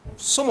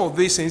some of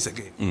these things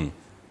again.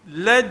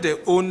 Let the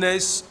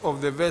owners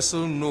of the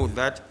vessel know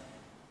that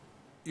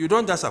you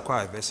don't just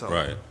acquire a vessel.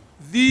 Right.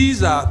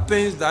 These are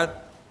things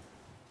that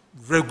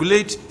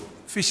regulate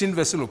fishing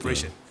vessel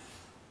operation.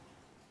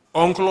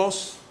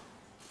 UNCLOS,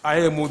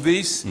 IMO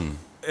this,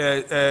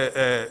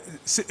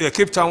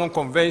 Cape Town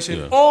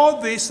Convention, all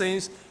these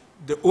things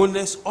the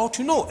owners ought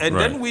to know. And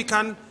then we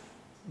can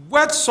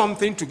work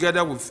something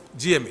together with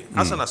GMA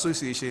as an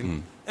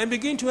association and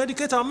begin to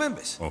educate our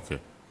members. Okay.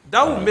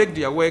 That will make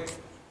their work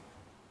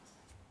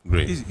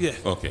great. easy. Yeah.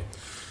 Okay.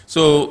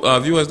 So,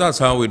 viewers, that's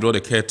how we draw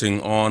the curtain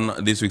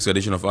on this week's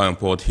edition of Iron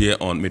Port here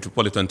on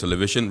Metropolitan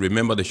Television.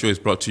 Remember, the show is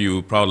brought to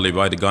you proudly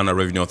by the Ghana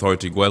Revenue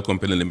Authority, Goel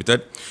Company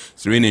Limited,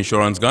 Serene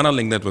Insurance, Ghana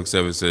Link Network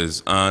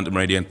Services, and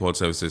Meridian Port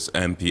Services,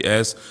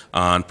 MPS,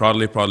 and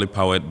proudly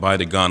powered by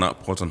the Ghana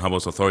Port and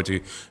Harbours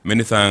Authority.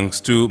 Many thanks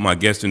to my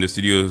guest in the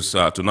studios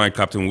tonight,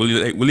 Captain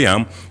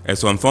William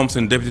Esson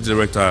Thompson, Deputy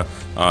Director,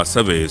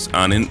 Surveys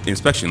and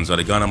Inspections at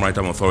the Ghana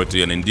Maritime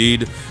Authority, and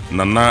indeed,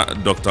 Nana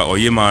Dr.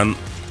 Oyeman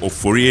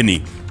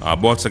Oforieni,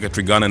 Board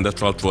Secretary, Ghana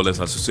Industrial Trawlers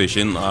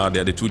Association. They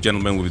are the 2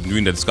 gentlemen we've been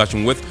doing the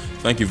discussion with.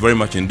 Thank you very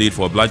much indeed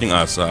for obliging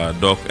us,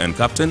 Doc and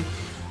Captain.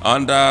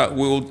 And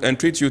we'll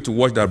entreat you to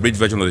watch the abridged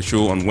version of the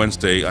show on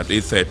Wednesday at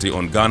 8:30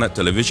 on Ghana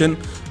Television.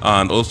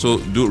 And also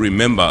do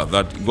remember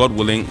that, God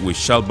willing, we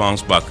shall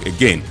bounce back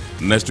again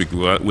next week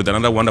with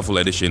another wonderful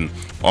edition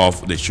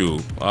of the show.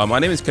 My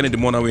name is Kennedy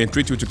Mona. We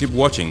entreat you to keep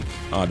watching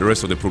the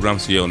rest of the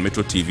programs here on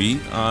Metro TV.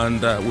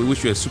 And we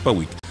wish you a super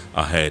week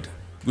ahead.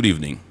 Good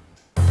evening.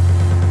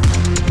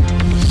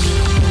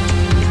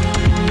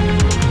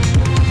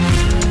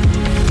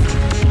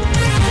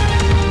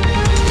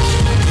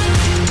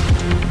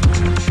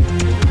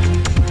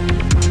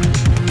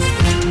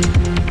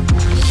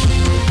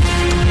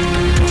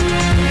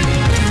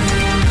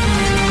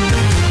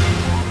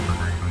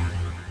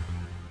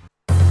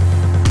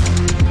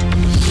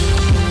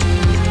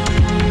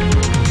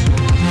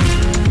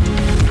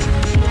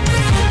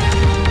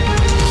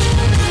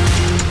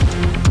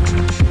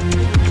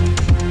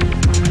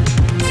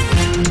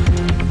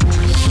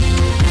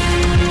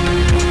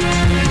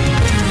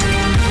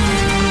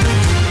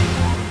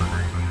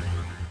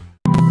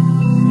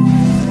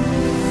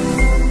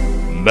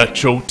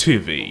 Metro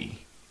TV,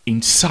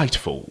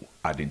 insightful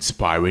and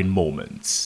inspiring moments.